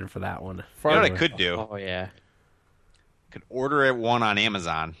are excited for that one. You know what I could do? Oh, yeah. Could order one on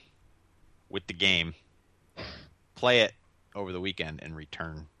Amazon with the game, play it over the weekend, and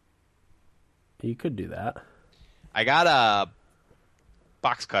return. You could do that. I got a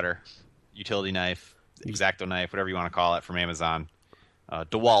box cutter, utility knife, X-Acto knife, whatever you want to call it, from Amazon.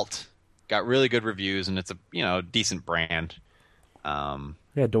 DeWalt got really good reviews, and it's a decent brand. Yeah,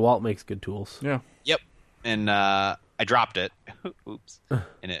 DeWalt makes good tools. Yeah. Yep. And I dropped it. Oops.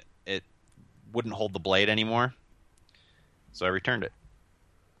 And it wouldn't hold the blade anymore, so I returned it.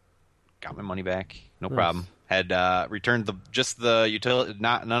 Got my money back, no problem. Had returned just the utility,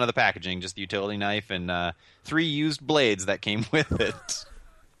 none of the packaging, just the utility knife and 3 used blades that came with it.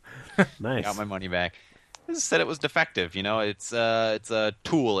 Nice. Got my money back. I just said it was defective. It's a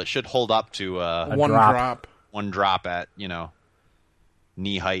tool. It should hold up to One drop. drop. one drop at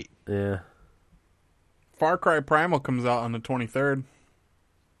knee height. Yeah. Far Cry Primal comes out on the 23rd.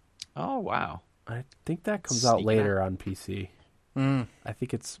 Oh wow! I think that comes out Sneak later on PC. I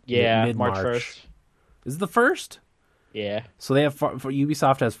think it's Yeah, mid-March. March 1st. Is it the first? Yeah. So they have for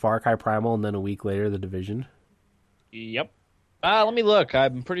Ubisoft has Far Cry Primal, and then a week later The Division. Yep. Let me look.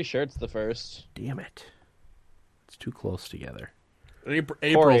 I'm pretty sure it's the first. Damn it! It's too close together.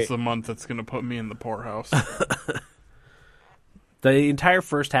 April's the month that's going to put me in the poorhouse. The entire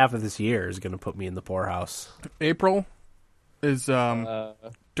first half of this year is going to put me in the poorhouse. April is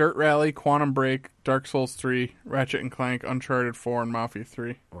Dirt Rally, Quantum Break, Dark Souls 3, Ratchet and Clank, Uncharted 4, and Mafia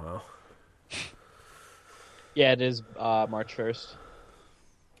 3. Wow. Yeah, it is March 1st.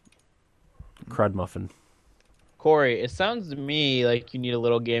 Crud muffin. Corey, it sounds to me like you need a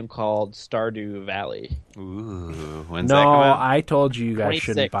little game called Stardew Valley. Ooh, when's that come No, out? I told you guys 26.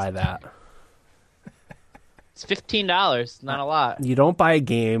 shouldn't buy that. It's $15. Not a lot. You don't buy a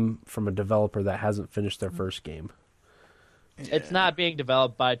game from a developer that hasn't finished their first game. It's not being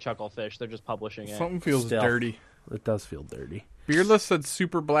developed by Chucklefish. They're just publishing it. Something feels Still. dirty. It does feel dirty. Fearless said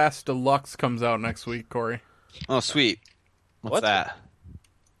Super Blast Deluxe comes out next week, Corey. Oh, sweet. What's What? that?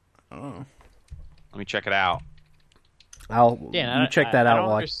 Oh. Let me check it out. Dan, You check I that out don't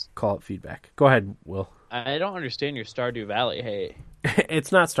while I call it feedback. Go ahead, Will. I don't understand your Stardew Valley hate.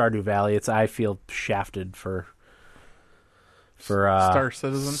 It's not Stardew Valley. It's I feel shafted for Star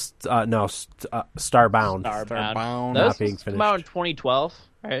Citizen? Starbound. Starbound. Starbound. That was Not being supposed to come out in finished. 2012,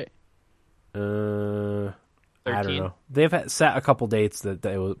 right? I don't 13? know. They've set a couple dates that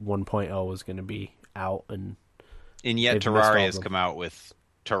 1.0 was going to be out, and And yet They've missed all Terraria of has them. come out with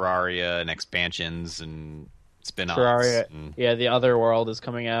Terraria and expansions and spin-offs. Terraria. and- Yeah, the Other World is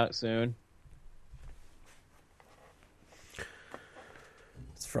coming out soon.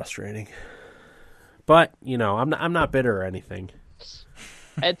 It's frustrating. But, I'm not bitter or anything.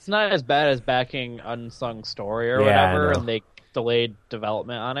 It's not as bad as backing Unsung Story or Yeah, I whatever, know. and they delayed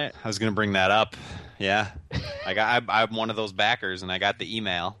development on it. I was going to bring that up. Yeah. I'm one of those backers, and I got the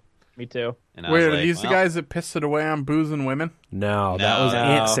email. Me too. And I Wait, was are like, these the well, guys that pissed it away on booze and women? No, that No. was No.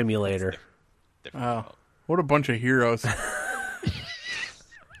 Ant Simulator. different. Oh, what a bunch of heroes.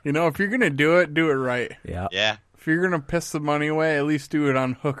 If you're going to do it right. Yeah. Yeah. If you're going to piss the money away, at least do it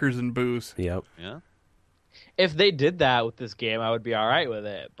on hookers and booze. Yep. Yeah. If they did that with this game, I would be all right with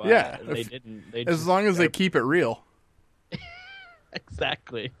it. But Yeah, they if- didn't. They As just- long as they keep it real.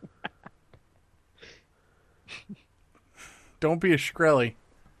 exactly. Don't be a Shkreli.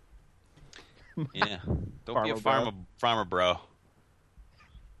 Yeah. Don't be a Farmer farmer bro.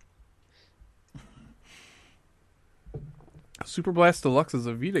 Super Blast Deluxe is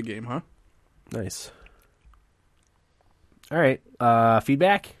a Vita game, huh? Nice. All right.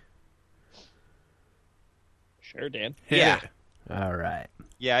 Feedback? Sure, Dan. Yeah. All right.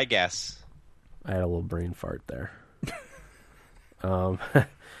 Yeah, I guess. I had a little brain fart there.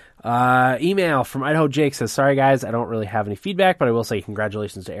 Email from Idaho Jake says, sorry guys, I don't really have any feedback, but I will say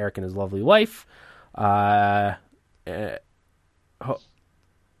congratulations to Eric and his lovely wife. And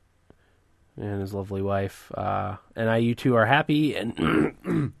his lovely wife. And you two are happy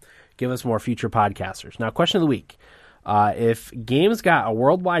and give us more future podcasters. Now, question of the week. If games got a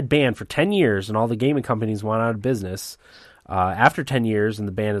worldwide ban for 10 years and all the gaming companies went out of business, after 10 years and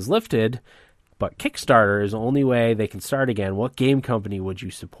the ban is lifted, but Kickstarter is the only way they can start again, what game company would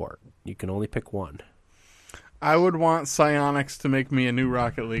you support? You can only pick one. I would want Psyonix to make me a new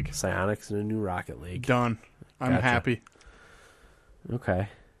Rocket League. Psyonix and a new Rocket League. Done. I'm Gotcha. happy. Okay.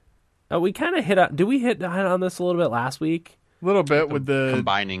 We kind of did we hit on this a little bit last week? A little bit with the...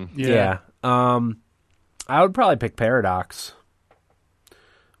 Combining. Yeah. I would probably pick Paradox.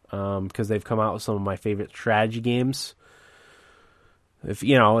 Because they've come out with some of my favorite strategy games.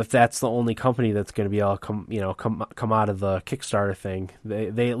 If that's the only company that's going to be able to come out of the Kickstarter thing,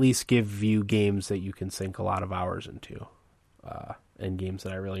 they at least give you games that you can sink a lot of hours into, and games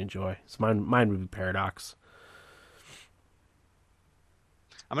that I really enjoy. So mine would be Paradox.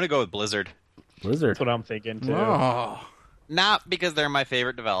 I'm going to go with Blizzard. Blizzard. That's what I'm thinking too. Oh, Not because they're my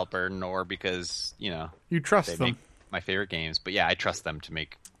favorite developer, nor because, you trust they them. make my favorite games. But yeah, I trust them to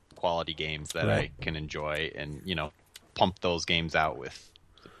make quality games that Right. I can enjoy and, pump those games out with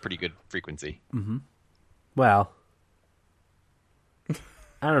pretty good frequency. Well,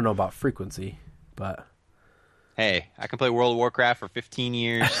 I don't know about frequency, but Hey, I can play World of Warcraft for 15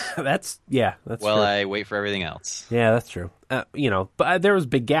 years that's while true. I wait for everything else. Yeah, that's true. But there was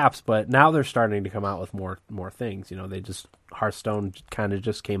big gaps, but now they're starting to come out with more things. They just Hearthstone kind of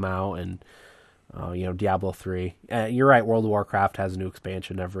just came out, and Diablo 3. You're right. World of Warcraft has a new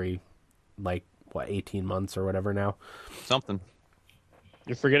expansion every 18 months or whatever now. Something.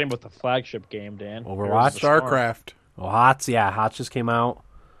 You're forgetting about the flagship game, Dan. Overwatch? Heroes of the Storm. StarCraft. Oh, HOTS just came out.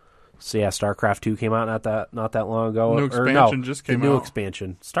 So yeah, StarCraft 2 came out not that long ago. New expansion just came the new out.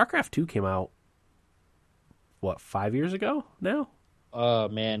 expansion. StarCraft 2 came out 5 years ago now?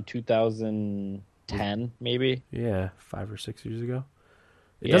 Man, 2010 maybe. Yeah, 5 or 6 years ago.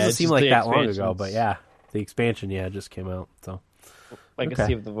 It Yeah, doesn't it's seem just like the that long ago, expansions. but yeah, the expansion just came out. So Legacy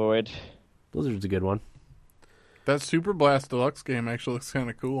Okay. of the Void. Blizzard's a good one. That Super Blast Deluxe game actually looks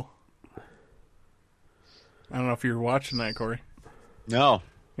kind of cool. I don't know if you're watching that, Corey. No.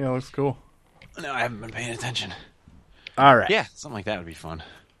 Yeah, it looks cool. No, I haven't been paying attention. All right. Yeah, something like that would be fun.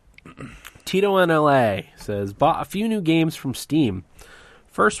 Tito in LA says, bought a few new games from Steam.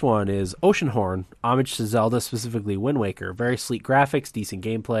 First one is Oceanhorn, homage to Zelda, specifically Wind Waker. Very sleek graphics, decent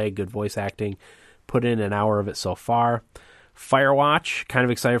gameplay, good voice acting. Put in an hour of it so far. Firewatch, kind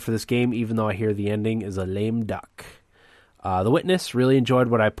of excited for this game, even though I hear the ending is a lame duck. The Witness, really enjoyed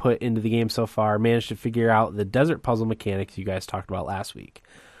what I put into the game so far. Managed to figure out the desert puzzle mechanics you guys talked about last week.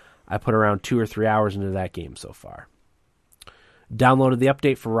 I put around 2 or 3 hours into that game so far. Downloaded the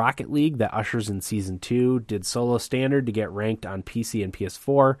update for Rocket League that ushers in Season 2, did solo standard to get ranked on PC and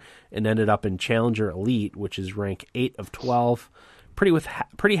PS4, and ended up in Challenger Elite, which is rank 8 of 12.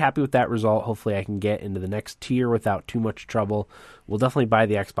 Pretty happy with that result. Hopefully I can get into the next tier without too much trouble. We'll definitely buy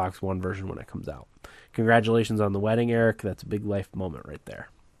the Xbox One version when it comes out. Congratulations on the wedding, Eric. That's a big life moment right there.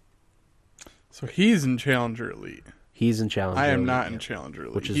 So he's in Challenger Elite. He's in Challenger I am Elite, not in yeah. Challenger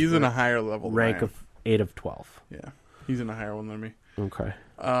Elite. Which is He's in a higher level than rank I am. of 8 of 12. Yeah, he's in a higher one than me. Okay.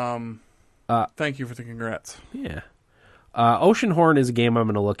 Thank you for the congrats. Yeah. Oceanhorn is a game I'm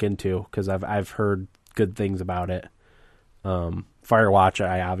going to look into because I've heard good things about it. Firewatch,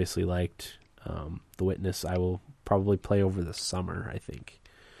 I obviously liked. The Witness, I will probably play over the summer, I think.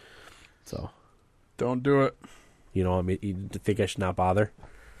 So, Don't do it. you know, you think I should not bother?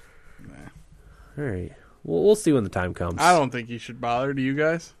 Nah. All right. Well, we'll see when the time comes. I don't think you should bother. Do you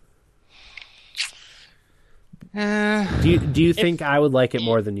guys? Do you think I would like it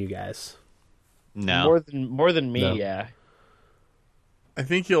more than you guys? No. More than me, No. yeah. I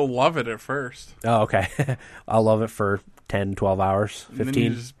think you'll love it at first. Oh, okay. I'll love it for 10, 12 hours, And then you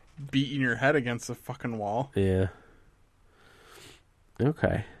 15. just beating your head against the fucking wall. Yeah.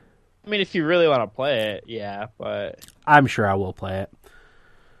 Okay. I mean, if you really want to play it, yeah, but I'm sure I will play it.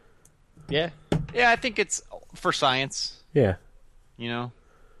 yeah. Yeah, I think it's for science, Yeah. you know?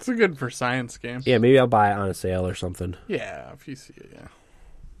 It's a good for science game. Yeah, maybe I'll buy it on a sale or something. Yeah, if you see it, yeah.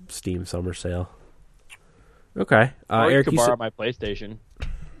 Steam summer sale. Okay. Or you Eric, could you borrow said- my PlayStation.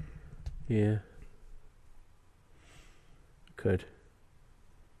 Yeah. Could.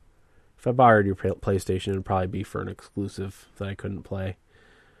 If I borrowed your PlayStation, it'd probably be for an exclusive that I couldn't play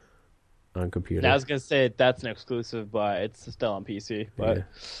on computer. I was gonna say that's an exclusive, but it's still on PC. But Yeah.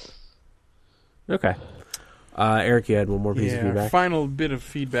 Okay. Eric, you had one more piece of Yeah, feedback? final bit of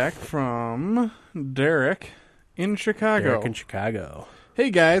feedback from Derek in Chicago. Derek in Chicago. Hey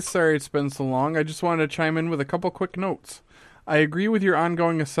guys, sorry it's been so long. I just wanted to chime in with a couple quick notes. I agree with your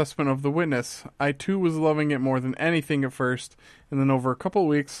ongoing assessment of The Witness. I too was loving it more than anything at first, and then over a couple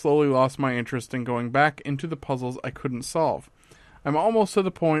weeks slowly lost my interest in going back into the puzzles I couldn't solve. I'm almost to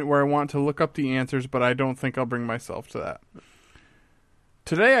the point where I want to look up the answers, but I don't think I'll bring myself to that.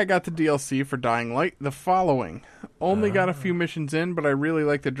 Today I got the DLC for Dying Light, The Following. Only got a few missions in, but I really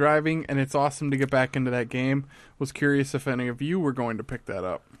like the driving, and it's awesome to get back into that game. Was curious if any of you were going to pick that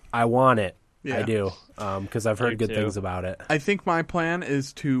up. I want it. Yeah. I do. Because I've heard do good too. things about it. I think my plan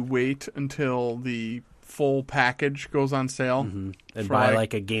is to wait until the full package goes on sale. And For buy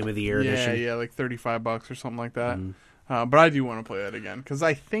like a Game of the Year edition. Yeah, like $35 or something like that. But I do want to play that again because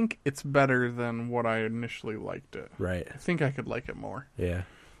I think it's better than what I initially liked it. Right. I think I could like it more. Yeah.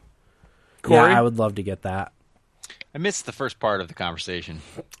 Corey? Yeah, I would love to get that. I missed the first part of the conversation.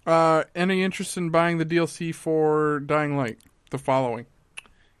 Any interest in buying the DLC for Dying Light? The Following.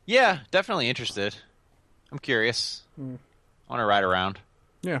 Yeah, definitely interested. I'm curious. I want to ride around.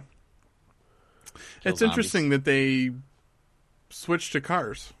 Yeah. Kill It's interesting that they switched to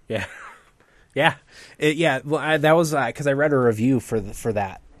cars. Yeah. Yeah. Well, that was because I read a review for the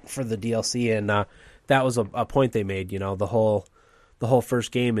DLC, and that was a point they made. You know, the whole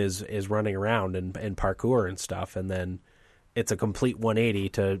first game is running around and parkour and stuff, and then it's a complete 180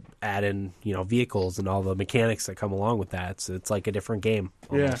 to add in, you know, vehicles and all the mechanics that come along with that. It's like a different game.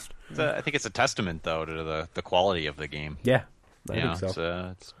 Almost. I think it's a testament, though, to the quality of the game. Yeah. I You know, think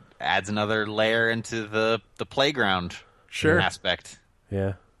so. it adds another layer into the playground aspect.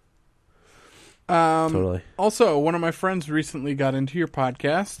 Yeah. Totally. Also, one of my friends recently got into your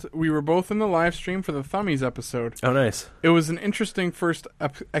podcast. We were both in the live stream for the Thummies episode. Oh, nice. It was an interesting first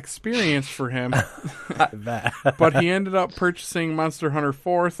experience for him, I bet. but he ended up purchasing Monster Hunter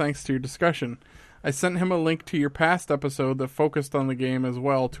 4 thanks to your discussion. I sent him a link to your past episode that focused on the game as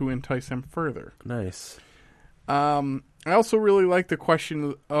well to entice him further. Nice. I also really like the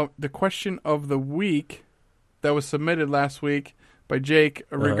question of the week that was submitted last week by Jake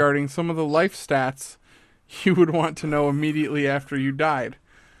regarding some of the life stats you would want to know immediately after you died.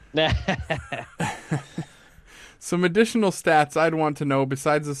 Some additional stats I'd want to know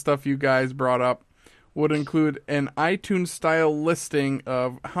besides the stuff you guys brought up would include an iTunes style listing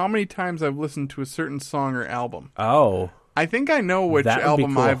of how many times I've listened to a certain song or album. Oh. I think I know which That would be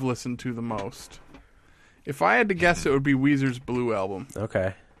album cool. I've listened to the most. If I had to guess, it would be Weezer's Blue Album.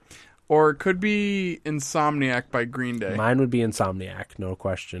 Okay. Or it could be Insomniac by Green Day. Mine would be Insomniac, no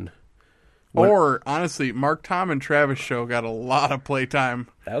question. Or, honestly, Mark Tom and Travis show got a lot of playtime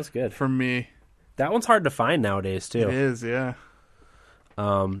That was good. from me. That one's hard to find nowadays, too. It is, yeah.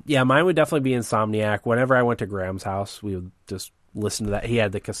 Yeah, mine would definitely be Insomniac. Whenever I went to Graham's house, we would just listen to that. He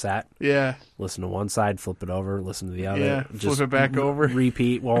had the cassette. Yeah. Listen to one side, flip it over, listen to the other. Yeah, flip it back over.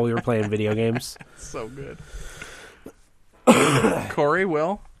 Repeat while we were playing video games. So good. Corey,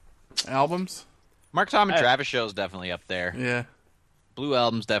 Will? Albums? Mark Tom and Travis show is definitely up there. Yeah. Blue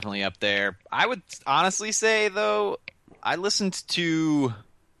Album's definitely up there. I would honestly say, though, I listened to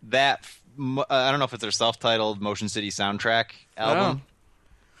that. I don't know if it's their self-titled Motion City soundtrack album,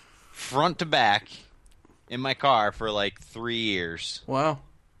 front to back, in my car for like 3 years. Wow.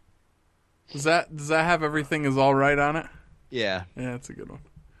 Does that have Everything Is All Right on it? Yeah. Yeah, that's a good one.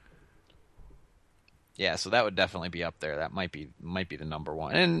 Yeah, so that would definitely be up there. That might be the number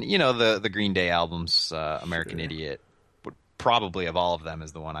one. And the Green Day albums, American Idiot, would probably of all of them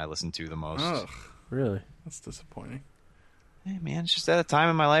is the one I listen to the most. Ugh, Really? that's disappointing. Hey man, it's just at a time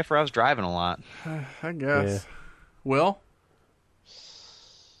in my life where I was driving a lot. I guess. Will?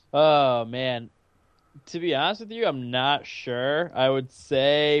 Oh man, to be honest with you, I'm not sure. I would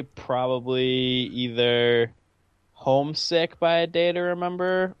say probably either Homesick by A Day to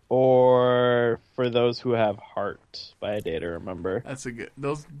Remember or For Those Who Have Heart by A Day to Remember. That's a good.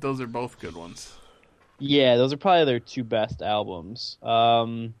 Those are both good ones. Yeah, those are probably their two best albums.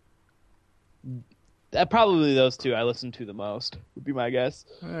 Probably those two I listen to the most would be my guess.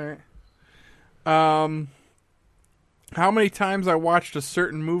 All right. How many times I watched a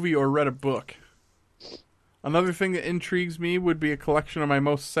certain movie or read a book? Another thing that intrigues me would be a collection of my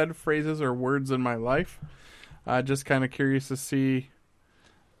most said phrases or words in my life. Just kind of curious to see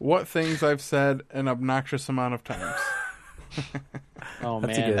what things I've said an obnoxious amount of times. Oh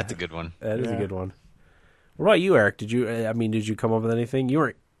That's man, That's a good one. That is Yeah. a good one. What about you, Eric? Did you come up with anything? You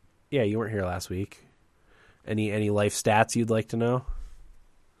weren't here last week. Any life stats you'd like to know?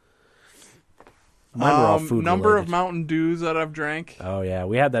 Mine were all food Number related. of Mountain Dews that I've drank. Oh yeah,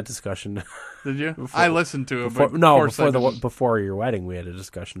 we had that discussion. Did you? I listened to it, before, but no, of course I before didn't. before your wedding, we had a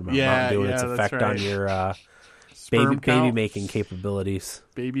discussion about Yeah, Mountain Dew and its yeah, that's effect on right. your Sperm baby count, making capabilities.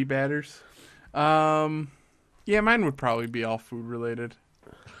 baby batters. Yeah, mine would probably be all food related.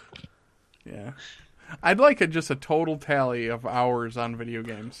 Yeah. I'd like just a total tally of hours on video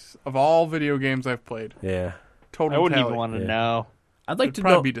games. Of all video games I've played. Yeah, Total I wouldn't tally. even want to Yeah. know. I'd like It'd to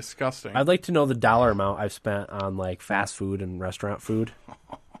probably know. be disgusting. I'd like to know the dollar amount I've spent on like fast food and restaurant food.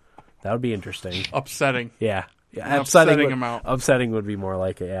 That would be interesting. Upsetting. Yeah, An upsetting amount. Upsetting would be more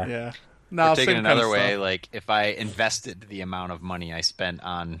like it. Yeah. Yeah. No, Or taking same kind another of way, stuff. like if I invested the amount of money I spent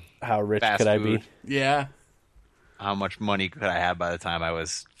on How rich fast could I food, be? Yeah. how much money could I have by the time I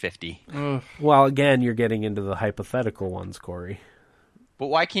was 50? Ugh. Well, again, you're getting into the hypothetical ones, Corey, But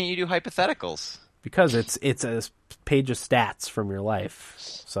why can't you do hypotheticals? because it's a page of stats from your life.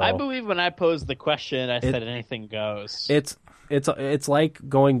 So I believe when I posed the question, I said anything goes. it's like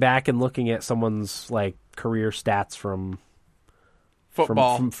going back and looking at someone's like career stats from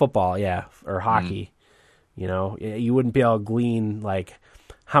Football. from football, yeah, or hockey. You know, you wouldn't be able to glean like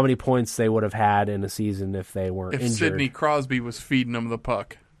how many points they would have had in a season if they weren't if injured. Sidney Crosby was feeding him the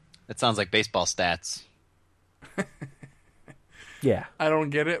puck. That sounds like baseball stats. Yeah, I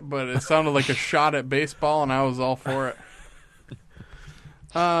don't get it, but it sounded like a shot at baseball, and I was all for it.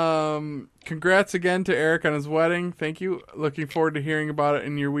 Congrats again to Eric on his wedding. Thank you. Looking forward to hearing about it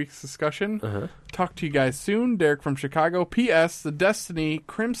in your week's discussion. Talk to you guys soon. Derek from Chicago. P.S. The Destiny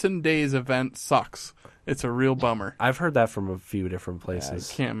Crimson Days event sucks. It's a real bummer. I've heard that from a few different I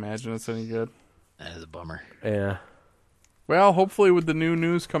places. can't imagine it's any good. That is a bummer. Yeah, Well, hopefully with the new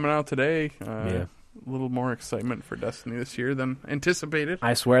news coming out today, Yeah. a little more excitement for Destiny this year than anticipated.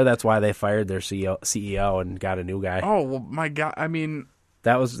 I swear that's why they fired their CEO and got a new guy. Oh, well, my God. I mean,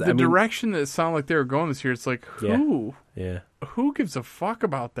 That was the direction that it sounded like they were going this year, it's like, who? Yeah, Who gives a fuck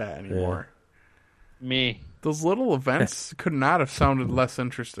about that anymore? Me. Those little events could not have sounded less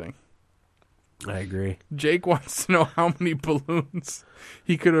interesting. I agree. Jake wants to know how many balloons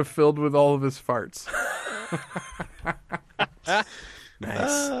he could have filled with all of his farts. Nice.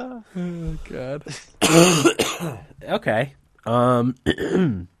 Oh, God. Okay.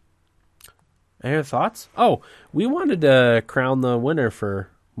 Any other thoughts? Oh, we wanted to crown the winner for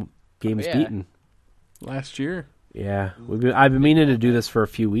games yeah. beaten. Last year. Yeah, I've been meaning to do this for a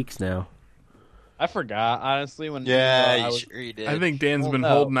few weeks now. I forgot, honestly, when Yeah, I you was, sure you did. I think Dan's Well, been no.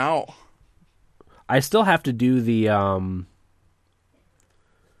 holding out. I still have to do the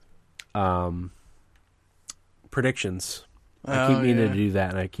predictions. I keep meaning to do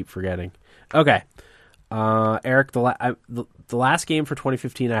that, and I keep forgetting. Okay, Eric, the last game for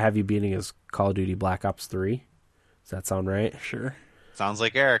 2015 I have you beating is Call of Duty Black Ops 3. Does that sound right? Sure. Sounds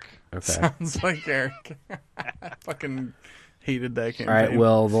like Eric. Okay. Sounds like Eric. I fucking hated that campaign. All right.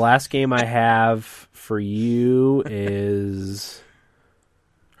 Well, the last game I have for you is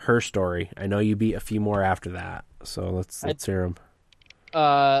Her Story. I know you beat a few more after that, so let's hear them.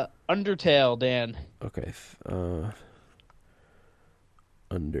 Undertale, Dan. Okay.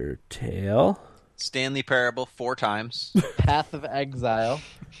 Undertale. Stanley Parable 4 times. Path of Exile.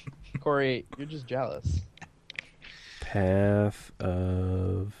 Corey, you're just jealous. Path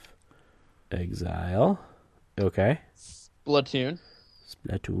of Exile. Okay. Splatoon.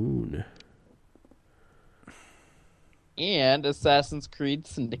 Splatoon. And Assassin's Creed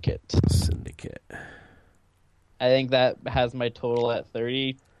Syndicate. Syndicate. I think that has my total at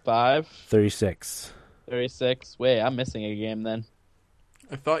 35. 36. 36. Wait, I'm missing a game then.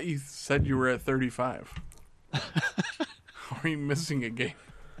 I thought you said you were at 35. Are you missing a game?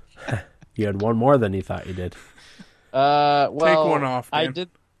 You had one more than you thought you did. Well, Take one off, Dan.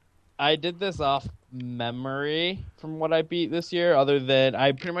 I did this off memory from what I beat this year. Other than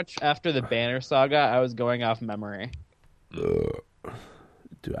I pretty much after the Banner Saga, I was going off memory.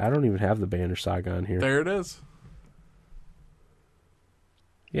 Dude, I don't even have the Banner Saga on here. There it is.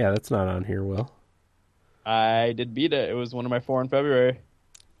 Yeah, that's not on here, Will. I did beat it. It was one of my 4 in February.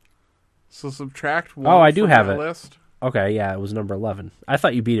 So subtract 1 I do from have that it. list. Okay, yeah, it was number 11. I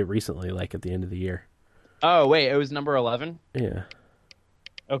thought you beat it recently, like at the end of the year. Oh wait, it was number 11. Yeah.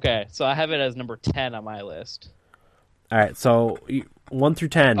 Okay, so I have it as number 10 on my list. All right, so 1 through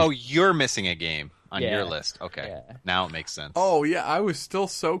 10. Oh, you're missing a game on Yeah. your list. Okay, Yeah. now it makes sense. Oh, yeah, I was still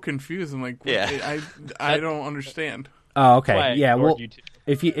so confused. I'm like, Yeah. I don't understand. Oh, okay. Why I Yeah, ignored well, you two.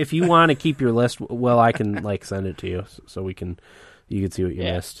 if you want to keep your list, well, I can like send it to you so you can see what you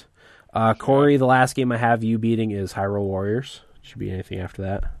Yeah. missed. Corey, the last game I have you beating is Hyrule Warriors. Should be anything after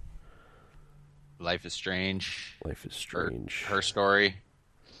that. Life is Strange. Life is Strange. Her Story.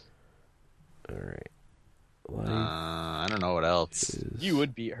 All right. Life I don't know what else. is You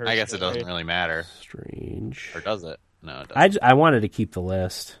would beat her. I guess it Story. doesn't really matter. Strange. Or does it? No, it doesn't. I wanted to keep the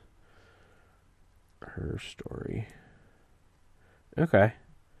list. Her Story. Okay.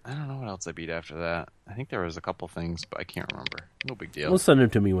 I don't know what else I beat after that. I think there was a couple things, but I can't remember. No big deal. Well, send them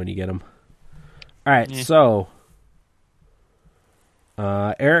to me when you get them. All right, Yeah. so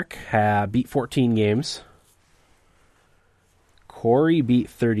Eric beat 14 games. Corey beat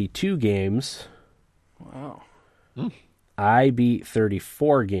 32 games. Wow. I beat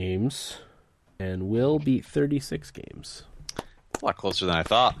 34 games. And Will beat 36 games. A lot closer than I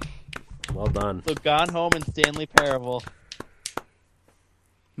thought. Well done. So Gone Home and Stanley Parable.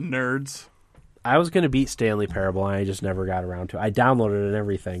 Nerds. I was going to beat Stanley Parable, and I just never got around to it. I downloaded it and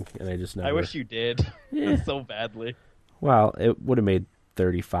everything, and I just never... I wish you did so badly. Well, it would have made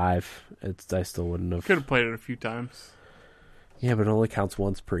 35. I still wouldn't have... Could have played it a few times. Yeah, but it only counts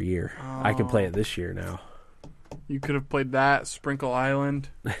once per year. I can play it this year now. You could have played that. Sprinkle Island.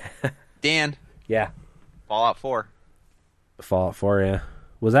 Dan, Yeah. Fallout 4. Fallout 4, yeah.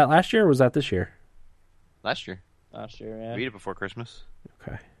 Was that last year or was that this year? Last year. Not sure, yeah. Beat it before Christmas.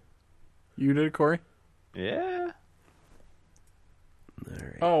 Okay. You did, Corey? Yeah. All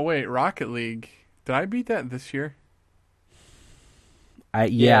right. Oh, wait. Rocket League. Did I beat that this year?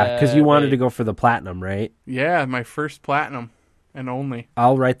 Yeah, because you wanted wait. to go for the platinum, right? Yeah, my first platinum. And only.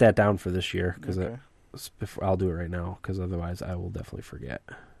 I'll write that down for this year because Okay. I'll do it right now because otherwise I will definitely forget.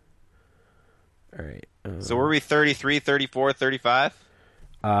 All right. So were we 33, 34, 35?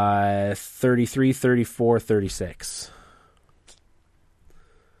 33, 34, 36.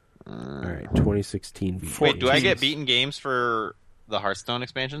 All right, 2016 beat. Wait, do I get beaten games for the Hearthstone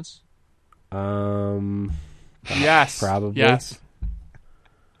expansions? Yes. Probably. Yes.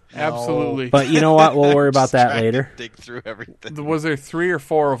 Absolutely. But you know what? We'll worry about that Trying to later. dig through everything. Was there 3 or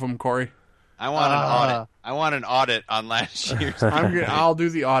 4 of them, Corey? I want an audit. I want an audit on last year's. I'll do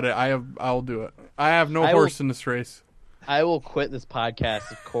the audit. I'll do it. I have no I horse will- in this race. I will quit this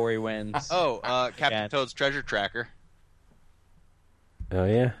podcast if Corey wins. Oh, Captain Yeah. Toad's Treasure Tracker. Oh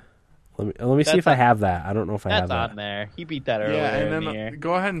yeah. Let me see if I have that. I don't know if I have That's on that. there. He beat that earlier Yeah, and in then the year.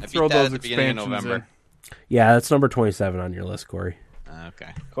 go ahead and I beat throw that at those the beginning of expansions November. in. Yeah, that's number 27 on your list, Corey.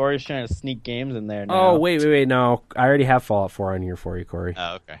 Okay. Corey's trying to sneak games in there now. Oh wait, no. I already have Fallout 4 on here for you, Corey.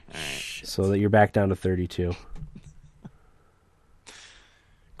 Oh, okay. All right. So that you're back down to 32.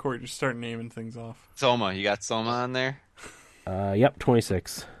 Corey, just start naming things off. Soma. You got Soma on there? Yep,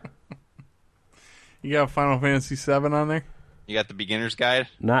 26. You got Final Fantasy 7 on there? You got the Beginner's Guide?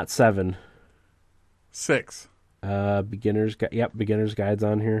 Not 7. 6. Beginner's guide's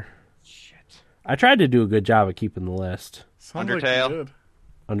on here. Shit. I tried to do a good job of keeping the list. Sounds like Undertale. you did.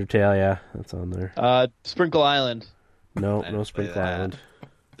 Undertale, yeah, that's on there. Sprinkle Island. No, I no didn't play Sprinkle that. Island.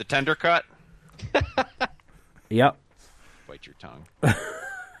 The Tender Cut? Yep. Bite your tongue.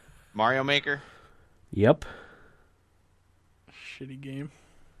 Mario Maker? Yep. Shitty game.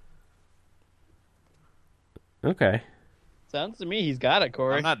 Okay. Sounds to me he's got it,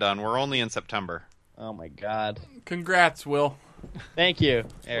 Corey. I'm not done. We're only in September. Oh my god. Congrats, Will. Thank you, Way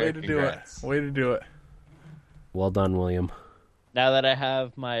Eric. to congrats. do it. Way to do it. Well done, William. Now that I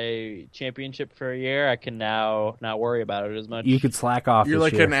have my championship for a year, I can now not worry about it as much. You could slack off. You're this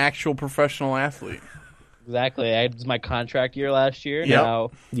like year. an actual professional athlete. Exactly. I was my contract year last year. Yep.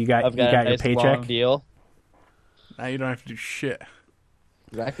 Now You got I've got, your a nice paycheck. long deal. Now you don't have to do shit.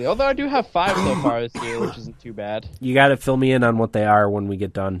 Exactly. Although I do have 5 so far this year, which isn't too bad. You got to fill me in on what they are when we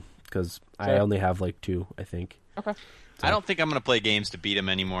get done, because I Fair. only have like 2, I think. Okay. I don't think I'm going to play games to beat him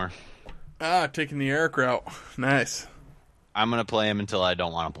anymore. Taking the Eric route. Nice. I'm going to play him until I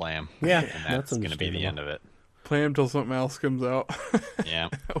don't want to play him. Yeah, And that's going to be the end of it. Play him till something else comes out. Yeah.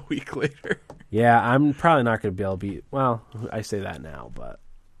 A week later. Yeah, I'm probably not going to be able to beat. Well, I say that now, but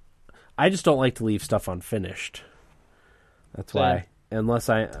I just don't like to leave stuff unfinished. That's why, unless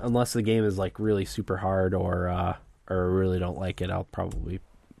the game is like really super hard or really don't like it, I'll probably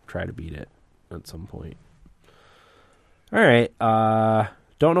try to beat it at some point. All right,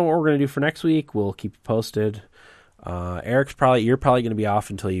 don't know what we're going to do for next week. We'll keep you posted. Eric's you're probably going to be off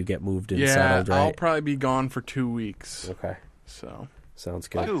until you get moved and settled, right? I'll probably be gone for 2 weeks. Okay, So, sounds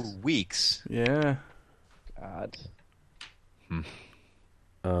good. 2 weeks. yeah. God.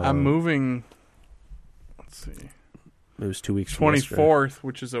 I'm moving, let's see, It was 2 weeks. from yesterday. 24th,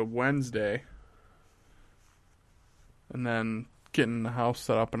 which is a Wednesday. And then getting the house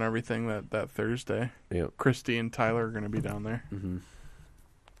set up and everything that Thursday. Yep. Christy and Tyler are going to be down there. Mm-hmm.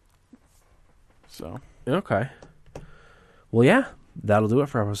 So, Okay. Well, yeah, that'll do it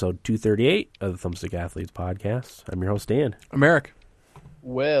for episode 238 of the Thumbstick Athletes podcast. I'm your host, Dan. Americ.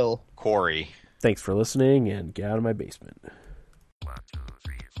 Will. Corey. Thanks for listening, and get out of my basement. 1, 2,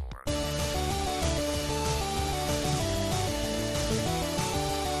 3, 4.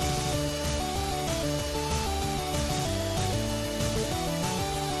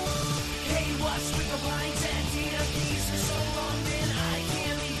 Hey, what's with the blinds and DMPs for so long, man? I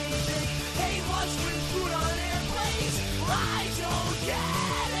can't even think. Hey, what's with food on airplanes? I don't get